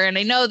Survivor. And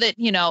I know that,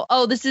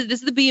 this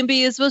is the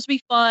B&B is supposed to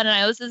be fun. And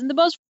I know this isn't the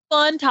most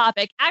fun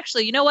topic.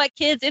 Actually, you know what,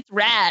 kids? It's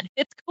rad.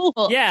 It's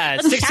cool. Yeah,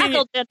 Let's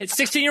tackle this.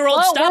 16-year-old,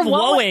 Whoa, stop we're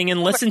woeing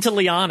and listen to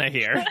Liana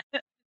here.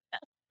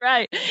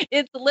 Right.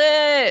 It's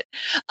lit.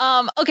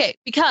 Okay,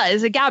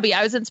 because Gabby,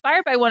 I was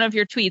inspired by one of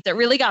your tweets that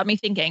really got me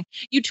thinking.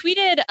 You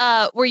tweeted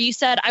where you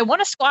said, I want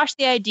to squash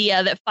the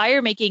idea that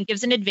fire making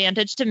gives an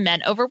advantage to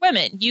men over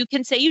women. You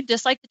can say you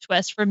dislike the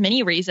twist for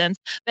many reasons,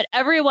 but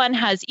everyone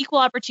has equal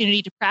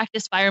opportunity to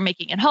practice fire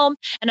making at home.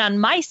 And on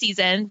my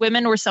season,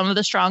 women were some of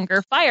the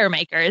stronger fire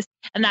makers.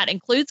 And that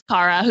includes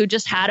Kara, who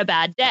just had a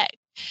bad day.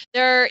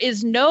 There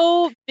is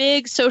no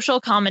big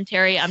social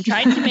commentary I'm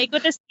trying to make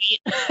with this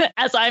tweet,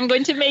 as I'm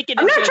going to make it.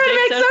 I'm not trying to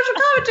make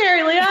social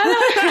commentary,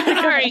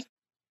 Liana. Sorry.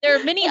 There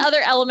are many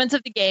other elements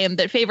of the game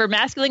that favor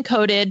masculine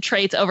coded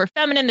traits over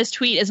feminine. This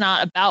tweet is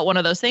not about one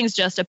of those things,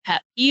 just a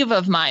pet peeve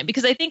of mine,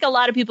 because I think a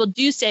lot of people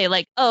do say,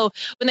 like, oh,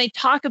 when they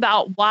talk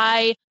about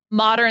why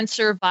modern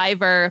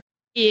Survivor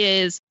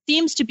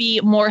seems to be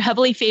more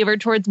heavily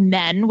favored towards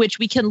men, which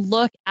we can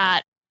look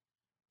at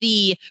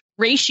the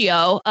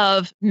ratio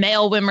of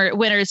male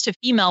winners to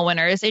female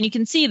winners. And you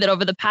can see that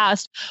over the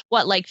past,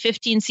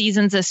 15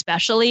 seasons,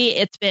 especially,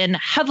 it's been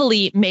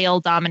heavily male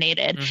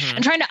dominated. Mm-hmm.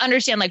 And trying to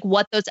understand like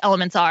what those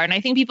elements are. And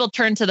I think people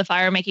turn to the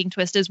fire making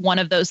twist as one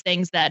of those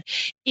things that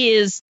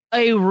is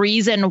a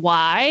reason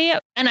why.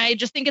 And I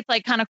just think it's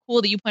like kind of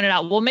cool that you pointed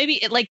out, well, maybe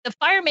the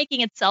fire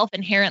making itself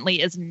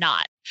inherently is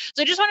not.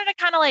 So I just wanted to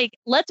kind of like,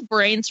 let's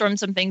brainstorm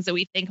some things that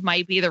we think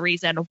might be the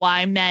reason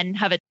why men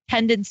have a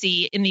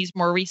tendency in these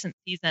more recent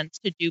seasons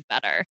to do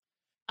better.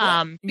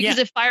 Because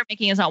if fire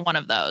making is not one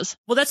of those.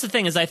 Well, that's the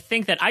thing, is I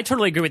think that I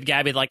totally agree with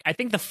Gabby. Like, I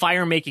think the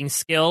fire making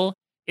skill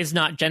is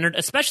not gendered,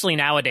 especially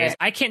nowadays.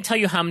 Right. I can't tell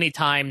you how many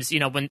times,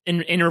 when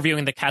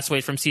interviewing the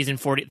castaways from season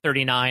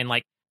 39,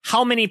 like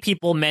how many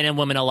people, men and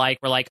women alike,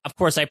 were like, of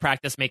course I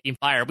practice making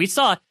fire. We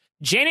saw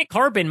Janet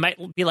Carbon might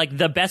be like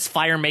the best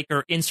fire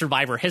maker in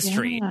Survivor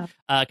history,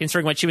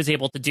 considering what she was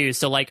able to do.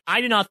 So like,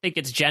 I do not think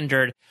it's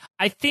gendered.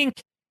 I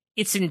think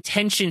its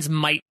intentions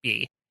might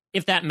be,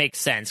 if that makes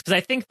sense. Because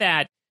I think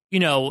that,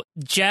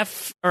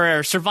 Jeff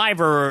or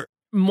Survivor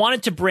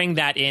wanted to bring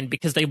that in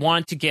because they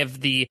wanted to give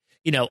the,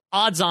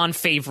 odds-on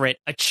favorite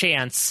a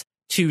chance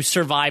to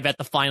survive at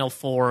the final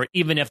four,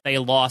 even if they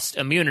lost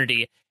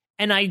immunity.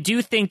 And I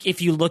do think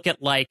if you look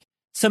at like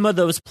some of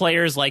those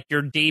players, like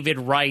your David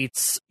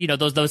Wrights,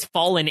 those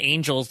fallen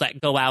angels that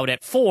go out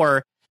at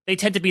 4, they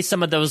tend to be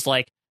some of those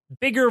like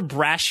bigger,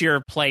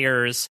 brashier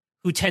players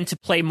who tend to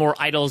play more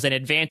idols and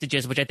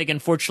advantages, which I think,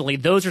 unfortunately,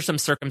 those are some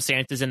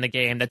circumstances in the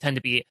game that tend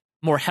to be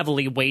more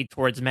heavily weighed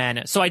towards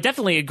men. So I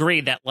definitely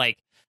agree that like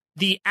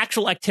the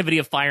actual activity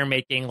of fire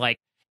making, like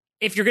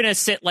if you're going to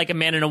sit like a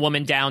man and a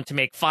woman down to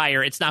make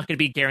fire, it's not going to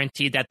be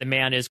guaranteed that the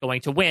man is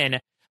going to win.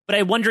 But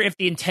I wonder if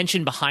the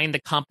intention behind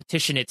the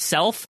competition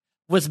itself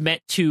was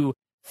meant to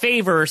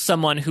favor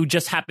someone who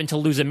just happened to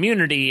lose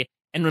immunity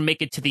and would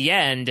make it to the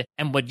end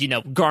and would,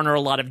 garner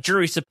a lot of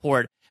jury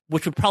support,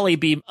 which would probably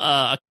be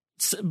more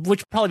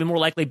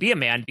likely be a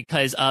man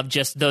because of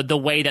just the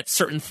way that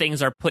certain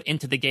things are put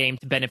into the game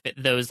to benefit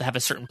those that have a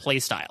certain play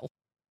style.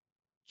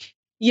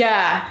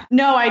 Yeah,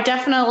 no, I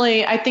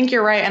think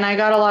you're right. And I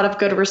got a lot of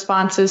good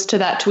responses to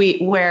that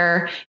tweet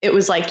where it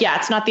was like, yeah,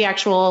 it's not the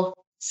actual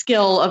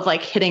skill of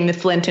like hitting the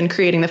flint and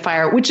creating the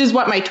fire, which is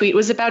what my tweet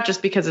was about,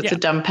 just because it's a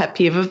dumb pet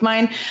peeve of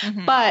mine.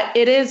 Mm-hmm. But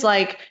it is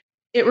like,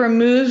 it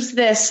removes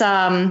this,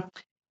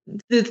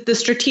 the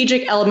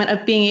strategic element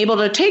of being able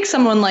to take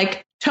someone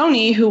like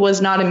Tony, who was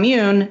not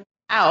immune,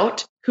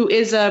 out, who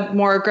is a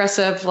more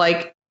aggressive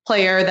like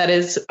player that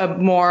is a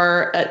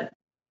more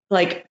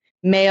like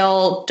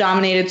male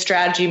dominated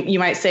strategy. You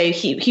might say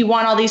he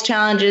won all these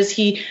challenges.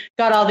 He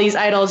got all these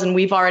idols, and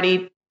we've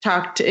already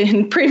talked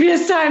in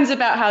previous times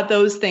about how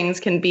those things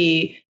can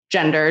be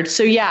gendered.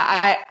 So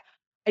yeah,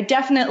 I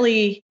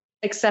definitely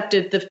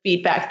accepted the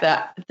feedback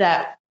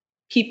that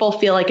people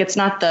feel like it's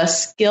not the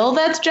skill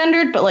that's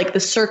gendered, but like the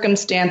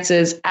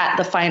circumstances at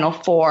the final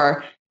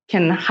four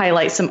can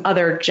highlight some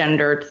other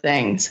gendered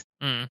things.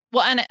 Mm.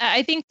 Well, and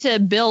I think to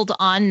build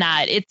on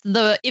that, it's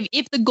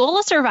if the goal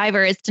of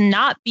Survivor is to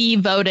not be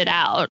voted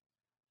out,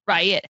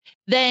 right,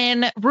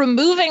 then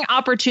removing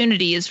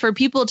opportunities for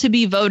people to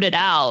be voted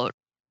out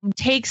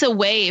takes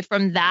away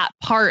from that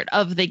part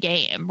of the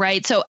game,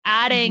 right? So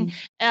adding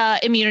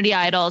immunity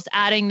idols,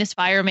 adding this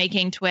fire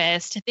making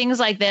twist, things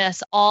like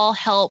this all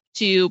help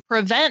to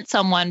prevent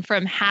someone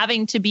from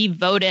having to be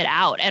voted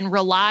out and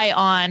rely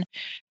on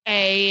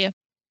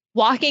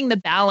walking the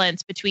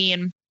balance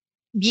between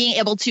being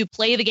able to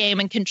play the game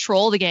and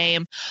control the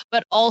game,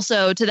 but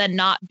also to then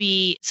not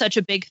be such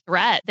a big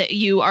threat that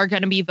you are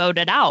going to be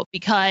voted out,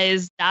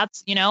 because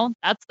that's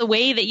the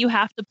way that you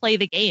have to play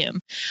the game.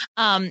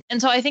 And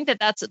so I think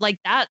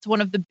that's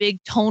one of the big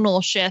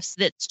tonal shifts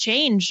that's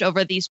changed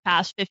over these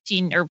past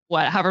 15 or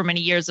however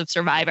many years of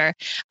Survivor,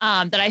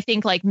 that I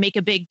think like make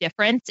a big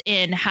difference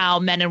in how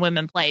men and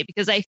women play,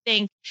 because I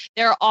think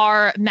there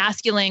are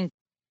masculine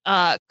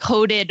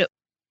coded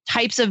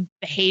types of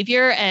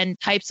behavior and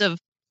types of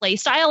play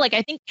style. Like,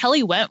 I think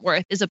Kelly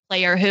Wentworth is a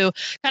player who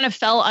kind of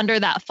fell under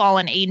that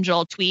fallen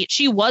angel tweet.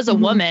 She was a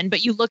woman,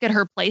 but you look at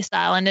her play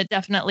style and it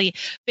definitely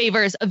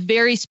favors a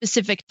very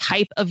specific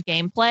type of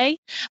gameplay.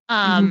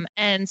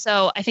 And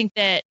so I think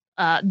that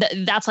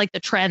that's like the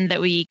trend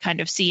that we kind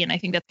of see. And I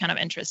think that's kind of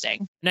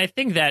interesting. And I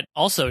think that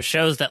also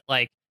shows that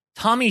like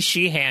Tommy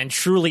Sheehan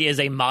truly is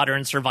a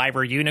modern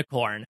Survivor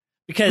unicorn,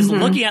 because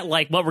looking at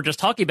like what we're just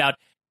talking about,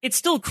 it's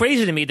still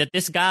crazy to me that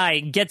this guy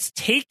gets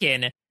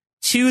taken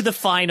to the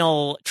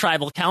final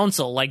tribal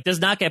council, like does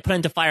not get put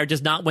into fire,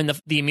 does not win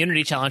the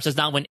immunity challenge, does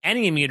not win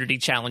any immunity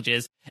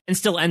challenges, and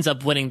still ends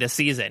up winning the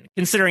season.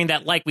 Considering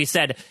that, like we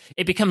said,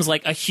 it becomes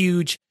like a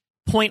huge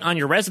point on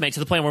your resume, to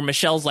the point where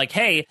Michelle's like,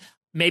 hey,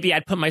 maybe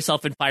I'd put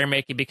myself in fire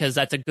making because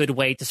that's a good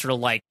way to sort of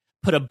like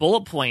put a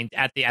bullet point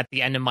at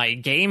the end of my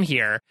game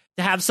here.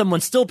 To have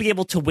someone still be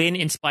able to win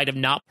in spite of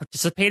not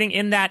participating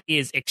in that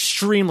is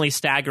extremely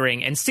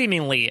staggering and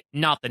seemingly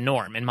not the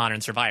norm in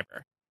modern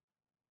Survivor.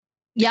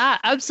 Yeah,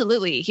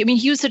 absolutely. I mean,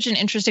 he was such an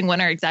interesting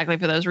winner exactly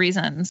for those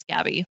reasons,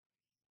 Gabby.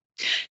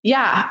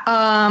 Yeah,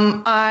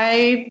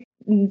 I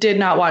did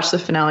not watch the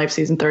finale of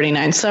season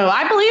 39, so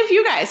I believe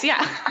you guys. Yeah.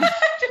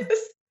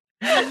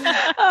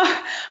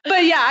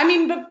 But yeah, I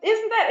mean, but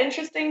isn't that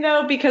interesting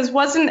though? Because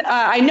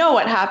I know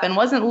what happened.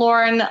 Wasn't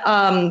Lauren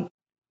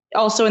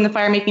also in the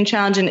fire making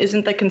challenge, and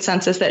isn't the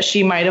consensus that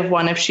she might have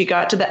won if she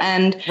got to the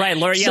end? Right,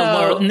 Lauren. So, yeah,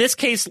 Lauren, in this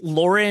case,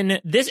 Lauren.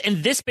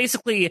 This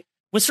basically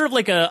was sort of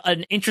like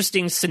an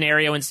interesting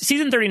scenario. And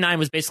season 39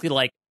 was basically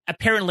like,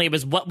 apparently it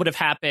was what would have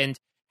happened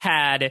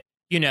had,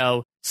 you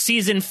know,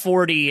 season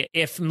 40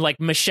 if like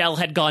Michelle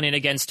had gone in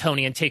against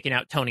Tony and taken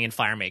out Tony in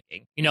fire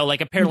making. You know,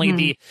 like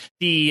apparently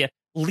the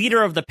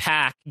leader of the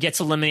pack gets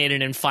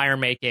eliminated in fire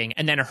making,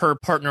 and then her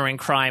partner in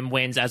crime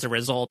wins as a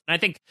result. And I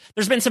think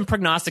there's been some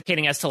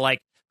prognosticating as to like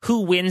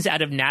who wins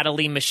out of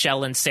Natalie,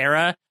 Michelle, and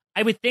Sarah.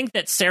 I would think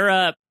that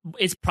Sarah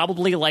is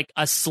probably like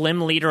a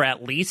slim leader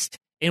at least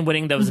in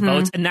winning those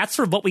votes, and that's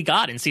sort of what we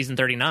got in season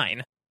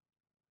 39.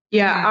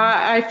 Yeah,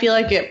 I feel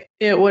like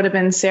it would have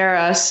been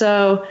Sarah.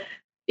 So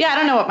yeah, I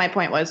don't know what my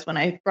point was when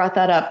I brought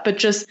that up, but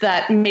just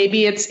that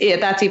maybe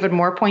that's even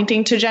more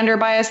pointing to gender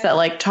bias, that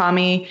like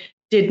Tommy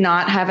did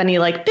not have any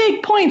like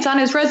big points on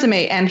his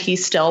resume and he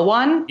still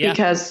won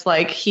because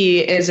like he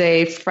is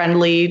a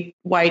friendly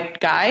white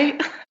guy.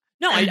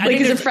 No, I like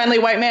he's a friendly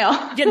white male.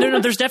 Yeah,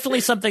 no, there's definitely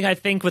something I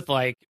think with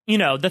like, you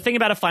know, the thing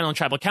about a final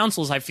tribal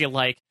council is I feel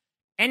like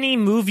any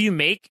move you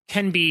make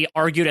can be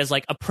argued as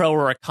like a pro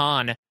or a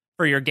con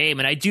for your game.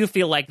 And I do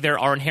feel like there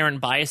are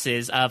inherent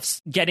biases of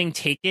getting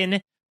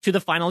taken to the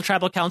final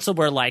tribal council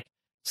where like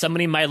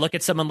somebody might look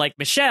at someone like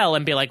Michelle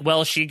and be like,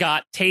 well, she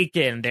got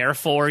taken,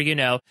 therefore, you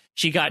know,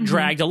 she got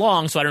dragged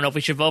along, so I don't know if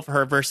we should vote for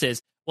her,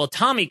 versus, well,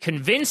 Tommy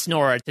convinced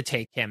Nora to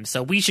take him,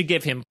 so we should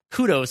give him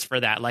kudos for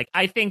that. Like,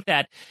 I think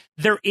that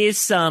there is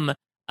some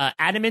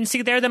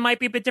adamancy there that might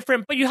be a bit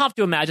different, but you have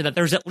to imagine that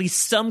there's at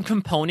least some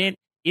component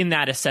in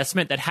that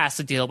assessment that has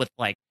to deal with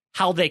like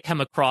how they come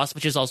across,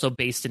 which is also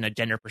based in a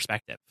gender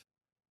perspective.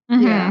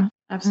 Yeah,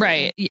 absolutely.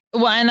 Right.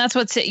 Well, and that's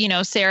what, you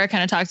know, Sarah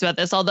kind of talks about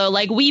this, although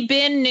like we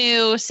been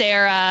knew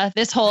Sarah,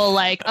 this whole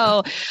like,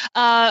 a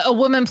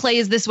woman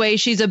plays this way,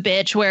 she's a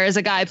bitch, whereas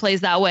a guy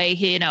plays that way,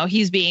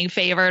 he's being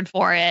favored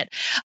for it.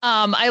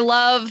 I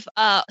love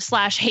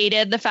 /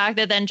 hated the fact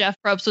that then Jeff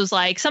Probst was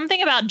like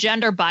something about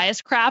gender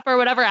bias crap or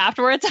whatever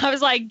afterwards. I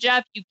was like,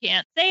 Jeff, you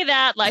can't say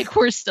that. Like,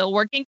 we're still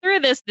working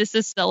through this. This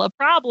is still a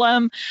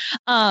problem.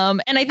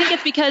 And I think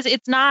it's because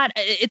it's not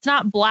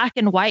black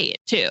and white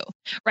too,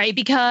 right?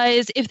 Because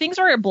if things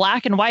were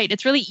black and white,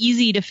 it's really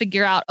easy to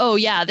figure out, oh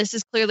yeah, this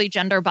is clearly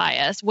gender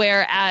bias.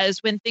 Whereas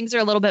when things are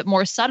a little bit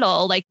more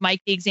subtle, like Mike,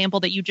 the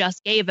example that you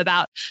just gave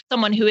about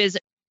someone who is,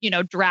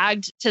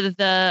 dragged to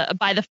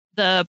by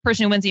the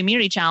person who wins the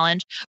immunity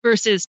challenge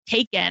versus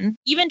taken,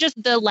 even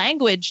just the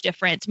language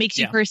difference makes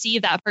you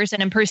perceive that person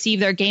and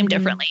perceive their game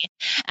differently.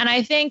 And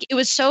I think it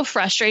was so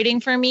frustrating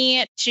for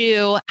me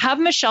to have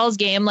Michelle's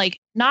game like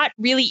not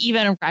really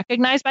even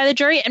recognized by the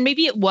jury. And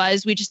maybe it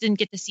was, we just didn't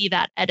get to see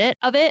that edit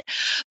of it.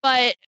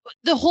 But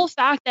the whole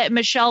fact that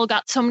Michelle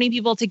got so many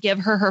people to give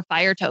her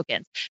fire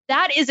tokens,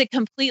 that is a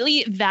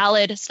completely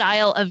valid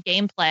style of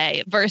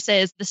gameplay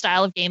versus the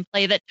style of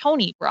gameplay that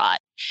Tony brought.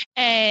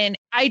 And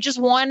I just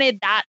wanted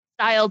that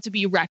style to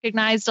be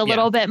recognized a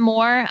little bit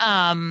more.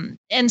 And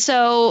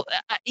so,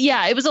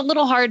 it was a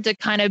little hard to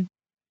kind of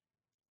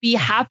be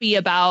happy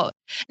about.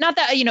 Not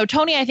that,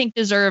 Tony, I think,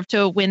 deserved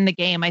to win the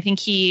game. I think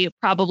he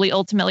probably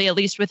ultimately, at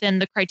least within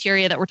the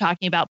criteria that we're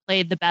talking about,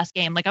 played the best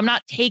game. Like, I'm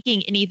not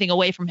taking anything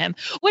away from him,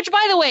 which,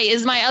 by the way,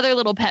 is my other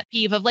little pet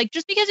peeve of like,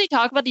 just because we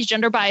talk about these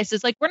gender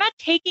biases, like, we're not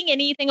taking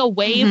anything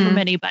away from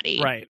anybody.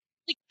 Right.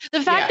 Like,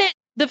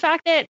 the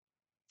fact that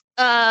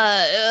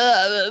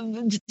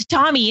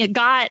Tommy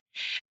got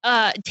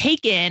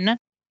taken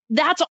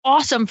that's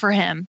awesome for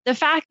him. The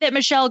fact that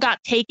Michelle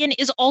got taken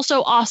is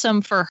also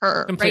awesome for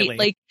her, Completely. right?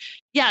 Like,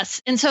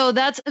 yes. And so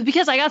that's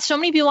because I got so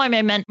many people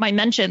on my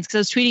mentions because I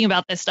was tweeting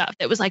about this stuff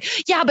that was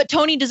like, yeah, but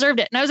Tony deserved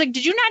it. And I was like,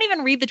 did you not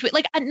even read the tweet?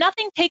 Like,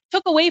 nothing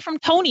took away from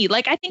Tony.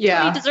 Like, I think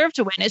Tony deserved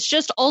to win. It's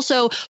just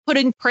also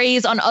putting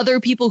praise on other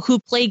people who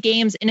play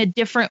games in a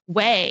different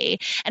way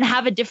and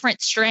have a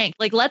different strength.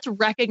 Like, let's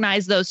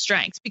recognize those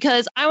strengths,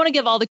 because I want to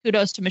give all the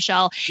kudos to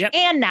Michelle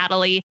and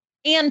Natalie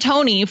and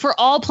Tony for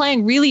all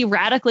playing really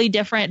radically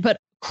different but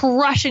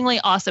crushingly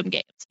awesome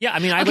games. Yeah, I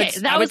mean,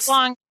 that was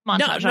long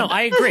montage. No,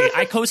 I agree.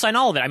 I co-sign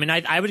all of it. I mean,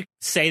 I would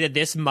say that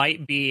this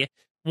might be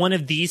one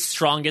of the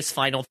strongest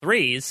final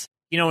threes,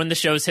 in the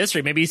show's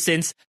history, maybe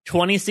since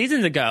 20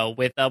 seasons ago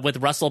with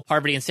Russell,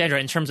 Parvati, and Sandra,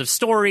 in terms of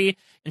story,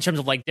 in terms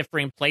of like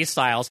differing play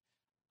styles.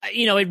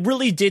 It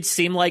really did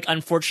seem like,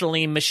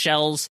 unfortunately,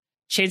 Michelle's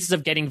chances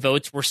of getting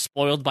votes were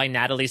spoiled by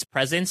Natalie's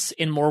presence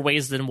in more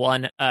ways than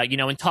one.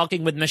 In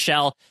talking with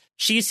Michelle,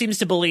 she seems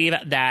to believe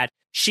that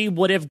she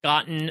would have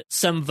gotten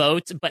some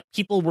votes, but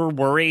people were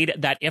worried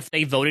that if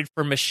they voted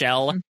for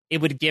Michelle, it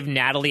would give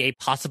Natalie a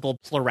possible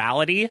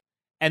plurality,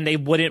 and they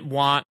wouldn't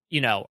want,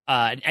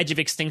 an Edge of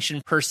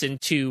Extinction person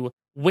to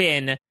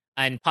win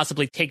and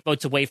possibly take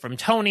votes away from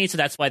Tony. So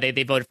that's why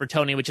they voted for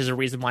Tony, which is a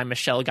reason why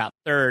Michelle got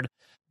third.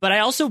 But I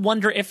also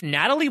wonder if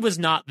Natalie was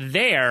not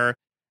there,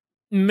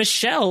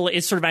 Michelle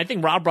is sort of, I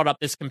think Rob brought up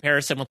this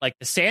comparison with like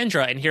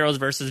Cassandra in Heroes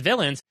versus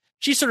Villains.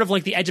 She's sort of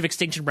like the Edge of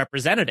Extinction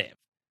representative,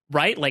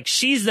 right? Like,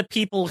 she's the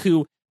people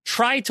who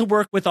tried to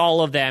work with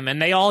all of them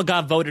and they all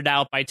got voted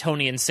out by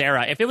Tony and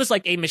Sarah. If it was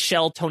like a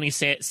Michelle, Tony,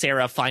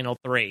 Sarah final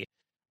three,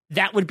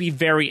 that would be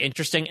very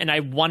interesting. And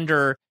I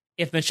wonder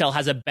if Michelle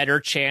has a better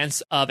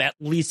chance of at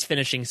least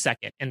finishing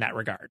second in that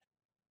regard.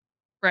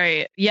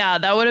 Right. Yeah,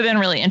 that would have been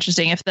really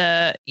interesting if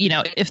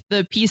if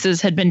the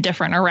pieces had been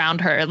different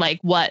around her, like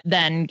what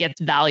then gets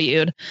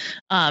valued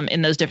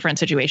in those different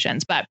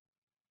situations. But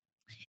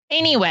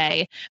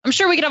anyway, I'm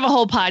sure we could have a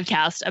whole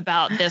podcast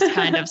about this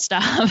kind of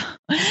stuff.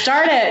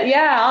 Start it.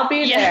 Yeah, I'll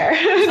be there.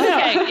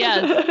 Okay,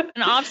 yes.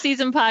 An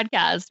off-season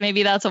podcast.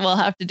 Maybe that's what we'll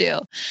have to do.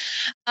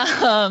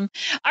 All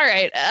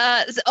right.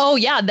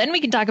 Then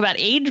we can talk about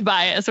age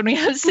bias when we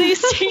have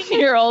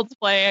 16-year-olds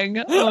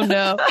playing. Oh,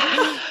 no.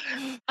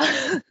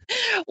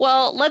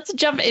 Well, let's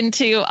jump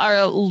into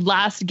our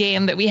last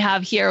game that we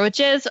have here, which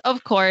is,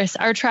 of course,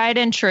 our tried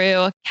and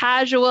true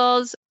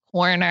Casuals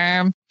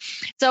Corner.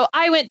 So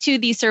I went to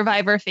the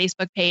Survivor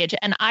Facebook page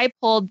and I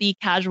pulled the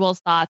Casuals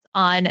thoughts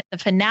on the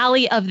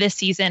finale of this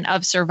season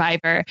of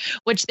Survivor,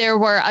 which there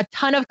were a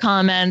ton of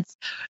comments.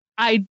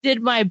 I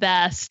did my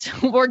best.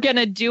 We're going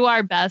to do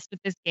our best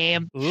with this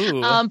game.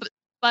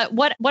 But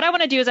what I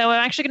want to do is I'm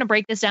actually going to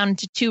break this down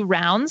into 2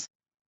 rounds.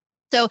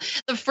 So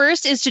the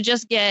first is to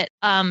just get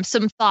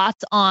some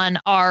thoughts on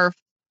our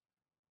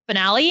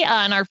finale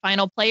and our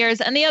final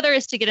players. And the other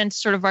is to get into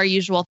sort of our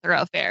usual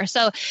thoroughfare.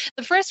 So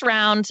the first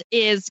round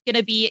is going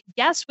to be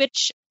guess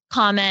which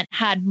comment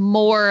had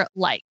more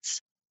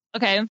likes.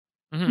 Okay.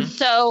 Mm-hmm.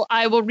 So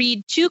I will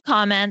read 2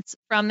 comments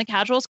from the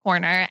Casuals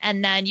Corner,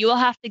 and then you will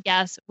have to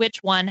guess which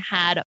one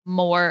had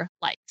more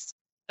likes.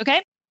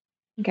 Okay.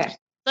 Okay.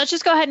 Let's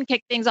just go ahead and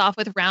kick things off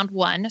with round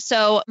 1.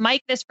 So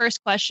Mike, this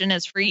first question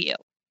is for you.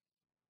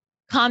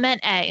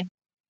 Comment A,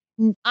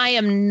 I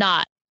am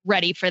not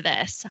ready for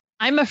this.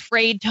 I'm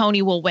afraid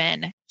Tony will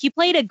win. He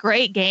played a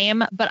great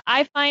game, but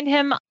I find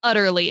him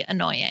utterly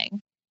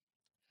annoying.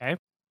 Okay.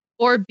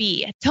 Or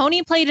B,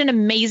 Tony played an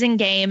amazing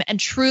game and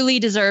truly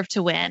deserved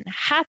to win.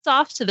 Hats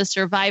off to the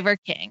Survivor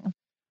King.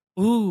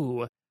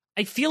 Ooh,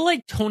 I feel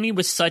like Tony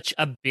was such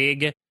a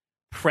big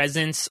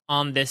presence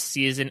on this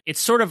season. It's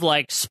sort of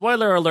like,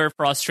 spoiler alert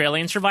for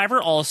Australian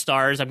Survivor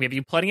All-Stars. I'm giving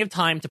you plenty of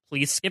time to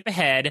please skip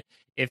ahead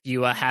if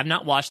you have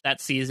not watched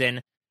that season.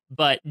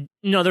 But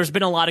there's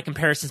been a lot of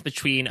comparisons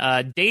between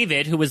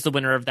David, who was the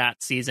winner of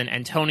that season,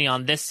 and Tony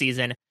on this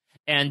season.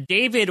 And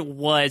David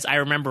was, I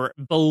remember,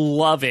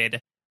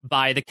 beloved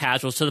by the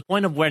Casuals to the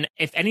point of when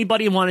if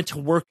anybody wanted to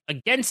work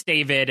against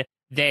David,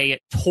 they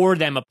tore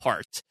them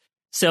apart.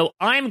 So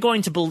I'm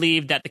going to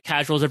believe that the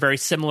Casuals are very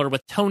similar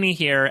with Tony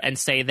here and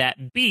say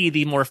that B,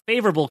 the more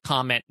favorable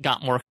comment,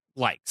 got more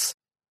likes.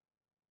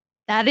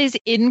 That is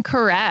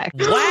incorrect.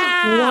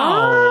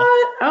 Wow.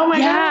 What? Oh my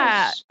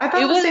gosh. I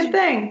thought it was the same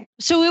thing.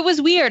 So it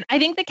was weird. I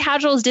think the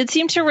Casuals did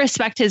seem to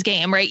respect his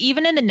game, right?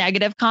 Even in the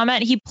negative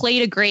comment, he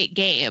played a great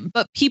game,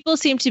 but people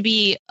seem to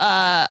be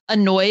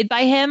annoyed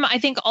by him. I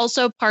think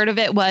also part of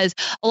it was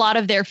a lot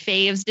of their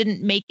faves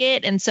didn't make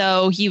it. And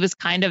so he was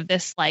kind of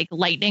this like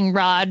lightning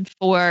rod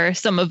for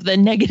some of the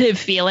negative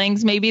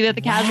feelings maybe that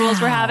the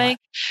Casuals were having.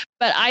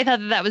 But I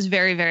thought that was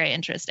very, very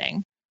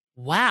interesting.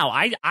 Wow.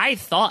 I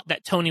thought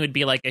that Tony would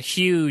be like a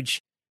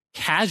huge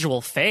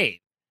casual fave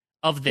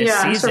of this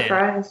season.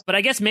 But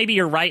I guess maybe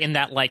you're right in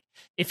that, like,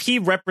 if he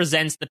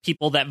represents the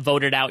people that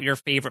voted out your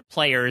favorite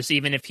players,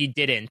 even if he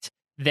didn't,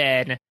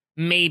 then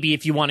maybe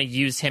if you want to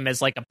use him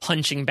as like a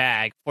punching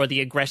bag for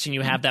the aggression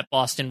you have that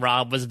Boston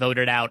Rob was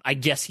voted out, I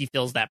guess he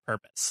fills that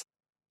purpose.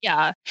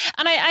 Yeah.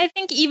 And I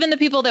think even the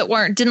people that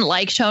didn't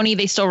like Tony,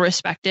 they still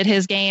respected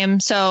his game.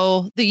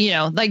 So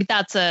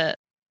that's a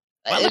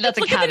that's a look at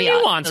the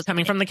caveat. nuance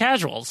coming from the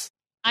casuals.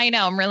 I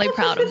know. I'm really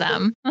proud of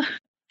them.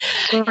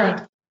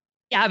 Sure.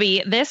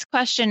 Gabby, this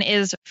question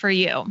is for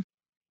you.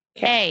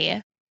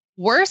 A,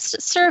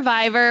 worst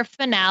Survivor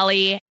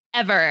finale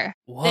ever.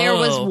 Whoa.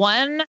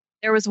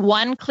 There was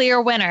one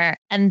clear winner,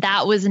 and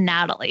that was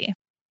Natalie.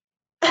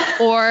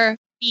 Or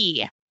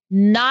B,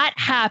 not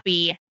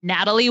happy.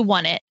 Natalie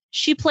won it.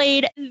 She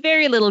played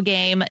very little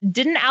game,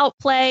 didn't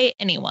outplay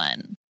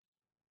anyone.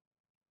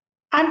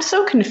 I'm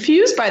so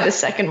confused by the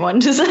second one.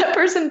 Does that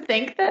person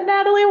think that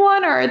Natalie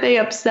won, or are they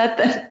upset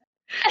that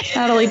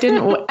Natalie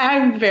didn't win?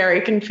 I'm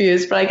very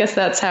confused, but I guess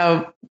that's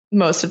how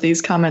most of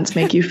these comments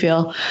make you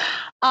feel.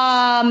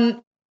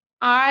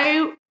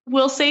 I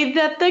will say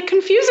that the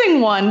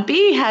confusing one,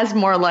 B, has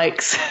more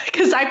likes,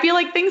 because I feel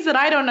like things that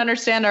I don't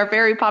understand are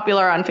very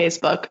popular on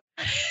Facebook.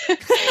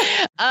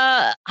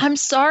 I'm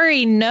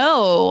sorry.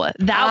 No,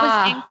 that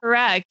was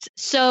incorrect.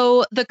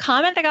 So the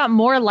comment that got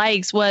more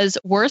likes was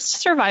worst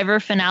Survivor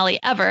finale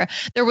ever.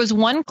 There was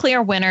one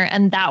clear winner,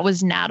 and that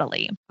was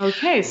Natalie.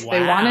 Okay, so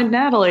they wanted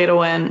Natalie to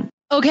win.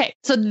 Okay,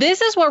 so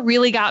this is what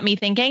really got me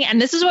thinking,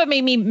 and this is what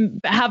made me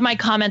have my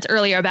comments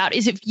earlier about,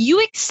 is if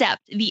you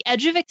accept the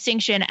edge of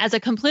extinction as a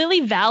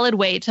completely valid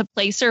way to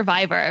play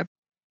Survivor,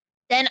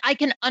 then I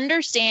can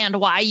understand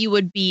why you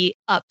would be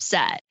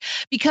upset.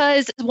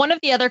 Because one of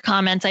the other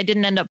comments I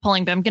didn't end up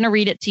pulling, but I'm going to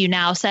read it to you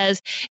now,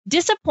 says,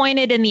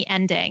 disappointed in the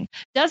ending.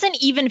 Doesn't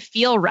even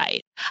feel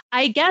right.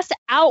 I guess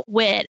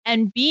outwit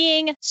and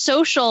being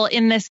social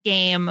in this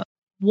game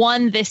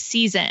won this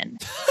season.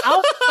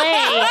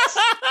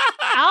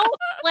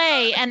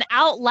 Outplay and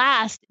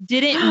outlast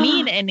didn't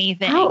mean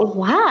anything.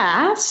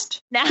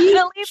 Outlast?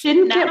 Natalie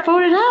didn't get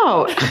voted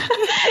out.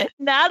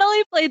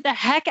 Natalie played the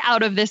heck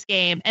out of this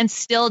game and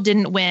still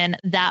didn't win.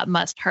 That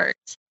must hurt.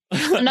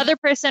 Another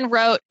person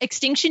wrote,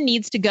 extinction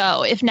needs to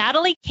go. If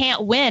Natalie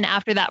can't win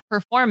after that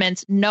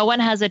performance, no one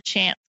has a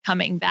chance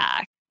coming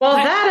back. Well,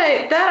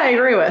 that I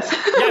agree with.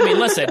 Yeah, I mean,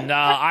 listen,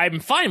 I'm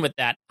fine with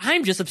that.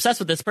 I'm just obsessed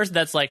with this person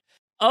that's like,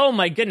 oh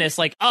my goodness,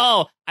 like,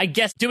 oh, I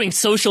guess doing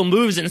social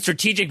moves and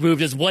strategic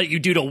moves is what you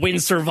do to win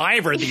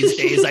Survivor these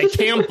days. I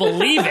can't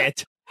believe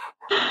it.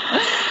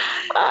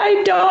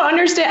 I don't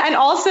understand. And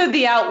also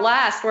the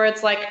outlast, where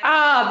it's like,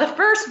 the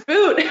first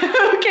boot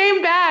who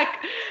came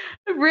back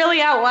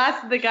really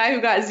outlasted the guy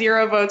who got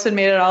 0 votes and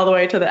made it all the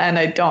way to the end.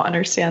 I don't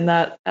understand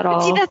that at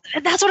all. See,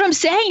 that's what I'm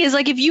saying, is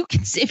like, if you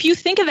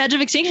think of Edge of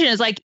Extinction as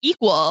like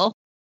equal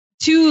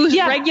to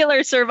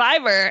regular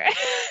Survivor.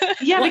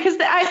 Yeah, because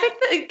I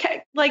think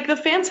that like the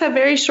fans have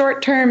very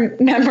short-term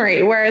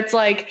memory, where it's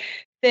like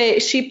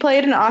she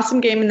played an awesome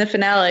game in the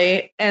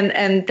finale,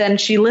 and then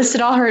she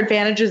listed all her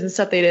advantages and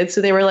stuff they did. So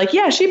they were like,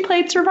 yeah, she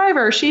played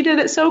Survivor. She did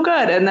it so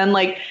good. And then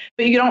but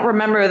you don't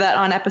remember that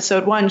on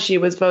episode 1, she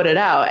was voted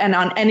out. And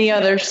on any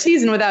other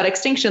season without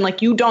extinction,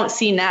 like, you don't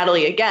see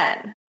Natalie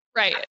again.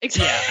 Right.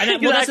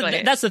 Exactly. Yeah.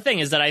 And that's the thing,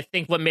 is that I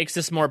think what makes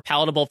this more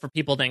palatable for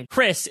people than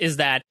Chris is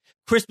that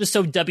Chris was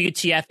so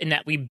WTF in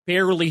that we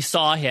barely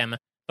saw him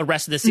the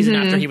rest of the season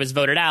after he was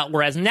voted out,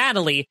 whereas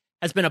Natalie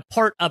has been a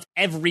part of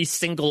every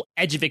single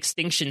Edge of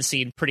Extinction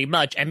scene pretty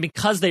much. And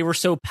because they were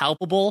so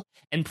palpable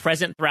and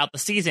present throughout the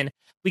season,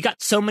 we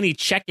got so many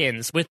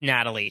check-ins with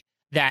Natalie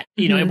that,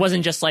 you know, it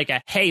wasn't just like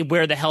a, hey,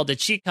 where the hell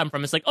did she come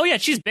from? It's like, oh yeah,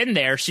 she's been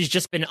there. She's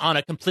just been on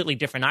a completely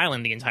different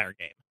island the entire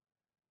game.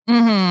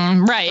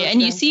 Right. Okay.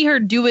 And you see her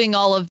doing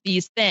all of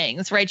these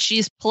things, right?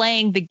 She's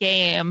playing the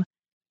game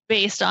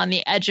based on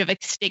the Edge of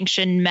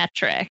Extinction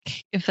metric,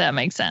 if that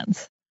makes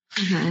sense.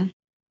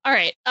 All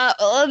right.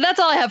 That's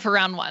all I have for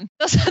round 1.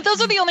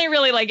 Those are the only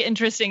really like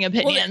interesting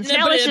opinions. Well,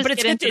 now let's just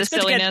get into the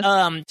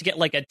silliness. To get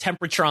like a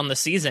temperature on the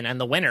season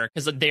and the winner,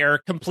 because they're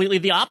completely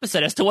the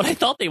opposite as to what I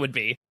thought they would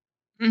be.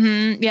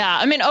 Yeah.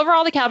 I mean,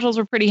 overall, the casuals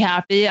were pretty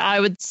happy, I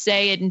would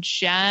say, in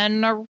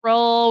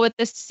general with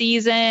this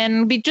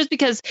season, just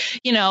because,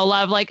 you know, a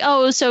lot of like,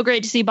 oh, it was so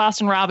great to see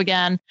Boston Rob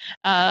again,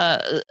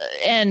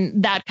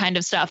 and that kind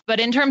of stuff. But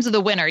in terms of the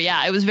winner,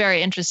 yeah, it was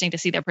very interesting to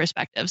see their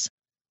perspectives.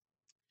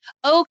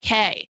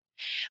 Okay.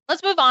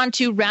 Let's move on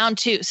to round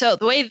 2. So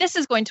the way this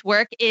is going to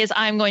work is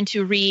I'm going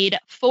to read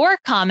 4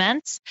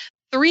 comments.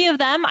 3 of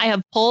them I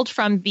have pulled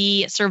from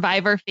the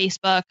Survivor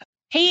Facebook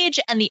page,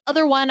 and the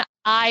other one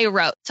I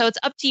wrote. So it's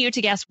up to you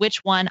to guess which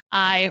one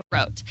I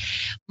wrote.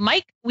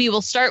 Mike, we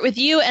will start with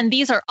you, and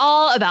these are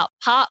all about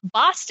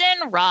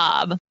Boston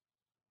Rob.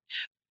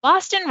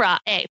 Boston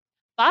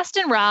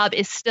Rob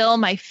is still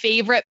my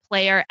favorite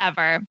player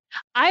ever.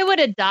 I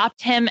would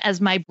adopt him as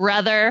my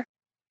brother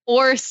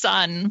or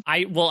son.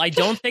 I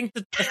don't think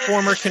that the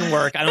former can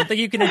work. I don't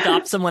think you can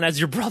adopt someone as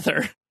your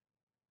brother.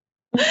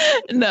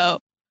 No,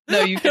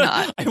 you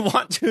cannot. I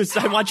want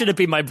you to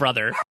be my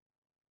brother.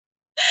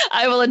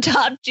 I will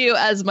adopt you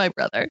as my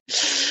brother.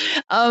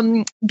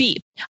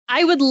 B,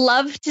 I would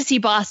love to see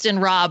Boston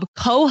Rob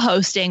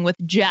co-hosting with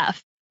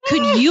Jeff.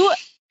 Could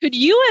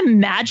you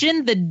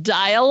imagine the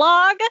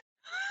dialogue?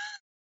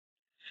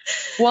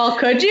 Well,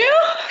 could you?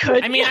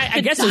 I mean,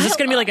 I guess is this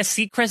going to be like a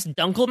Seacrest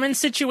Dunkelman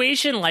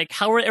situation? Like,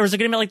 or is it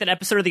going to be like that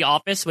episode of The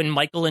Office when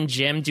Michael and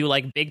Jim do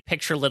like big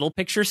picture, little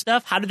picture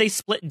stuff? How do they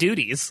split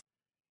duties?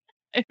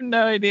 I have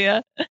no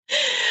idea.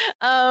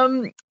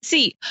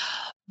 C,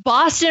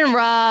 Boston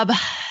Rob,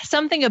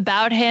 something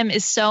about him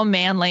is so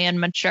manly and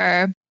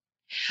mature.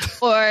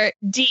 Or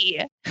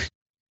D,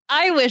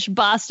 I wish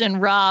Boston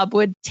Rob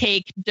would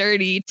take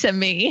dirty to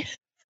me.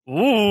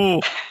 Ooh.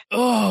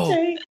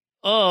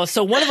 Oh,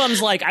 so one of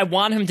them's like, I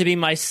want him to be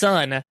my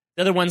son. The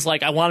other one's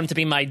like, I want him to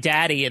be my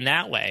daddy in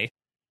that way.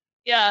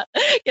 Yeah.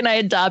 Can I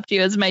adopt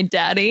you as my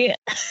daddy?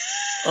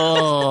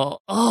 Oh,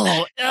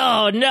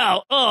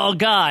 no. Oh,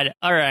 God.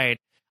 All right.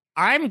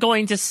 I'm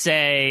going to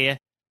say,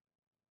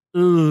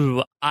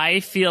 I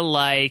feel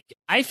like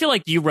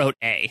you wrote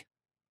A.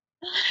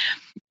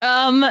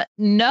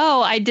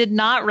 No, I did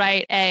not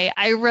write A.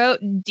 I wrote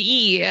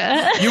D.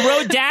 You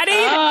wrote daddy?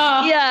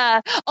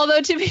 Yeah.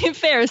 Although to be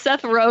fair,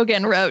 Seth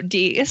Rogen wrote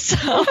D. So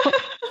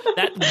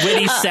that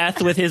witty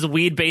Seth with his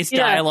weed-based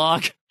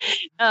dialogue.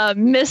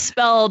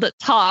 Misspelled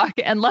talk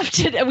and left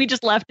it. And we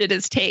just left it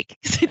as take.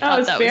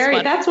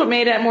 That's what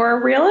made it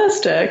more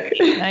realistic.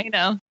 I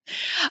know.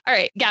 All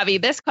right, Gabby,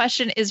 this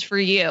question is for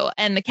you.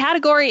 And the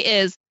category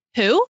is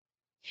who? All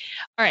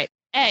right.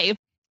 A,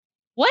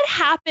 what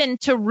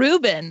happened to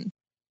Ruben?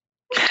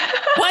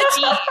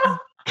 What?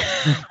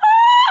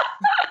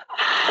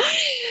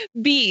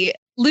 B,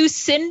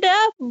 Lucinda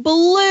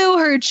blew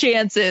her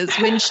chances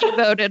when she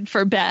voted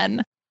for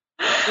Ben.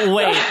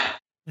 Wait,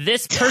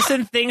 this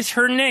person thinks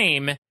her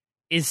name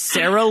is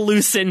Sarah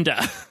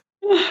Lucinda.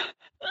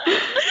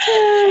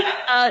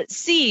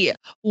 C,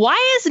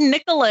 why is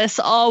Nicholas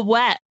all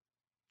wet?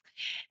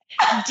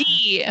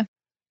 D,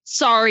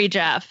 sorry,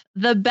 Jeff.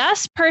 The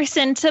best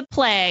person to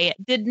play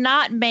did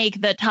not make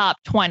the top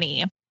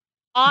 20.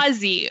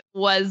 Ozzy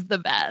was the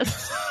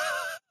best.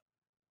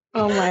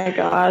 Oh my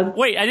God.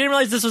 Wait, I didn't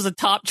realize this was a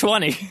top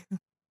 20.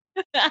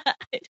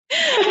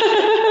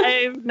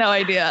 I have no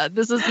idea.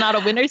 This is not a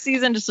winter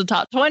season, just a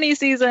top 20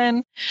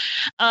 season.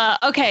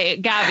 Okay,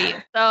 Gabby.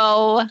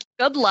 So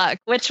good luck.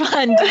 Which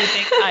one do you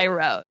think I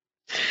wrote?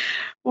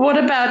 What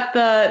about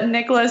the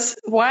Nicholas?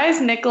 Why is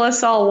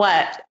Nicholas all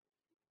wet?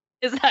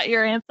 Is that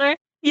your answer?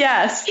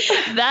 Yes.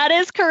 That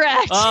is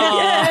correct.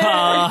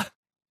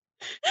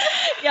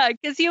 Yeah,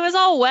 because he was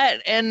all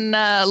wet and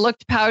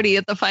looked pouty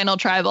at the final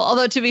tribal.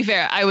 Although, to be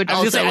fair, I would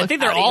also say, I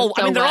think they're all.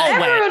 I mean, they're all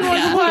wet. Everyone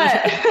was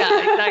wet. Yeah,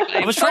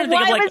 exactly. I was trying to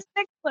think of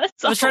like.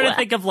 I was trying to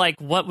think of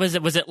like what was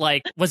it? Was it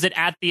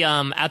at the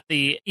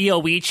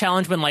EOE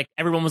challenge when like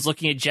everyone was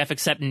looking at Jeff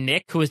except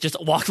Nick, who was just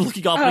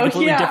looking off in a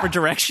completely different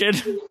direction?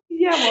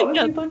 Yeah, what was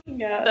he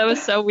looking at? That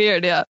was so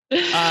weird. Yeah.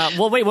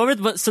 Well,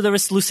 wait. So there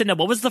was Lucinda.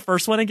 What was the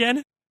first one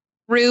again?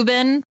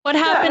 Ruben. What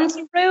happened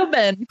to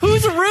Ruben?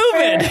 Who's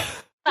Ruben?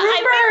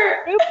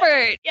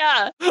 Rupert,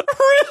 yeah.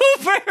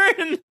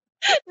 Ruben!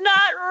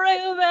 Not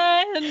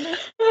Ruben!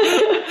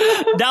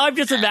 Now I'm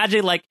just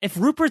imagining, like, if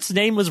Rupert's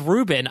name was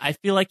Ruben, I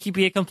feel like he'd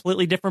be a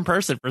completely different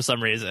person for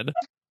some reason.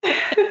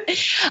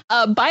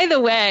 By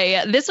the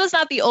way, this was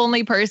not the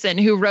only person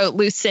who wrote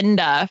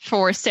Lucinda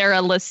for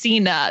Sarah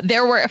Lucina.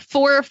 There were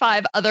 4 or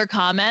 5 other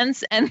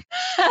comments, and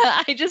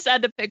I just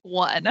had to pick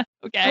one.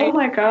 Okay. Oh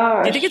my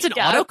gosh. Do you think it's an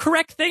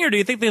autocorrect thing, or do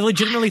you think they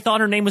legitimately thought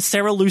her name was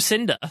Sarah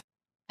Lucinda?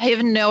 I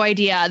have no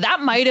idea.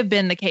 That might have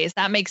been the case.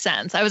 That makes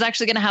sense. I was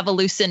actually going to have a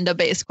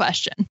Lucinda-based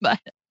question, but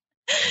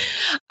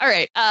all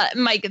right,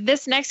 Mike.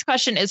 This next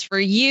question is for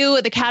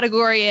you. The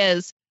category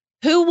is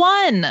who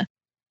won?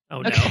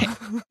 Oh no. Okay.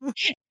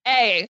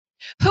 A,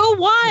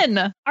 who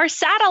won? Our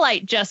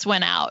satellite just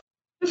went out.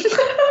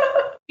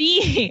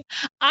 B,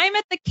 I'm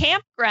at the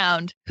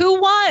campground.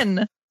 Who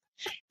won?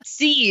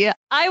 C,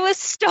 I was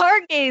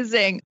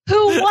stargazing.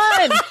 Who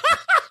won?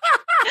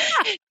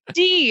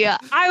 D,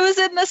 I was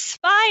in the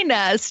spy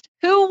nest.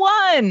 Who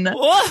won?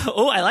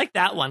 Oh, I like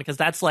that one because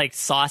that's like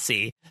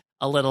saucy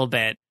a little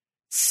bit.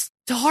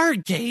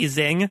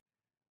 Stargazing?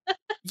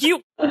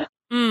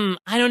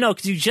 I don't know,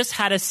 because you just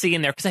had a C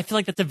in there, because I feel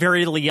like that's a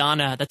very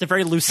Liana, that's a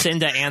very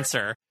Lucinda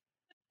answer.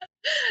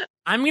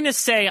 I'm going to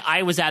say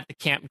I was at the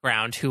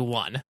campground. Who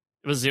won?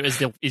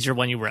 Is your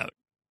one you wrote?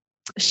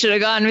 Should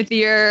have gone with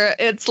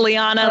it's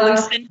Liana,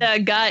 Lucinda,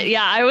 gut.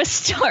 Yeah, I was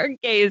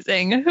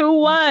stargazing. Who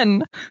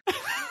won?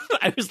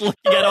 I was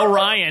looking at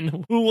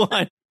Orion. Who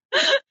won?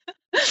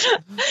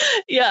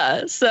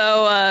 Yeah,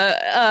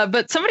 so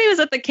but somebody was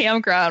at the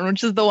campground,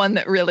 which is the one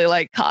that really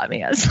like caught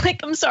me. I was like,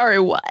 I'm sorry,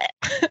 what?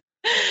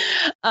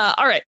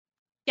 All right,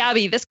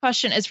 Gabby, this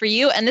question is for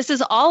you, and this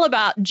is all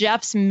about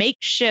Jeff's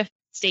makeshift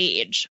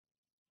stage.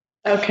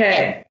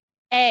 Okay.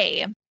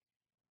 A,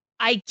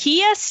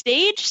 IKEA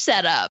stage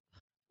setup.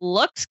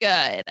 Looks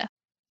good.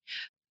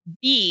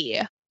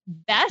 B,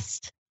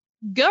 best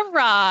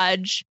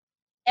garage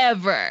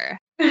ever.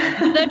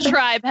 The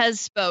tribe has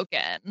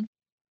spoken.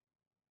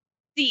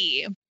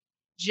 C,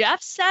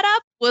 Jeff's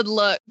setup would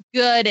look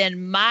good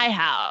in my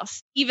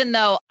house, even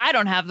though I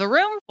don't have the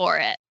room for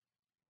it.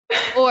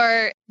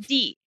 Or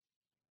D,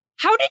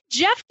 How did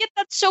Jeff get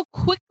that so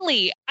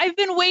quickly? I've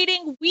been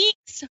waiting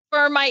weeks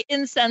for my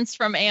incense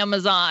from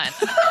Amazon.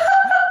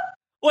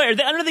 Wait, are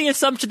they under the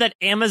assumption that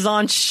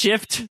Amazon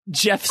shipped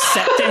Jeff's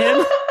set to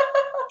him?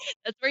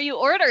 That's where you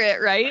order it,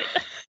 right?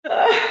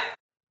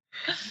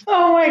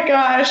 Oh my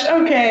gosh.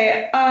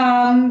 Okay.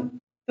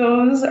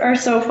 Those are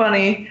so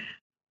funny.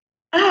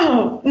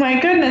 Oh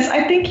my goodness.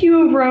 I think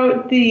you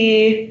wrote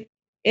the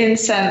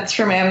incense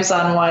from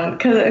Amazon one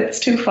because it's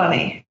too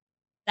funny.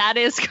 That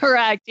is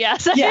correct.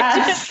 Yes.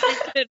 Yes.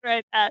 I did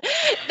write that.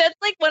 That's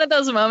like one of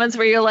those moments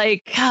where you're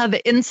like, God,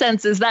 the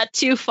incense, is that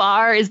too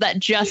far? Is that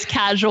just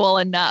casual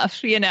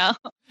enough? You know?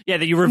 Yeah,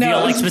 that you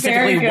reveal like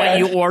specifically what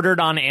you ordered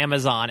on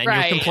Amazon, and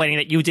Right. you're complaining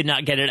that you did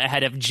not get it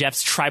ahead of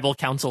Jeff's tribal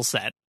council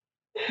set.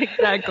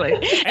 Exactly.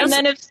 And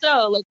then if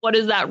so, like, what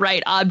is that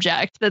right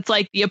object that's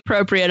like the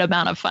appropriate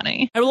amount of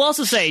funny? I will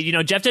also say,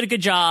 Jeff did a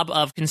good job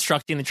of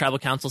constructing the tribal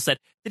council set.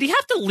 Did he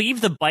have to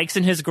leave the bikes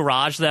in his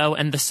garage, though,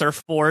 and the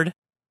surfboard?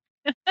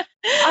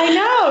 I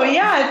know.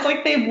 Yeah. It's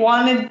like they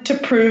wanted to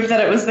prove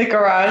that it was the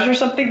garage or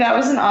something. That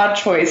was an odd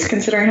choice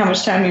considering how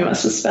much time you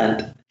must have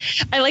spent.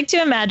 I like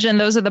to imagine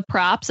those are the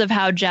props of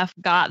how Jeff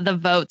got the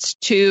votes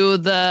to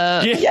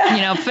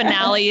the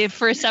finale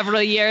for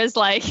several years.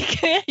 Like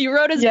he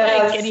rode his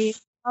bike and he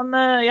on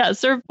the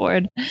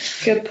surfboard.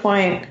 Good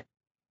point.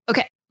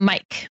 Okay,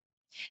 Mike.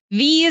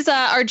 These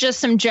are just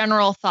some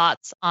general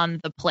thoughts on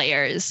the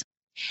players.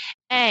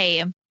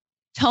 A,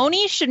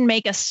 Tony should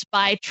make a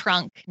spy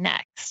trunk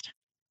next.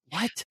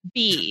 What?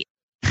 B,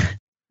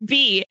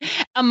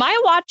 am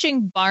I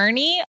watching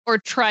Barney or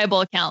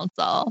Tribal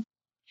Council?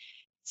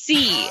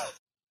 C,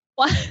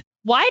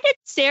 why did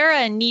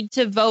Sarah need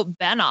to vote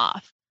Ben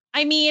off?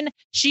 I mean,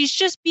 she's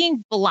just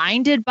being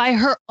blinded by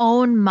her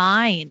own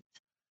mind.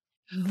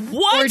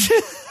 What?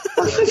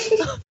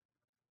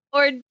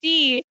 Or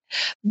D,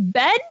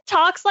 Ben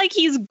talks like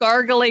he's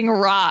gargling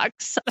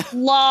rocks.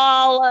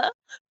 Lol.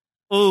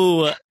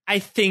 Ooh, I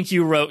think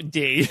you wrote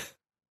D.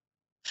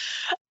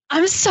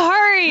 I'm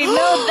sorry.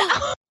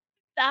 No,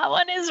 that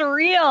one is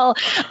real.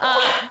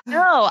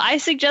 No, I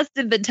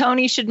suggested that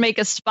Tony should make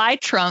a spy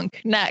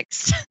trunk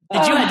next.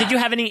 Did you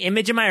have any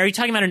image in mind? Are you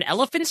talking about an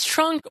elephant's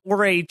trunk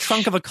or a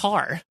trunk of a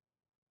car?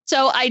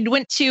 So I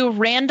went to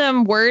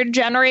random word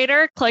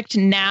generator, clicked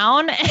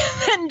noun, and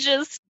then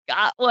just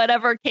got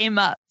whatever came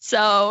up.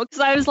 So,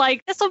 because I was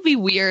like, this will be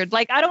weird.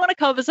 Like, I don't want to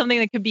come up with something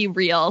that could be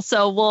real.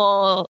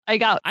 So I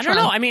don't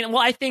know. I mean,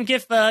 well, I think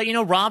if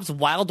Rob's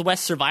Wild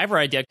West Survivor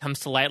idea comes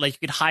to light, like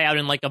you could hide out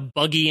in like a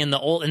buggy in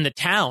the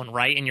town,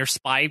 right, in your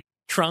spy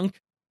trunk.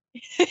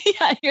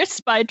 Yeah, your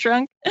spy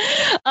trunk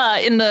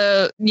in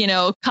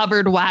the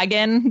covered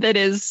wagon that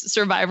is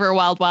Survivor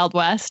Wild Wild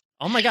West.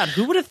 Oh my God,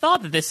 who would have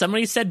thought that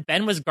somebody said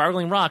Ben was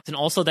gargling rocks and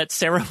also that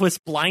Sarah was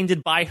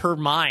blinded by her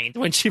mind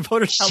when she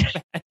voted out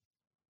Ben?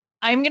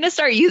 I'm going to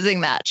start using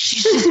that.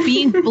 She's just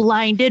being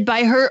blinded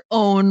by her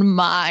own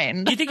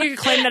mind. Do you think you could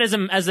claim that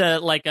as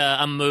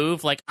a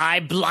move? Like,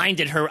 I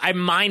blinded her. I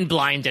mind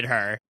blinded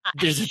her.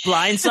 There's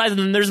blind sides and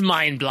then there's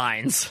mind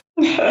blinds.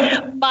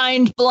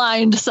 Mind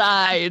blind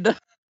side.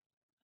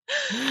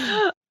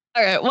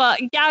 All right. Well,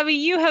 Gabby,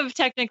 you have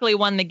technically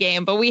won the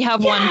game, but we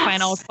have one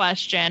final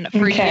question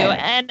for you.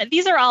 And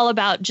these are all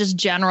about just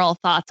general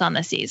thoughts on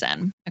the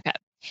season. Okay.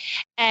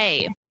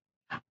 A,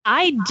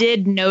 I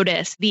did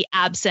notice the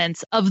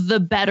absence of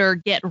the Better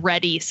Get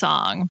Ready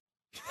song.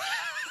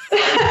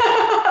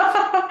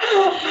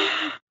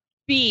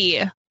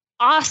 B,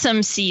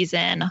 awesome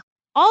season.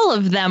 All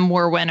of them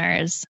were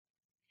winners.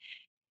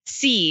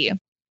 C,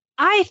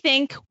 I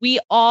think we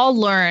all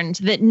learned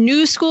that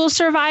New School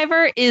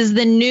Survivor is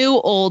the new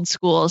Old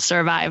School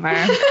Survivor.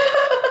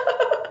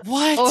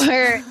 What?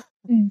 Or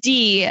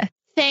D,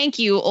 thank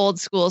you, Old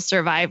School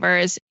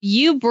Survivors.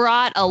 You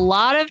brought a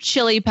lot of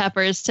chili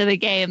peppers to the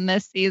game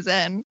this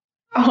season.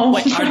 Oh,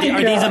 wait, are these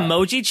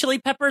emoji chili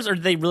peppers, or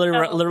did they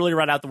literally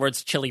write out the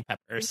words chili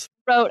peppers?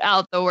 Wrote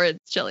out the words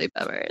chili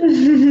peppers.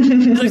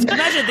 Imagine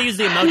if they use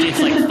the emoji. It's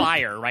like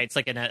fire, right? It's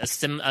like a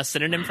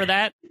synonym for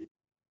that.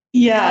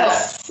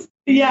 Yes.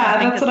 Yeah,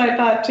 that's what I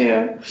thought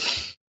too.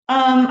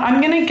 I'm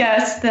going to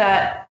guess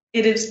that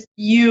it is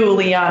you,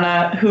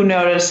 Liana, who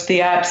noticed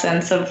the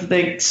absence of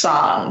the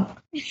song.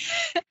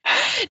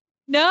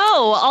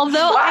 No,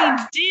 although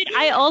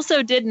I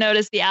also did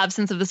notice the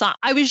absence of the song.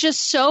 I was just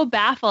so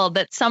baffled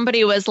that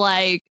somebody was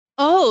like,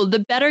 oh, the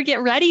Better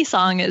Get Ready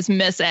song is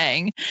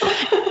missing.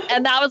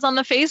 And that was on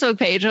the Facebook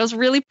page. I was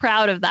really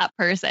proud of that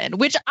person,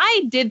 which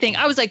I did think,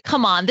 I was like,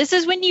 come on, this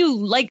is when you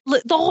like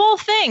the whole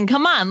thing.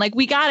 Come on, like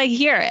we got to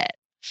hear it.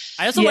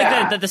 I also like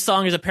that the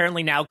song is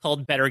apparently now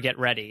called Better Get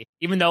Ready.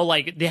 Even though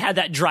like they had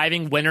that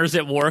driving winners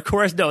at war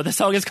chorus. No, the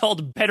song is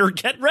called Better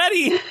Get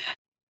Ready.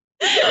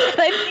 I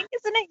think,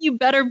 isn't it You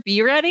Better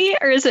Be Ready,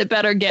 or is it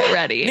Better Get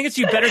Ready? I think it's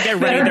You Better Get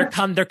Ready.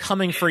 They're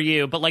coming for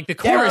you. But like the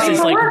chorus is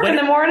like work in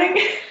the morning.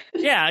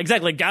 Yeah,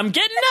 exactly. I'm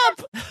getting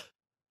up.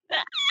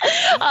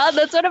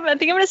 That's what I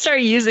think. I'm going to start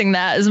using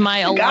that as my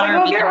alarm.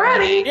 Gotta go get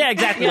ready. Yeah,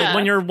 exactly. Yeah.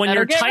 Like when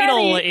your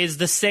title ready. is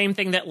the same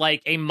thing that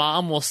like a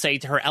mom will say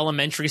to her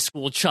elementary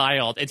school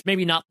child, it's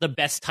maybe not the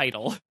best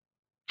title.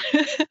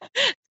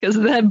 Because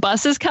the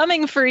bus is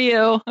coming for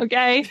you.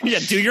 Okay. Yeah,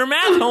 do your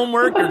math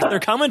homework. They're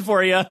coming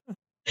for you.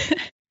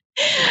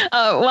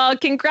 Well,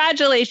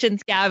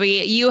 congratulations,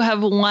 Gabby. You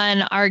have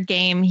won our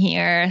game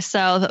here.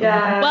 So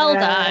well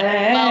done.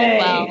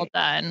 Well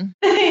done.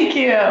 Thank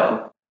you.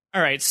 All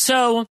right.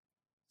 So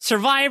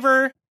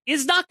Survivor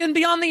is not going to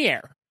be on the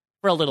air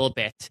for a little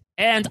bit.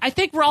 And I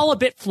think we're all a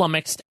bit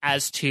flummoxed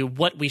as to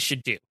what we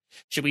should do.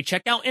 Should we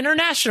check out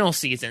international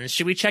seasons?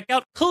 Should we check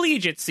out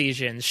collegiate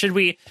seasons? Should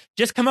we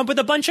just come up with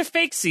a bunch of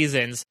fake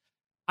seasons?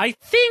 I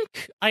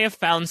think I have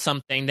found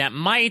something that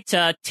might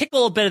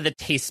tickle a bit of the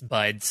taste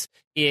buds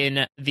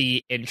in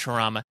the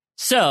interim.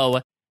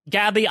 So,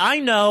 Gabby, I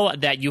know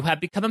that you have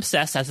become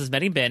obsessed, as has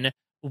many been,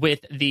 with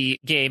the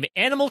game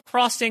Animal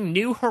Crossing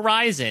New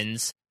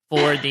Horizons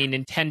for the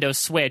Nintendo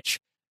Switch.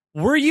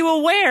 Were you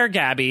aware,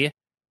 Gabby,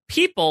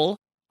 people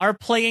are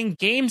playing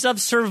games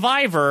of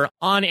Survivor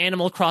on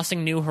Animal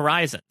Crossing New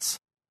Horizons?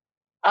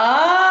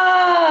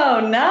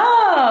 Oh,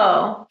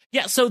 no.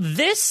 Yeah, so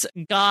this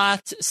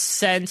got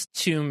sent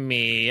to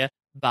me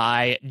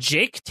by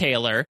Jake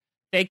Taylor.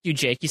 Thank you,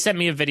 Jake. You sent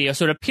me a video.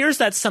 So it appears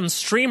that some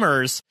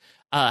streamers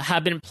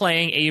have been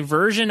playing a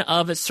version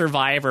of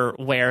Survivor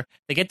where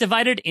they get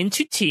divided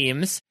into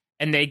teams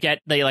and they go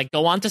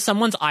onto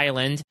someone's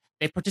island.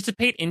 They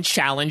participate in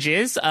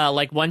challenges.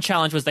 Like one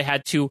challenge was they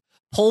had to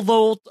pole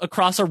vault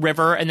across a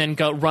river and then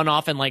go run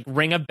off and like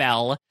ring a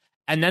bell.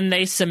 And then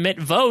they submit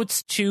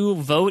votes to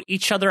vote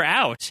each other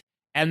out.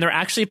 And they're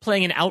actually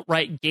playing an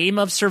outright game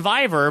of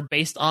Survivor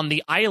based on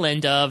the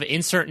island of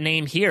insert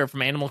name here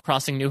from Animal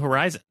Crossing New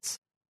Horizons.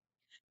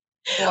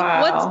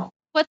 Wow.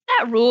 What's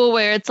that rule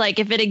where it's like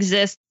if it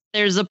exists,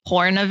 there's a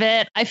porn of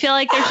it? I feel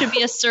like there should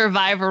be a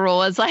Survivor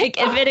rule. It's like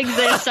if it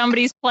exists,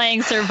 somebody's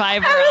playing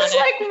Survivor. I was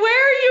like,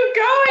 where are you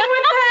going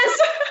with this?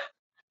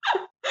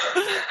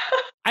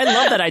 I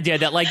love that idea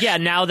that, like, yeah,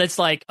 now that's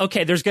like,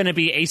 okay, there's going to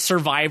be a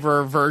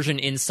Survivor version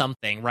in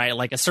something, right?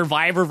 Like a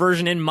Survivor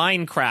version in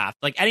Minecraft.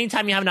 Like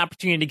anytime you have an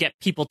opportunity to get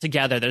people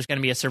together, there's going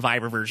to be a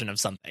Survivor version of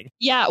something.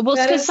 Yeah, well,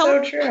 that is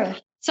so true.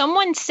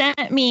 Someone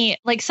sent me,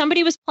 like,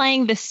 somebody was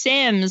playing The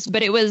Sims,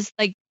 but it was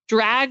like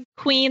Drag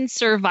Queen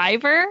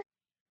Survivor.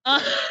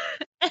 And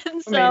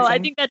so Amazing. I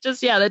think that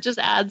just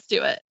adds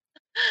to it.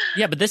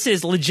 Yeah, but this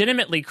is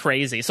legitimately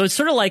crazy. So it's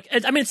sort of like,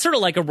 it's sort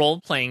of like a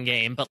role-playing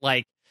game, but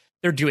like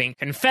they're doing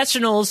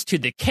confessionals to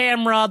the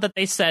camera that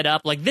they set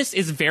up. Like this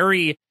is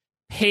very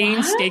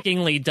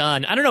painstakingly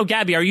done. I don't know,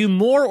 Gabby, are you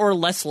more or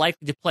less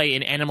likely to play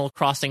in Animal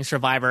Crossing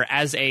Survivor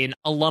as an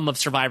alum of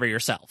Survivor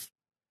yourself?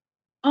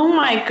 Oh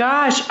my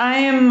gosh, I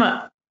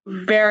am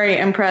very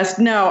impressed.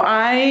 No,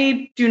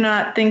 I do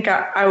not think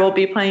I will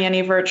be playing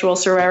any virtual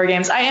Survivor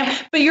games. I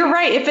am, but you're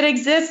right. If it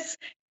exists,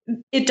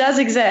 it does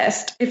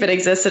exist. If it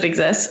exists, it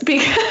exists.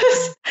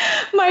 Because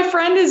my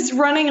friend is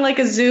running like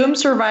a Zoom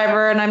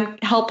Survivor and I'm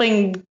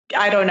helping,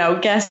 I don't know,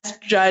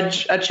 guest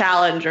judge a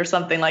challenge or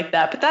something like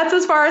that. But that's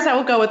as far as I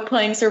will go with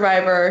playing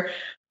Survivor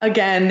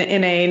again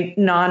in a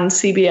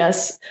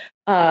non-CBS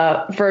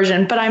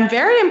version. But I'm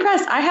very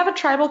impressed. I have a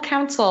tribal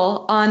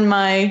council on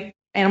my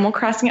Animal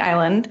Crossing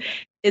island.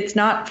 It's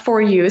not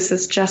for use.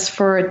 It's just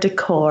for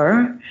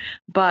decor.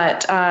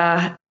 But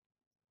yeah,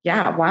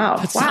 wow.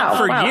 It's wow. not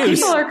for wow.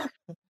 use.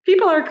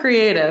 People are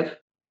creative.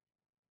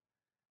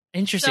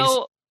 Interesting.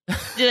 So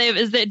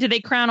do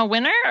they crown a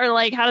winner or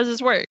like how does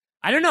this work?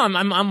 I don't know.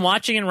 I'm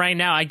watching it right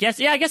now. I guess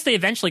they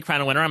eventually crown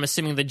a winner. I'm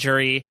assuming the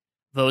jury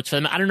votes for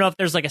them. I don't know if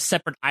there's like a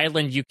separate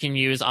island you can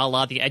use a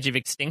la The Edge of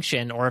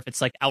Extinction or if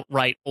it's like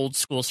outright old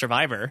school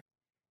Survivor.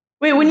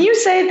 Wait, when you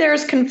say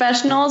there's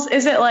confessionals,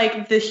 is it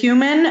like the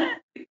human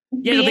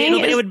being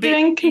it would be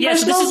doing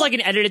confessionals? Yeah, so this is like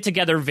an edited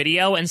together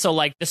video, and so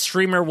like the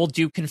streamer will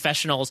do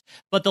confessionals,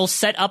 but they'll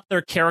set up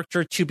their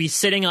character to be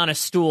sitting on a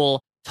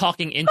stool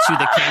talking into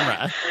the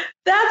camera.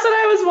 That's what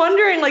I was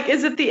wondering. Like,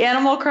 is it the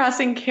Animal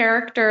Crossing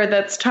character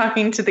that's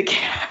talking to the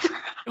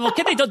camera? Well,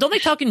 don't they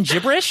talk in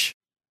gibberish?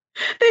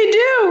 They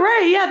do,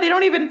 right? Yeah, they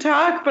don't even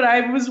talk. But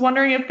I was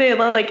wondering if they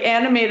like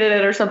animated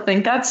it or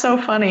something. That's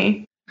so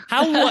funny.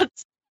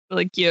 That's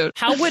really cute.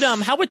 How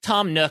would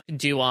Tom Nook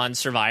do on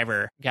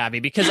Survivor,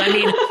 Gabby? Because I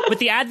mean, with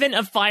the advent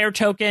of fire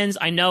tokens,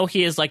 I know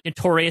he is like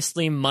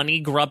notoriously money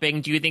grubbing.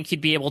 Do you think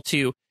he'd be able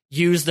to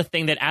use the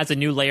thing that adds a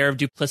new layer of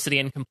duplicity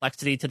and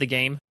complexity to the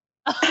game?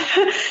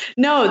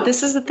 No,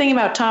 this is the thing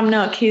about Tom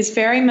Nook. He's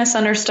very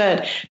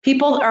misunderstood.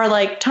 People are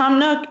like, Tom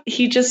Nook,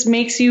 he just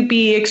makes you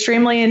be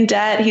extremely in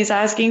debt. He's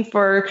asking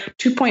for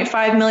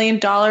 $2.5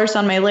 million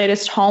on my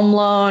latest home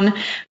loan.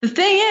 The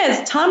thing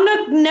is, Tom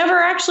Nook never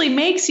actually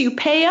makes you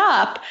pay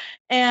up.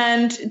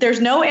 And there's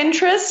no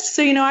interest.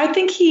 So, I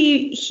think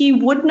he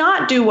would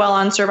not do well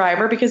on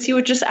Survivor because he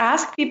would just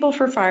ask people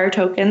for fire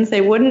tokens.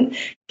 They wouldn't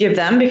give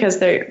them because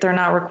they're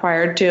not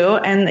required to.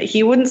 And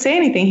he wouldn't say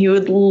anything. He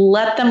would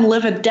let them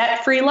live a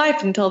debt-free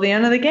life until the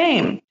end of the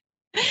game.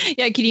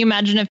 Yeah, can you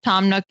imagine if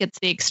Tom Nook gets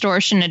the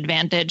extortion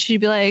advantage? He'd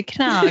be like,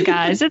 no,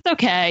 guys, it's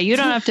okay. You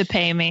don't have to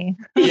pay me.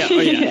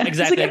 Yeah,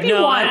 exactly. Like,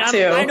 no,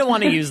 I don't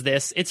want to use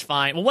this. It's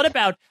fine. Well, what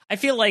about, I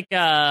feel like,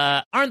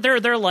 aren't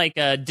there like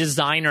a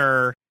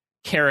designer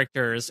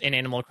characters in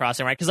Animal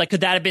Crossing, right? Because like,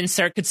 could that have been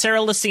Sarah? Could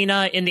Sarah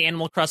Lucina in the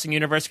Animal Crossing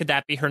universe? Could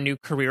that be her new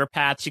career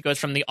path? She goes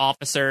from the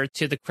officer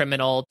to the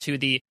criminal to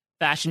the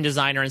fashion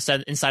designer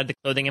inside the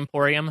clothing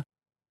emporium.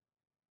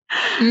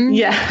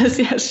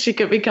 Yes, she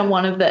could become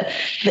one of the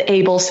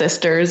Able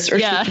sisters, or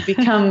she could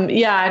become.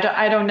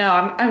 I don't know.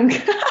 I'm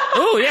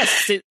Oh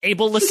yes,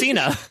 Able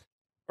Lucina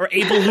or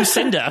Able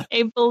Lucinda.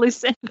 Able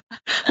Lucinda.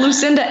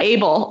 Lucinda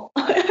Able.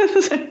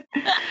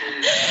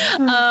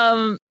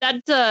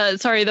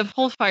 Sorry, the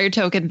whole fire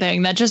token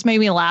thing, that just made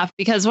me laugh,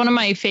 because one of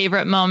my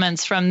favorite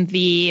moments from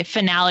the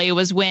finale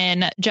was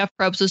when Jeff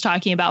Probst was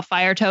talking about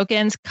fire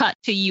tokens, cut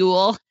to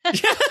Yule. I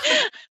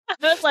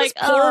was like,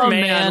 this poor oh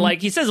man.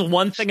 Like, he says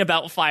one thing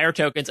about fire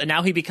tokens and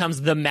now he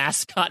becomes the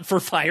mascot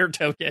for fire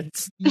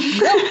tokens.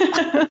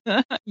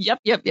 Yep.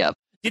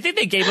 Do you think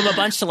they gave him a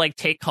bunch to like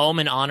take home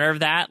in honor of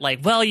that? Like,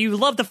 well, you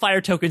love the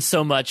fire tokens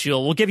so much,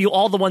 we'll give you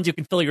all the ones you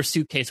can fill your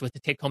suitcase with to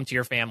take home to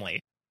your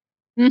family.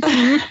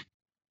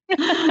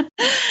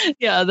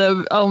 Yeah,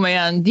 oh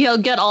man, he'll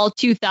get all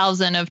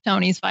 2,000 of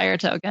Tony's fire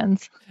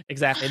tokens.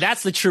 Exactly.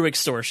 That's the true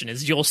extortion,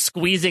 is you'll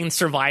squeezing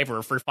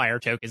Survivor for fire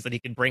tokens that he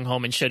can bring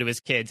home and show to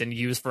his kids and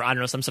use for, I don't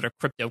know, some sort of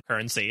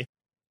cryptocurrency.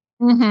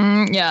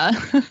 Yeah.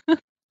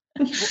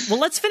 Well,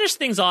 let's finish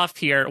things off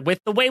here with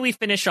the way we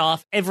finish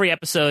off every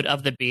episode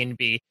of the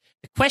B&B.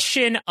 The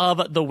question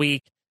of the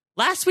week.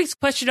 Last week's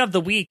question of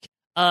the week,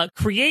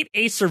 create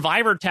a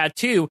Survivor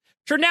tattoo,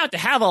 turned out to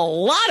have a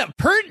lot of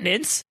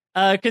pertinence,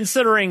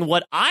 considering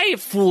what I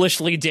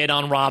foolishly did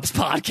on Rob's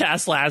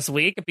podcast last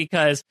week,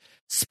 because,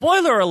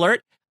 spoiler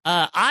alert,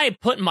 I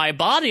put my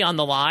body on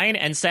the line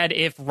and said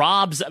if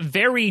Rob's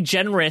very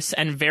generous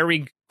and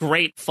very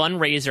great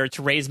fundraiser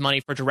to raise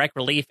money for direct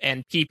relief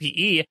and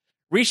PPE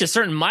reached a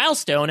certain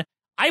milestone,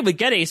 I would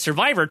get a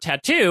Survivor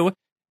tattoo,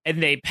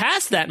 and they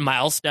passed that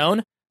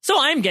milestone, so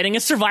I'm getting a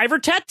Survivor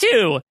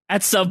tattoo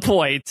at some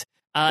point.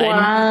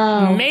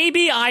 Wow. And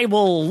maybe I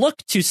will look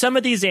to some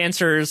of these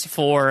answers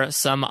for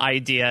some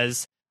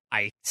ideas.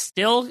 I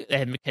still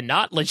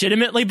cannot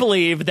legitimately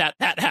believe that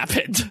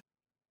happened.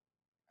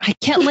 I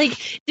can't,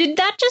 did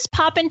that just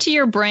pop into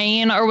your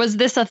brain, or was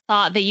this a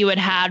thought that you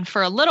had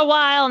for a little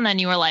while and then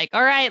you were like,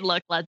 all right,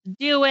 look, let's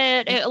do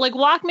it?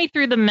 Walk me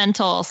through the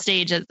mental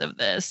stages of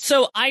this.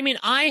 So, I mean,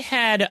 I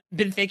had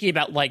been thinking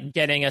about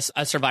getting a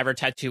Survivor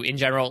tattoo in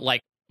general.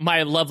 Like,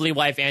 my lovely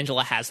wife,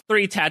 Angela, has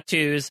 3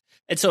 tattoos.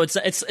 And so it's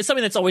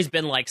something that's always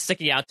been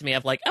sticking out to me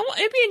of it'd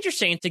be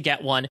interesting to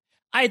get one.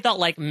 I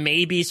thought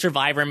maybe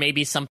Survivor,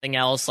 maybe something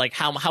else.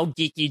 How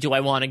geeky do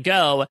I want to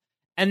go?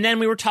 And then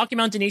we were talking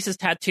about Denise's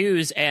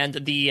tattoos, and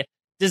the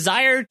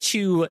desire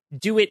to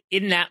do it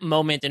in that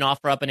moment and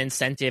offer up an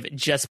incentive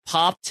just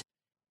popped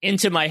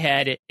into my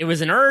head. It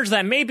was an urge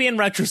that maybe in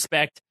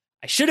retrospect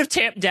I should have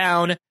tamped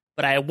down,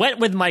 but I went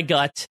with my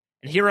gut,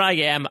 and here I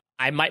am.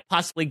 I might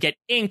possibly get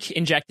ink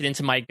injected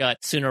into my gut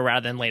sooner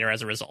rather than later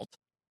as a result.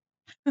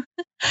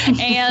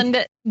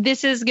 And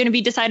this is going to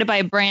be decided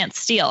by Brant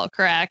Steele,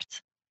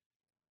 correct?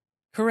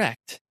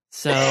 Correct.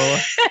 So,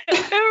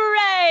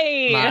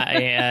 hooray!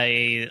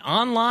 My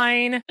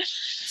online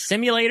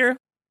simulator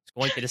is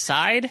going to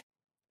decide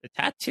the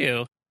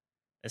tattoo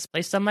that's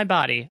placed on my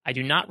body. I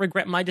do not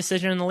regret my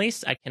decision in the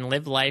least. I can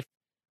live life,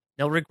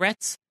 no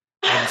regrets.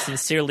 I'm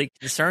sincerely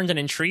concerned and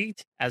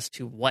intrigued as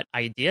to what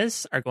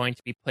ideas are going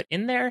to be put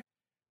in there.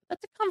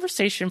 That's a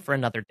conversation for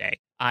another day.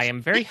 I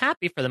am very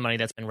happy for the money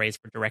that's been raised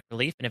for direct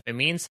relief, and if it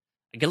means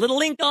I get a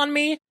little ink on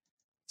me,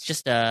 it's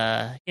just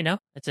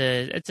it's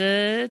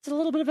a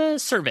little bit of a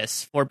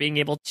service for being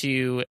able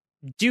to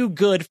do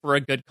good for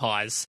a good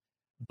cause.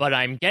 But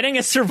I'm getting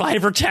a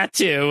Survivor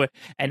tattoo,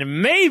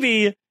 and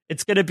maybe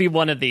it's going to be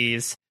one of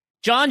these.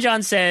 John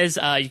says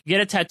you can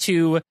get a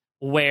tattoo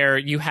where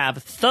you have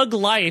Thug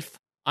Life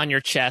on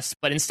your chest,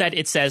 but instead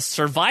it says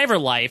Survivor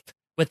Life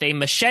with a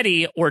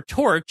machete or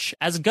torch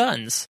as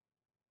guns.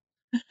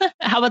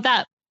 How about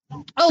that?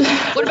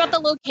 Oh, what about the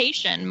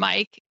location,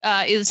 Mike?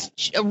 Is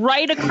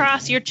right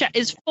across your chest?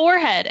 Is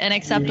forehead an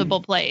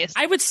acceptable place?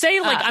 I would say,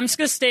 I'm just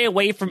going to stay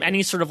away from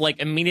any sort of,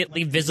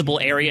 immediately visible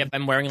area if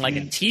I'm wearing,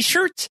 a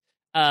T-shirt.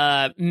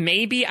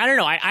 Maybe, I don't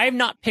know. I have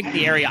not picked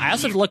the area. I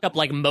also have to look up,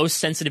 most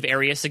sensitive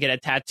areas to get a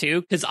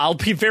tattoo, because I'll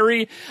be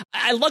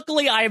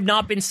luckily, I have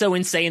not been so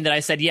insane that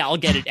I said, yeah, I'll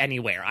get it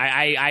anywhere.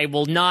 I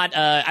will not,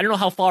 I don't know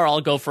how far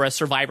I'll go for a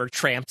Survivor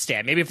tramp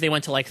stamp. Maybe if they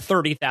went to,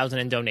 30,000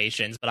 in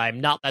donations, but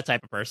I'm not that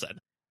type of person.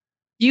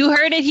 You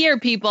heard it here,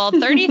 people.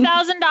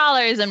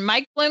 $30,000, and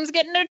Mike Bloom's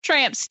getting a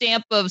tramp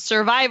stamp of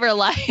Survivor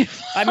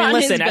Life. I mean,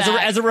 listen,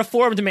 as a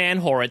reformed man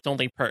whore, it's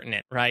only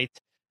pertinent, right?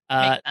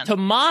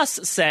 Tomas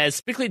says,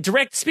 speaking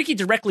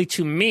directly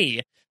to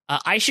me,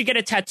 I should get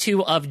a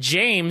tattoo of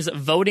James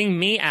voting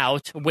me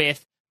out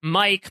with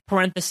Mike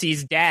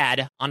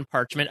 (dad) on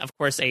parchment. Of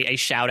course, a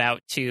shout out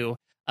to,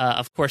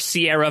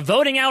 Sierra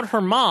voting out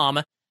her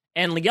mom,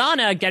 and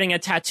Liana getting a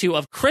tattoo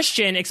of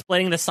Christian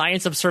explaining the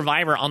science of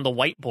Survivor on the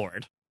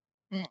whiteboard.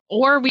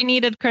 Or we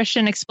needed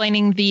Christian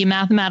explaining the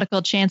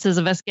mathematical chances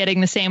of us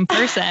getting the same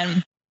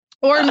person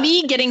Or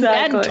me getting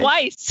banned Exactly.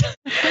 twice.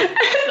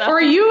 Or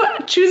you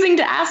choosing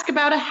to ask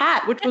about a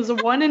hat, which was a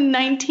 1 in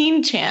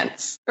 19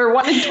 chance or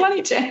 1 in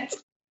 20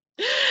 chance.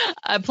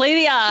 I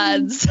play the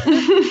odds.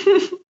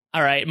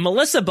 All right.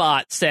 Melissa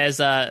Bott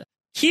says,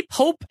 keep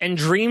hope and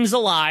dreams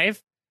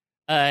alive.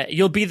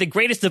 You'll be the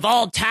greatest of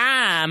all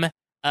time.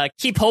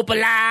 Keep hope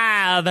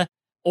alive.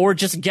 Or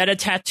just get a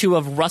tattoo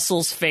of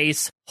Russell's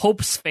face,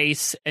 Hope's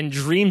face, and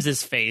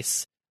Dreams'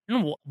 face. I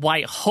don't know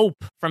why Hope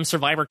from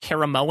Survivor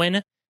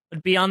Caramoan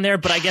would be on there,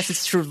 but I guess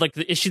it's true. Like,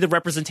 is she the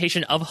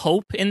representation of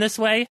hope in this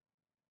way?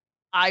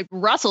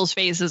 Russell's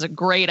face is a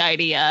great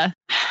idea.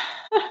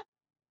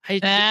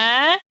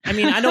 I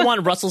mean, I don't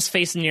want Russell's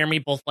face near me,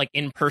 both like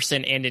in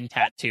person and in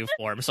tattoo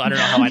form. So I don't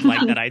know how I'd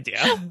like that idea.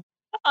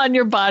 On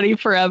your body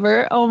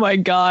forever. Oh my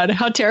God.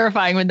 How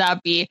terrifying would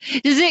that be?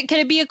 Can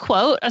it be a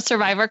quote, a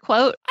Survivor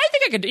quote? I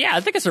think I could. Yeah, I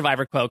think a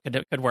Survivor quote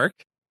could work.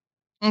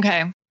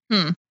 Okay.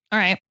 All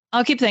right.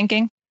 I'll keep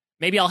thinking.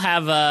 Maybe I'll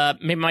have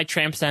maybe my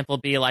tramp stamp will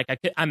be like I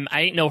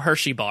ain't no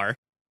Hershey bar.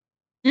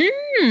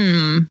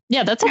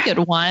 Yeah, that's a good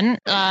one.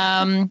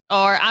 Or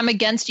I'm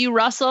against you,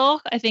 Russell.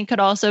 I think could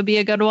also be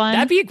a good one.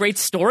 That'd be a great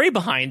story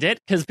behind it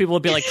because people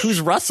would be like, "Who's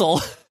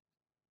Russell?"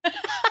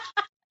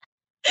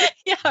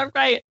 Yeah,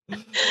 right.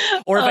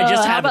 Or if I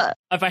just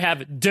if I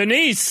have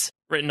Denise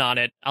written on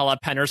it, a la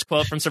Penner's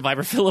quote from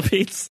Survivor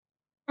Philippines.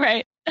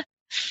 Right.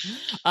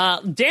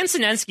 Dan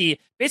Sinensky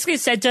basically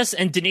said to us,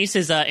 and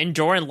Denise's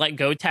endure and let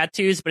go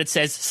tattoos, but it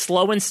says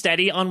slow and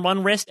steady on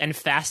one wrist and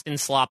fast and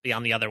sloppy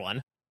on the other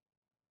one.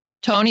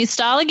 Tony's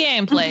style of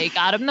gameplay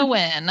got him the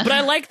win. But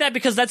I like that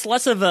because that's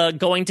less of a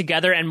going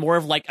together and more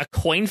of like a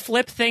coin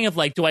flip thing of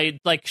like,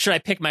 should I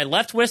pick my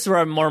left wrist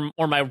or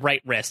my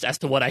right wrist as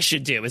to what I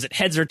should do? Is it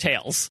heads or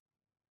tails?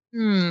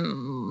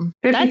 50-50.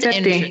 That's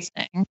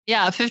interesting.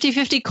 Yeah,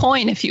 50-50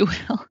 coin, if you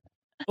will.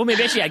 Well,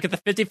 maybe actually I get the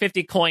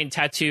 50-50 coin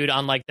tattooed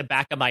on like the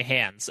back of my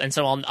hands. And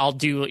so I'll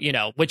do,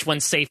 which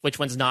one's safe, which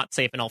one's not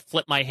safe. And I'll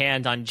flip my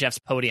hand on Jeff's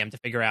podium to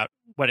figure out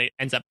what it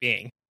ends up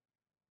being.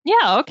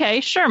 Yeah,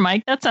 okay, sure,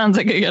 Mike. That sounds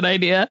like a good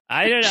idea.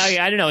 I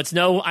don't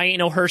know. I ain't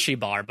no Hershey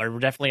bar, but we're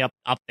definitely up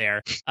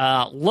there.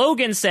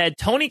 Logan said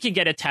Tony could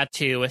get a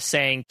tattoo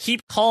saying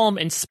keep calm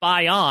and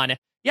spy on.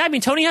 Yeah, I mean,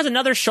 Tony has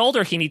another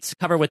shoulder he needs to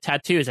cover with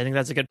tattoos. I think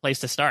that's a good place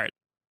to start.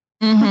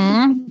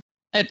 Mm-hmm.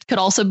 It could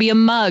also be a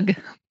mug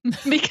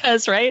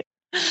because, right?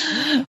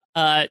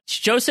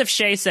 Joseph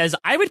Shea says,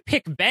 I would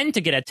pick Ben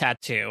to get a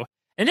tattoo.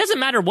 And it doesn't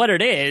matter what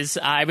it is.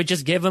 I would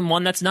just give him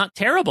one that's not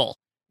terrible.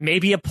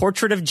 Maybe a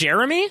portrait of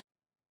Jeremy?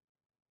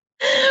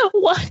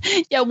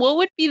 What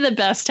would be the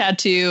best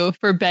tattoo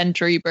for Ben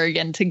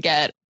Driebergen to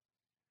get?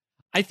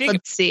 I think.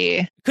 Let's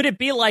see. Could it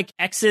be like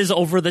X's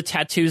over the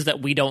tattoos that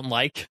we don't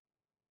like?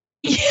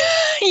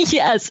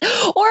 Yes.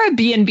 Or a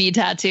B&B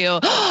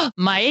tattoo.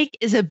 Mike,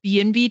 is a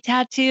B&B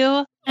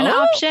tattoo an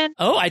option?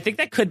 Oh, I think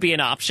that could be an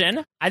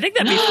option. I think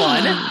that'd be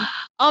fun.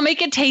 I'll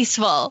make it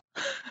tasteful.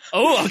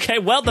 Oh, okay.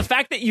 Well, the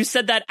fact that you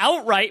said that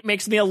outright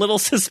makes me a little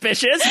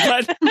suspicious,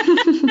 but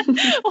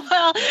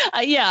well,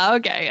 yeah,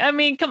 okay. I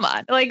mean, come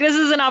on. Like, this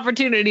is an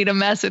opportunity to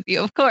mess with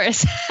you, of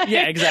course.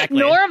 Yeah, exactly.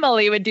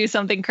 Normally would do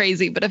something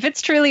crazy, but if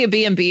it's truly a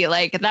B&B,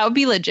 like, that would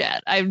be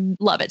legit. I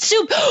love it.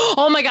 Soup.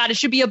 Oh my God, it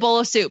should be a bowl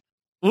of soup.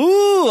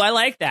 Ooh, I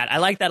like that. I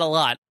like that a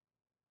lot.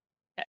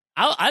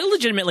 I'll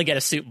legitimately get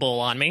a soup bowl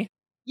on me.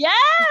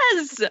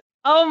 Yes.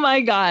 Oh my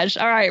gosh.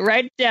 All right,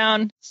 write it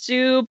down.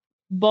 Soup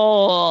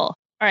bowl. All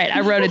right, I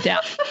wrote it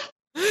down.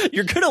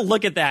 You're going to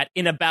look at that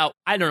in about,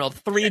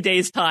 3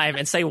 days time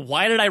and say,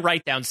 why did I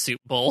write down soup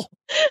bowl?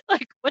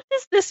 Like, what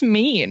does this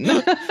mean?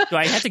 Do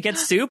I have to get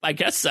soup? I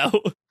guess so.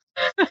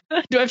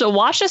 Do I have to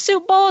wash a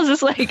soup bowl? Is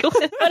this like,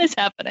 what is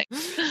happening?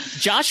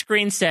 Josh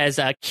Green says,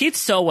 Keith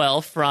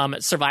Sowell from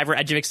Survivor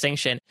Edge of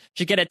Extinction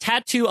should get a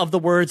tattoo of the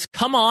words,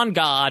 come on,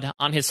 God,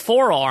 on his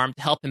forearm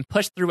to help him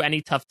push through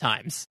any tough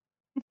times.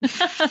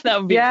 That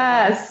would be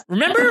yes.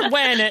 Remember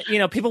when,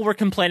 people were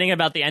complaining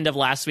about the end of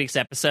last week's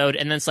episode?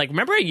 And then it's like,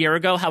 remember a year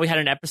ago how we had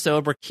an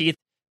episode where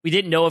we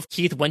didn't know if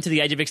Keith went to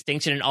the edge of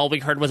extinction and all we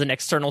heard was an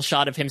external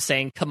shot of him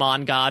saying, come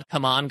on, God,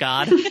 come on,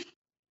 God.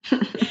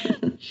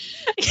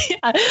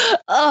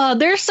 Yeah.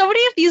 There's so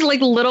many of these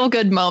like little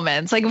good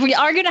moments. Like if we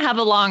are going to have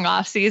a long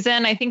off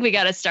season, I think we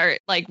got to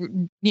start like,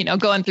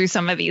 going through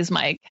some of these,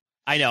 Mike.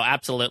 I know,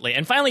 absolutely.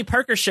 And finally,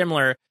 Parker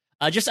Schimler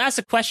just asked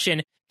a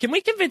question. Can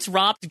we convince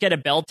Rob to get a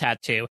bell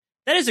tattoo?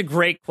 That is a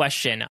great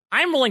question.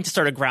 I'm willing to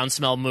start a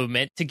groundswell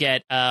movement to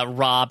get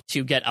Rob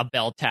to get a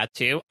bell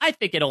tattoo. I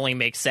think it only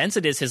makes sense.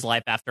 It is his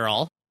life after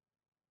all.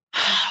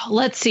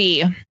 Let's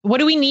see. What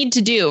do we need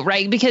to do,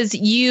 right? Because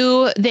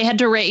they had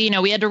to raise,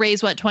 we had to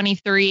raise what,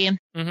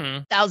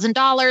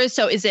 $23,000.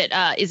 So is it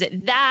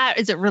that?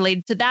 Is it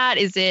related to that?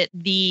 Is it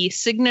the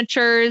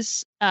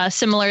signatures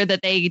similar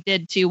that they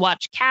did to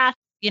watch Kath?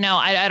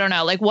 I don't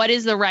know. Like, what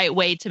is the right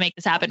way to make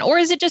this happen? Or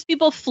is it just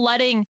people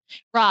flooding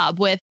Rob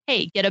with,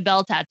 hey, get a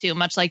bell tattoo,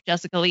 much like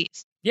Jessica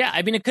Lee's? Yeah,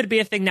 I mean, it could be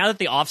a thing now that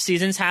the off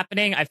season's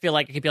happening. I feel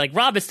like it could be like,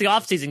 Rob, it's the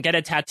off season, get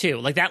a tattoo.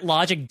 Like that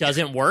logic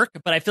doesn't work,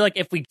 but I feel like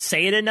if we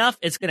say it enough,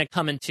 it's going to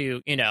come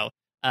into,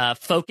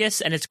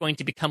 focus and it's going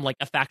to become like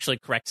a factually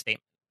correct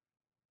statement.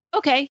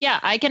 Okay, yeah,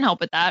 I can help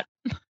with that.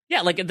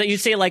 Yeah, like you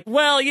say, like,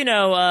 well,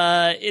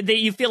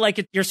 you feel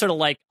like you're sort of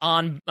like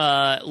on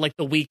like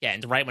the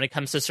weekend, right? When it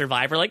comes to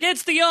Survivor, like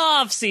it's the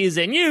off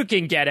season, you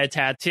can get a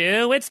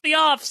tattoo. It's the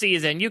off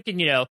season, you can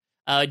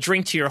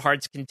drink to your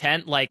heart's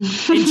content, like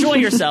enjoy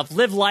yourself,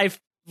 live life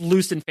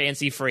loose and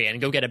fancy free, and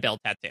go get a belt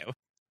tattoo.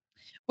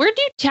 Where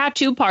do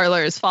tattoo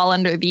parlors fall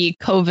under the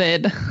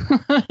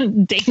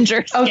COVID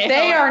danger scale? Oh,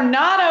 they are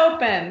not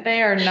open.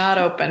 They are not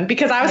open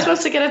because I was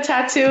supposed to get a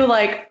tattoo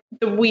like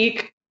the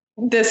week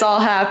this all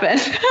happened.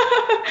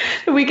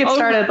 The week it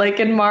started, like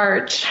in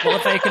March. Well,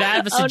 if I could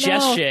have a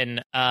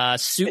suggestion,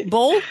 soup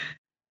bowl.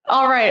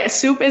 All right,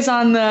 soup is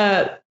on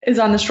the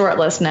short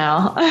list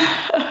now.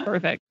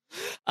 Perfect.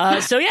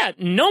 So yeah,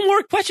 no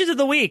more questions of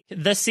the week.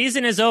 The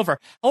season is over.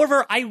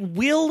 However, I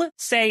will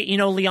say,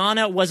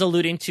 Liana was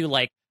alluding to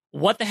like,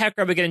 what the heck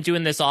are we going to do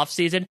in this off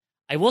season?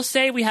 I will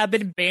say we have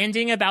been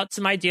banding about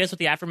some ideas with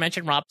the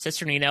aforementioned Rob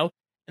Cesternino,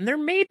 and there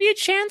may be a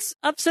chance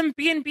of some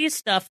B&B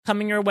stuff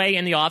coming your way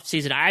in the off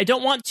season. I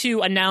don't want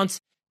to announce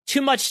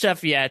too much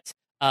stuff yet.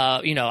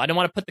 I don't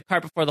want to put the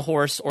cart before the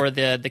horse or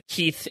the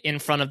Keith in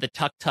front of the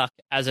tuk-tuk,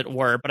 as it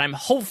were. But I'm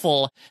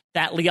hopeful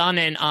that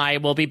Liana and I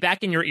will be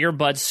back in your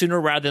earbuds sooner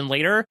rather than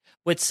later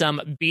with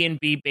some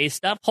B&B based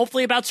stuff.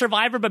 Hopefully about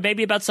Survivor, but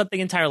maybe about something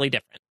entirely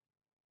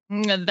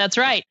different. That's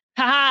right.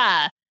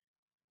 Ha-ha.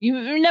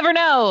 You never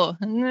know.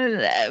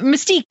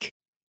 Mystique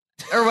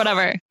or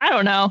whatever. I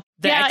don't know.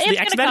 It's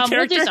going to come.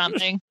 We'll do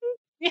something.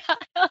 Yeah.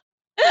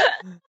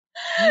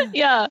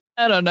 Yeah,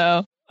 I don't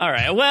know. All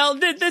right. Well,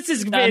 this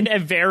has been a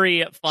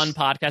very fun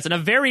podcast and a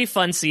very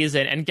fun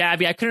season. And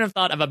Gabby, I couldn't have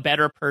thought of a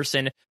better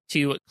person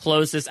to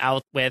close this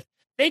out with.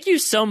 Thank you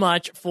so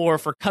much for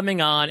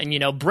coming on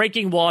and,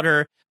 breaking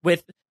water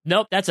with,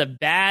 nope, that's a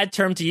bad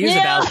term to use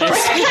about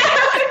this.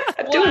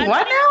 Dude,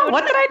 what now?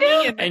 What did I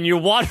do? And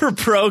your water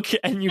broke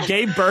and you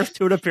gave birth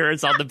to an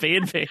appearance on the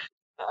B&B.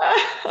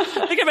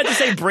 I think I meant to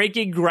say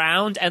breaking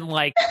ground and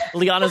like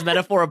Liana's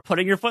metaphor of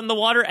putting your foot in the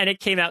water, and it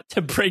came out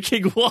to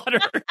breaking water.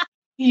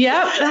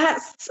 Yep,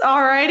 that's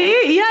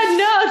alrighty. Yeah,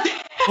 no.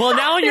 Well,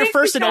 now on your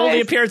first and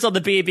only appearance on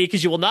the B&B,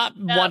 because you will not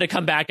want to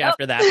come back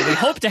after that. But we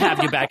hope to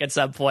have you back at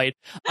some point.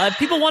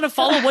 People want to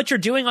follow what you're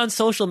doing on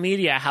social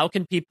media. How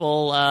can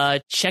people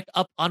check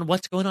up on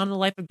what's going on in the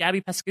life of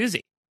Gabby Pascuzzi?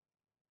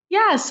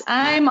 Yes,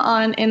 I'm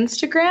on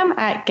Instagram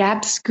at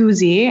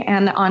Gabscuzzi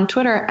and on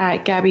Twitter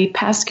at Gabby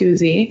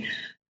Pascuzzi.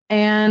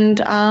 And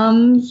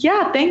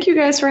thank you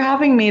guys for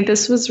having me.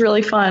 This was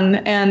really fun.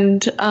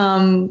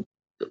 And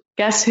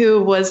Guess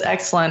Who was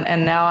excellent.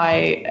 And now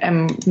I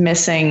am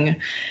missing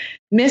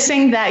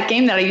that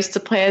game that I used to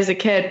play as a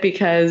kid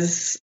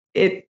because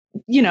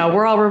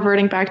we're all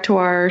reverting back to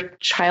our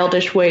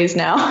childish ways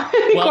now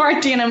in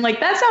quarantine. I'm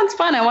like, that sounds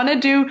fun. I want to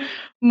do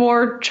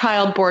more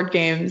child board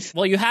games.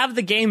 Well, you have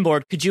the game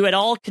board. Could you at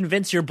all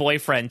convince your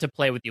boyfriend to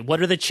play with you? What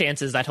are the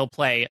chances that he'll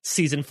play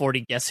season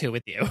 40 Guess Who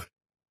with you?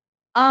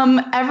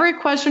 Every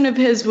question of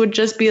his would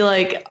just be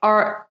like,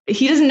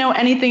 he doesn't know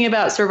anything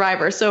about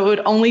Survivor, so it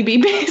would only be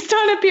based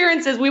on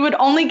appearances. We would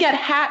only get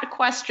hat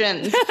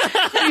questions.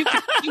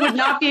 He would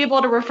not be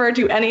able to refer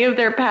to any of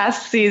their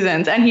past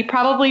seasons, and he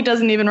probably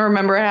doesn't even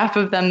remember half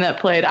of them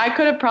that played. I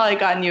could have probably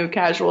gotten you a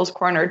casuals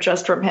corner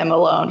just from him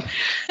alone.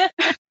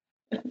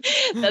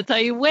 That's how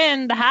you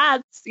win, the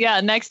hats.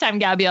 Yeah, next time,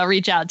 Gabby, I'll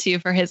reach out to you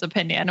for his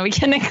opinion. We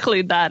can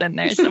include that in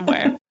there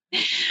somewhere.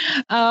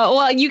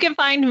 Well, you can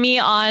find me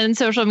on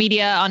social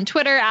media on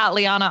Twitter at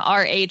Liana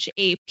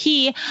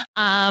RHAP.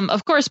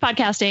 Of course,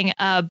 podcasting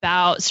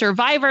about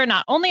Survivor,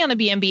 not only on the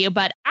B&B,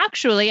 but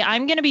actually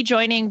I'm going to be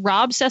joining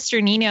Rob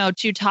Cesternino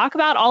to talk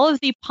about all of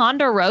the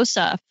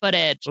Ponderosa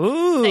footage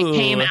that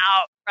came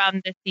out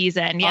from this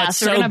season. Yeah, it's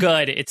so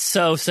good. It's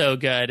so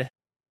good.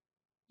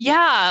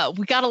 Yeah,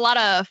 we got a lot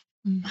of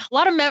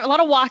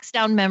walks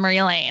down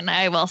memory lane,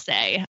 I will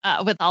say,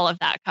 with all of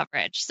that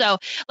coverage. So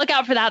look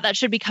out for that. That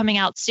should be coming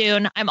out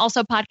soon. I'm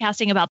also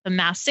podcasting about The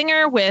Masked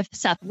Singer with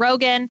Seth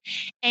Rogen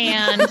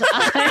and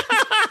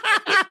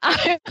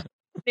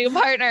new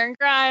partner in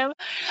crime.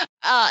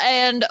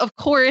 And of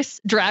course,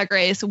 Drag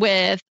Race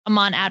with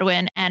Amon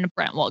Adwin and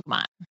Brent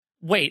Wolgmont.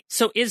 Wait,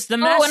 so is The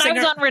Masked Singer...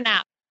 when I was on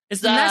Renap.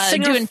 Is The Masked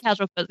Singer... doing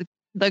casual physics.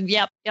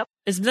 Yep.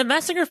 Is The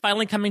Masked Singer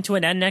finally coming to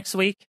an end next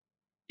week?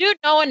 Dude,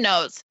 no one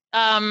knows.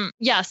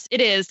 Yes,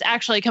 it is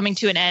actually coming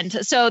to an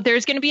end. So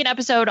there's going to be an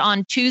episode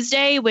on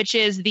Tuesday, which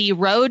is the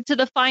road to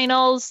the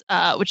finals,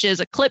 which is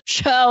a clip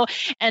show.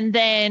 And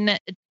then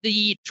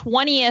the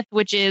 20th,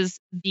 which is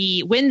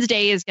the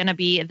Wednesday, is going to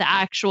be the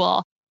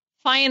actual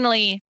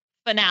finale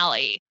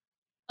finale.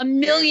 A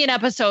million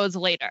episodes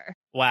later.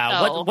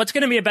 Wow. So, what's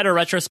going to be a better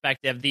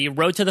retrospective? The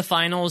road to the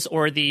finals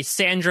or the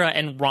Sandra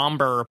and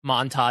Romber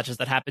montages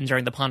that happened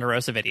during the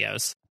Ponderosa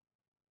videos?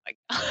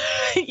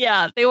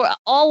 Yeah,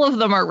 all of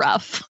them are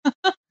rough.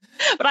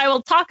 but I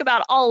will talk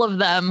about all of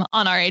them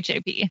on our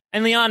HAP.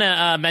 And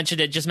Liana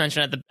mentioned it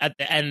at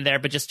the end there,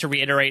 but just to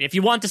reiterate, if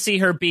you want to see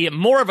her be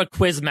more of a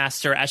quiz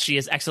master, as she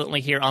is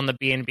excellently here on the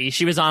B&B,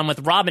 she was on with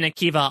Robin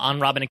Akiva on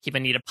Robin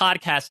Akiva Need a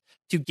Podcast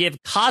to give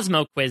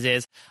Cosmo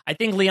quizzes. I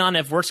think, Liana,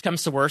 if worse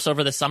comes to worse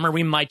over the summer,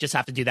 we might just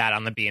have to do that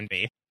on the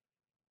B&B.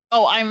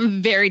 Oh,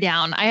 I'm very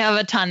down. I have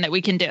a ton that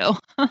we can do.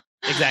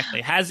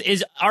 Exactly.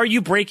 Are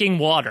you breaking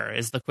water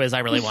is the quiz I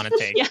really want to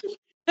take. Yeah,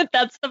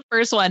 that's the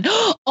first one.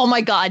 Oh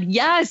my God.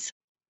 Yes.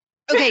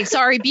 Okay.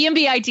 Sorry.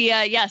 B&B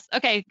idea. Yes.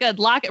 Okay, good.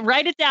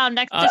 Write it down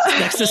next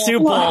to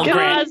Soup Bowl.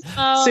 Great.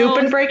 Soup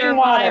and breaking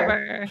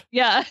water.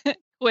 Yeah.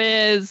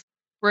 Quiz,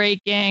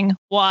 breaking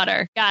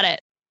water. Got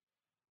it.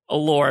 Oh,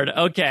 Lord.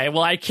 Okay.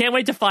 Well, I can't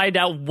wait to find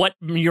out what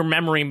your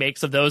memory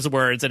makes of those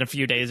words in a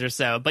few days or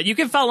so. But you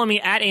can follow me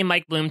at a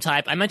Mike Bloom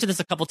type. I mentioned this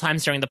a couple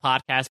times during the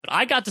podcast, but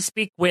I got to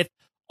speak with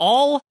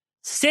all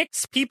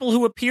 6 people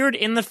who appeared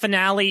in the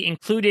finale,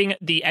 including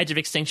the Edge of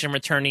Extinction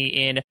returnee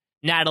in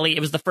Natalie.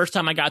 It was the first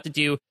time I got to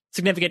do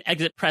significant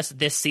exit press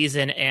this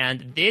season,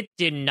 and it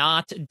did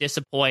not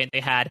disappoint. They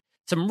had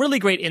some really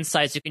great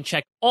insights. You can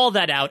check all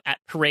that out at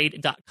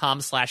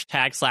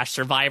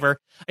parade.com/tag/survivor.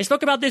 I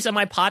spoke about this on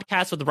my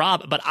podcast with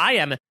Rob, but I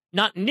am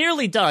not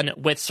nearly done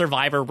with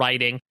Survivor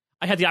writing.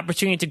 I had the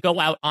opportunity to go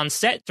out on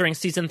set during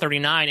season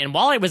 39, and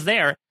while I was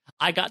there,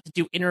 I got to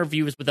do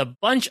interviews with a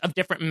bunch of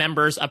different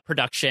members of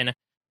production.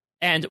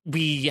 And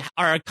we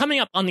are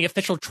coming up on the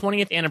official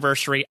 20th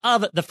anniversary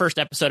of the first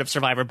episode of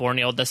Survivor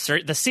Borneo,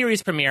 the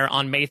series premiere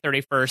on May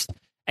 31st.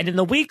 And in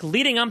the week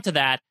leading up to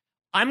that,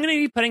 I'm going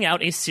to be putting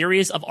out a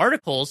series of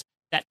articles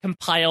that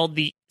compile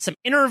some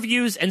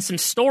interviews and some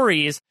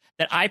stories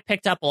that I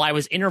picked up while I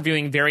was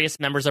interviewing various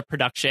members of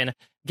production.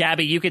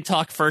 Gabby, you could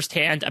talk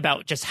firsthand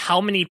about just how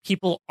many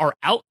people are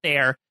out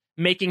there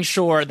making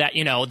sure that,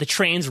 the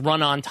trains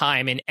run on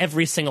time in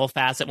every single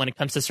facet when it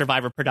comes to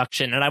Survivor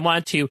production. And I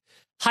wanted to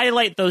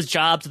highlight those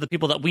jobs of the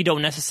people that we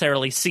don't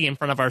necessarily see in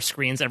front of our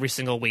screens every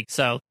single week.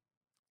 So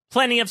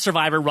plenty of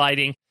Survivor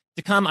writing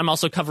to come. I'm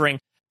also covering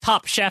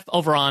Top Chef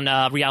over on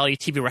Reality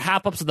TV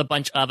Wrap-Ups with a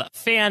bunch of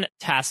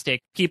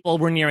fantastic people.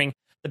 We're nearing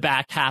the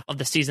back half of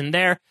the season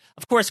there.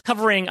 Of course,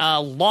 covering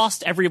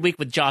Lost every week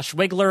with Josh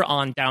Wigler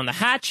on Down the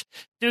Hatch,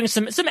 doing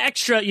some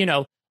extra,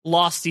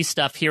 Losty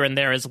stuff here and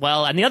there as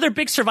well. And the other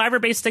big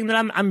Survivor-based thing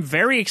that I'm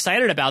very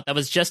excited about that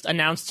was just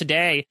announced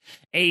today,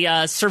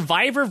 a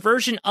Survivor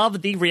version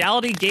of the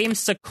reality game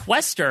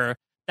Sequester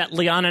that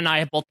Liana and I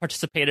have both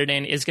participated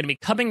in is going to be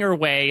coming your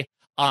way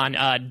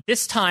on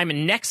this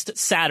time next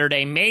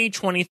Saturday, May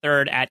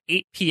 23rd at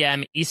 8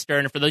 p.m.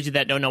 Eastern. For those of you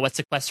that don't know what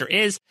Sequester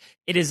is,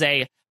 it is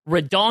a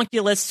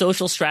redonkulous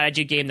social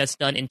strategy game that's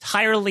done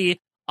entirely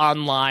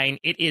online.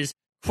 It is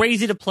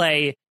crazy to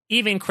play,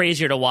 even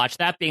crazier to watch.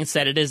 That being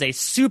said, it is a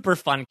super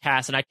fun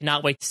cast, and I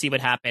cannot wait to see what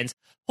happens.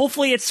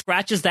 Hopefully it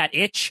scratches that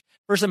itch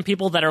for some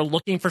people that are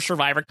looking for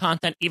Survivor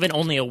content, even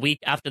only a week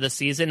after the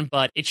season,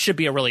 but it should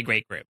be a really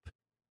great group.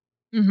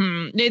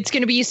 Mm-hmm. It's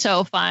going to be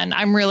so fun.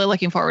 I'm really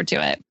looking forward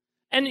to it.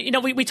 And,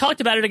 we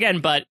talked about it again,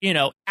 but,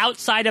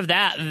 outside of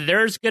that,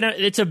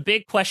 it's a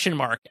big question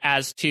mark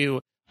as to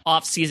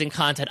off-season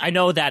content. I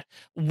know that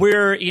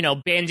we're,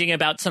 banding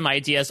about some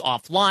ideas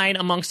offline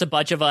amongst a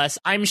bunch of us.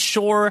 I'm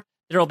sure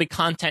there will be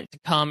content to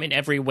come in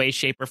every way,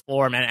 shape, or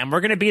form, and we're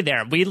going to be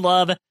there. We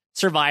love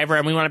Survivor,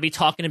 and we want to be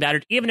talking about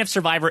it, even if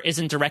Survivor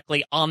isn't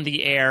directly on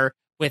the air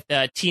with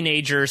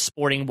teenagers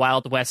sporting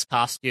Wild West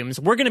costumes.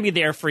 We're going to be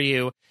there for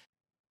you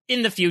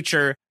in the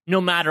future,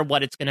 no matter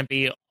what it's going to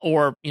be,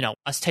 or,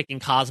 us taking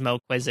Cosmo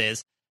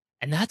quizzes.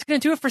 And that's going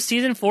to do it for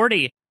season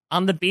 40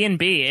 on the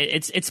B&B.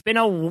 It's been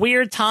a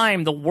weird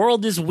time. The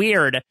world is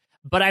weird,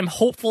 but I'm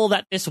hopeful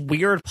that this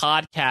weird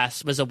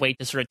podcast was a way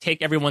to sort of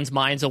take everyone's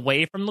minds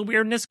away from the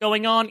weirdness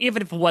going on,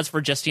 even if it was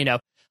for just, a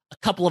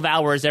couple of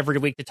hours every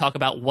week to talk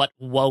about what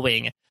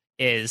woeing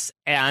is.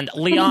 And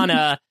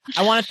Liana,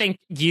 I want to thank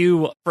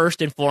you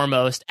first and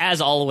foremost,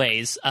 as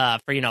always,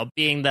 for,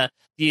 being the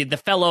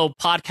fellow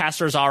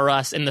podcasters are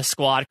us in the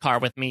squad car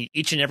with me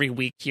each and every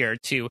week here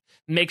to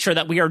make sure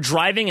that we are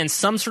driving in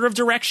some sort of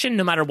direction,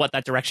 no matter what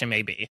that direction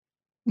may be.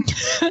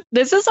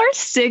 This is our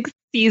 6th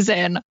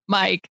season,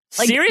 Mike.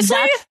 Seriously?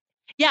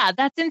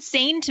 That's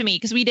insane to me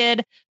because we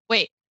did,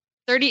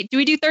 30, do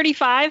we do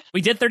 35?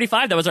 We did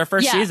 35. That was our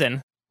first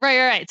season.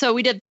 Right. So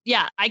we did,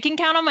 I can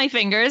count on my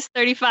fingers,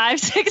 35,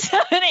 6,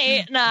 7,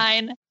 8,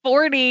 9,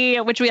 40,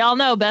 which we all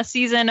know, best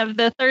season of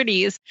the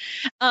 30s.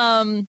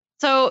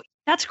 So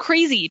that's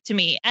crazy to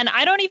me. And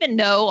I don't even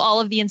know all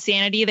of the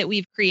insanity that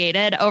we've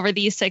created over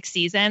these 6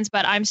 seasons,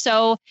 but I'm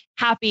so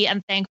happy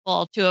and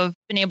thankful to have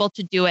been able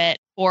to do it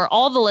for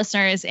all the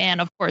listeners and,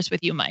 of course,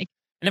 with you, Mike.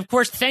 And, of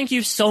course, thank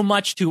you so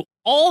much to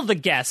all the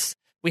guests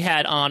we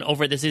had on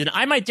over this season.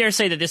 I might dare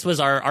say that this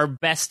was our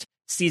best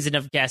season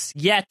of guests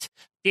yet.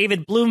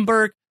 David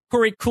Bloomberg,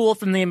 Corey Kuhl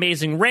from The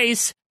Amazing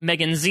Race,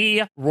 Megan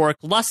Z,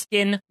 Rourke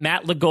Luskin,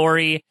 Matt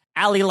Ligori,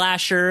 Ali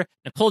Lasher,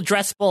 Nicole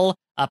Dressel,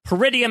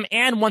 Peridium,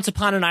 and Once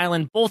Upon an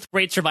Island, both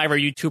great Survivor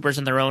YouTubers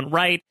in their own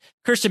right.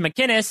 Kirsten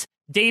McInnes,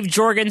 Dave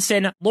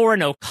Jorgensen,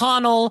 Lauren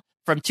O'Connell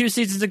from 2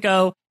 seasons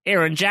ago,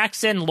 Aaron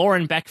Jackson,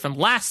 Lauren Beck from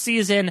last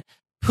season,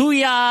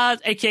 Puya,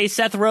 aka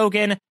Seth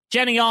Rogen,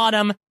 Jenny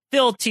Autumn,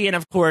 Phil T, and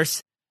of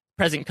course,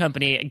 present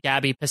company,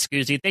 Gabby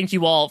Pascuzzi. Thank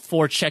you all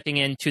for checking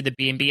into the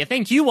B&B, and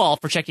thank you all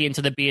for checking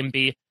into the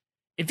B&B.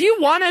 If you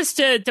want us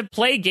to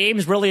play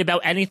games really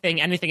about anything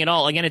at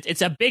all, again,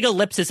 it's a big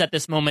ellipsis at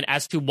this moment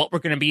as to what we're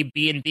going to be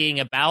B&Bing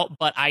about,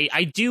 but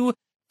I do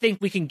think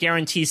we can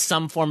guarantee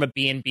some form of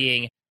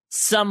B&Bing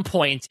some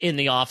point in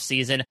the off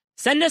season.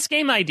 Send us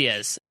game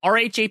ideas.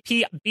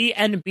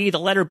 RHAPBNB, the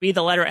letter B,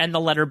 the letter N, the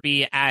letter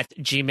B at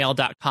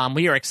gmail.com.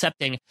 We are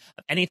accepting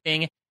of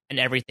anything and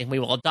everything. We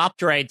will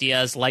adopt your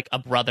ideas like a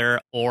brother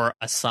or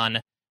a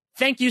son.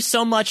 Thank you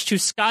so much to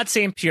Scott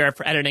St. Pierre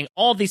for editing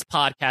all these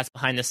podcasts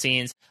behind the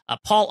scenes.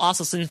 Paul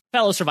Osselson,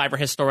 fellow Survivor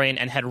historian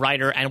and head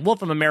writer, and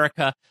Wolf of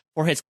America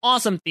for his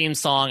awesome theme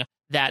song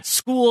that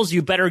schools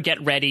you better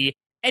get ready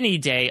any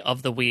day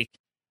of the week.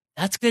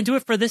 That's going to do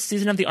it for this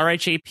season of the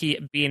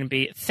RHAP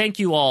B&B. Thank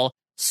you all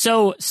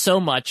so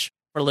much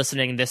for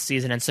listening this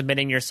season and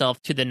submitting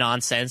yourself to the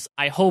nonsense.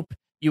 I hope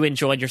you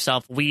enjoyed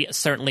yourself. We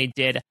certainly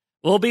did.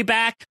 We'll be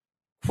back,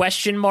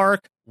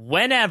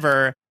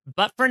 whenever.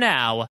 But for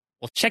now,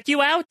 we'll check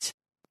you out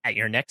at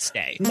your next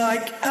stay.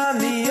 Mike and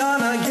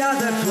Liana, yeah,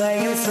 they're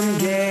playing some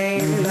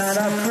games. And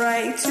I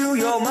pray to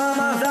your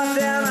mama that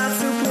they're not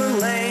super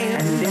lame.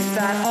 And if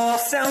that all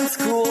sounds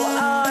cool,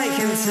 I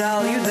can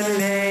tell you the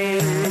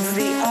name. It's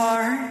the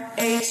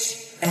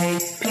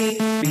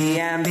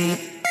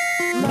RHAPBNB.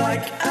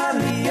 Mike and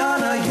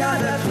Liana, yeah,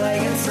 they're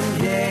playing some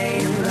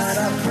games. And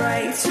I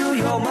pray to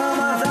your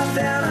mama that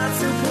they're not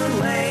super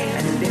lame.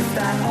 And if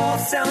that all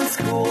sounds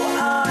cool,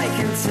 I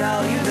can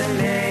tell you the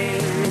name.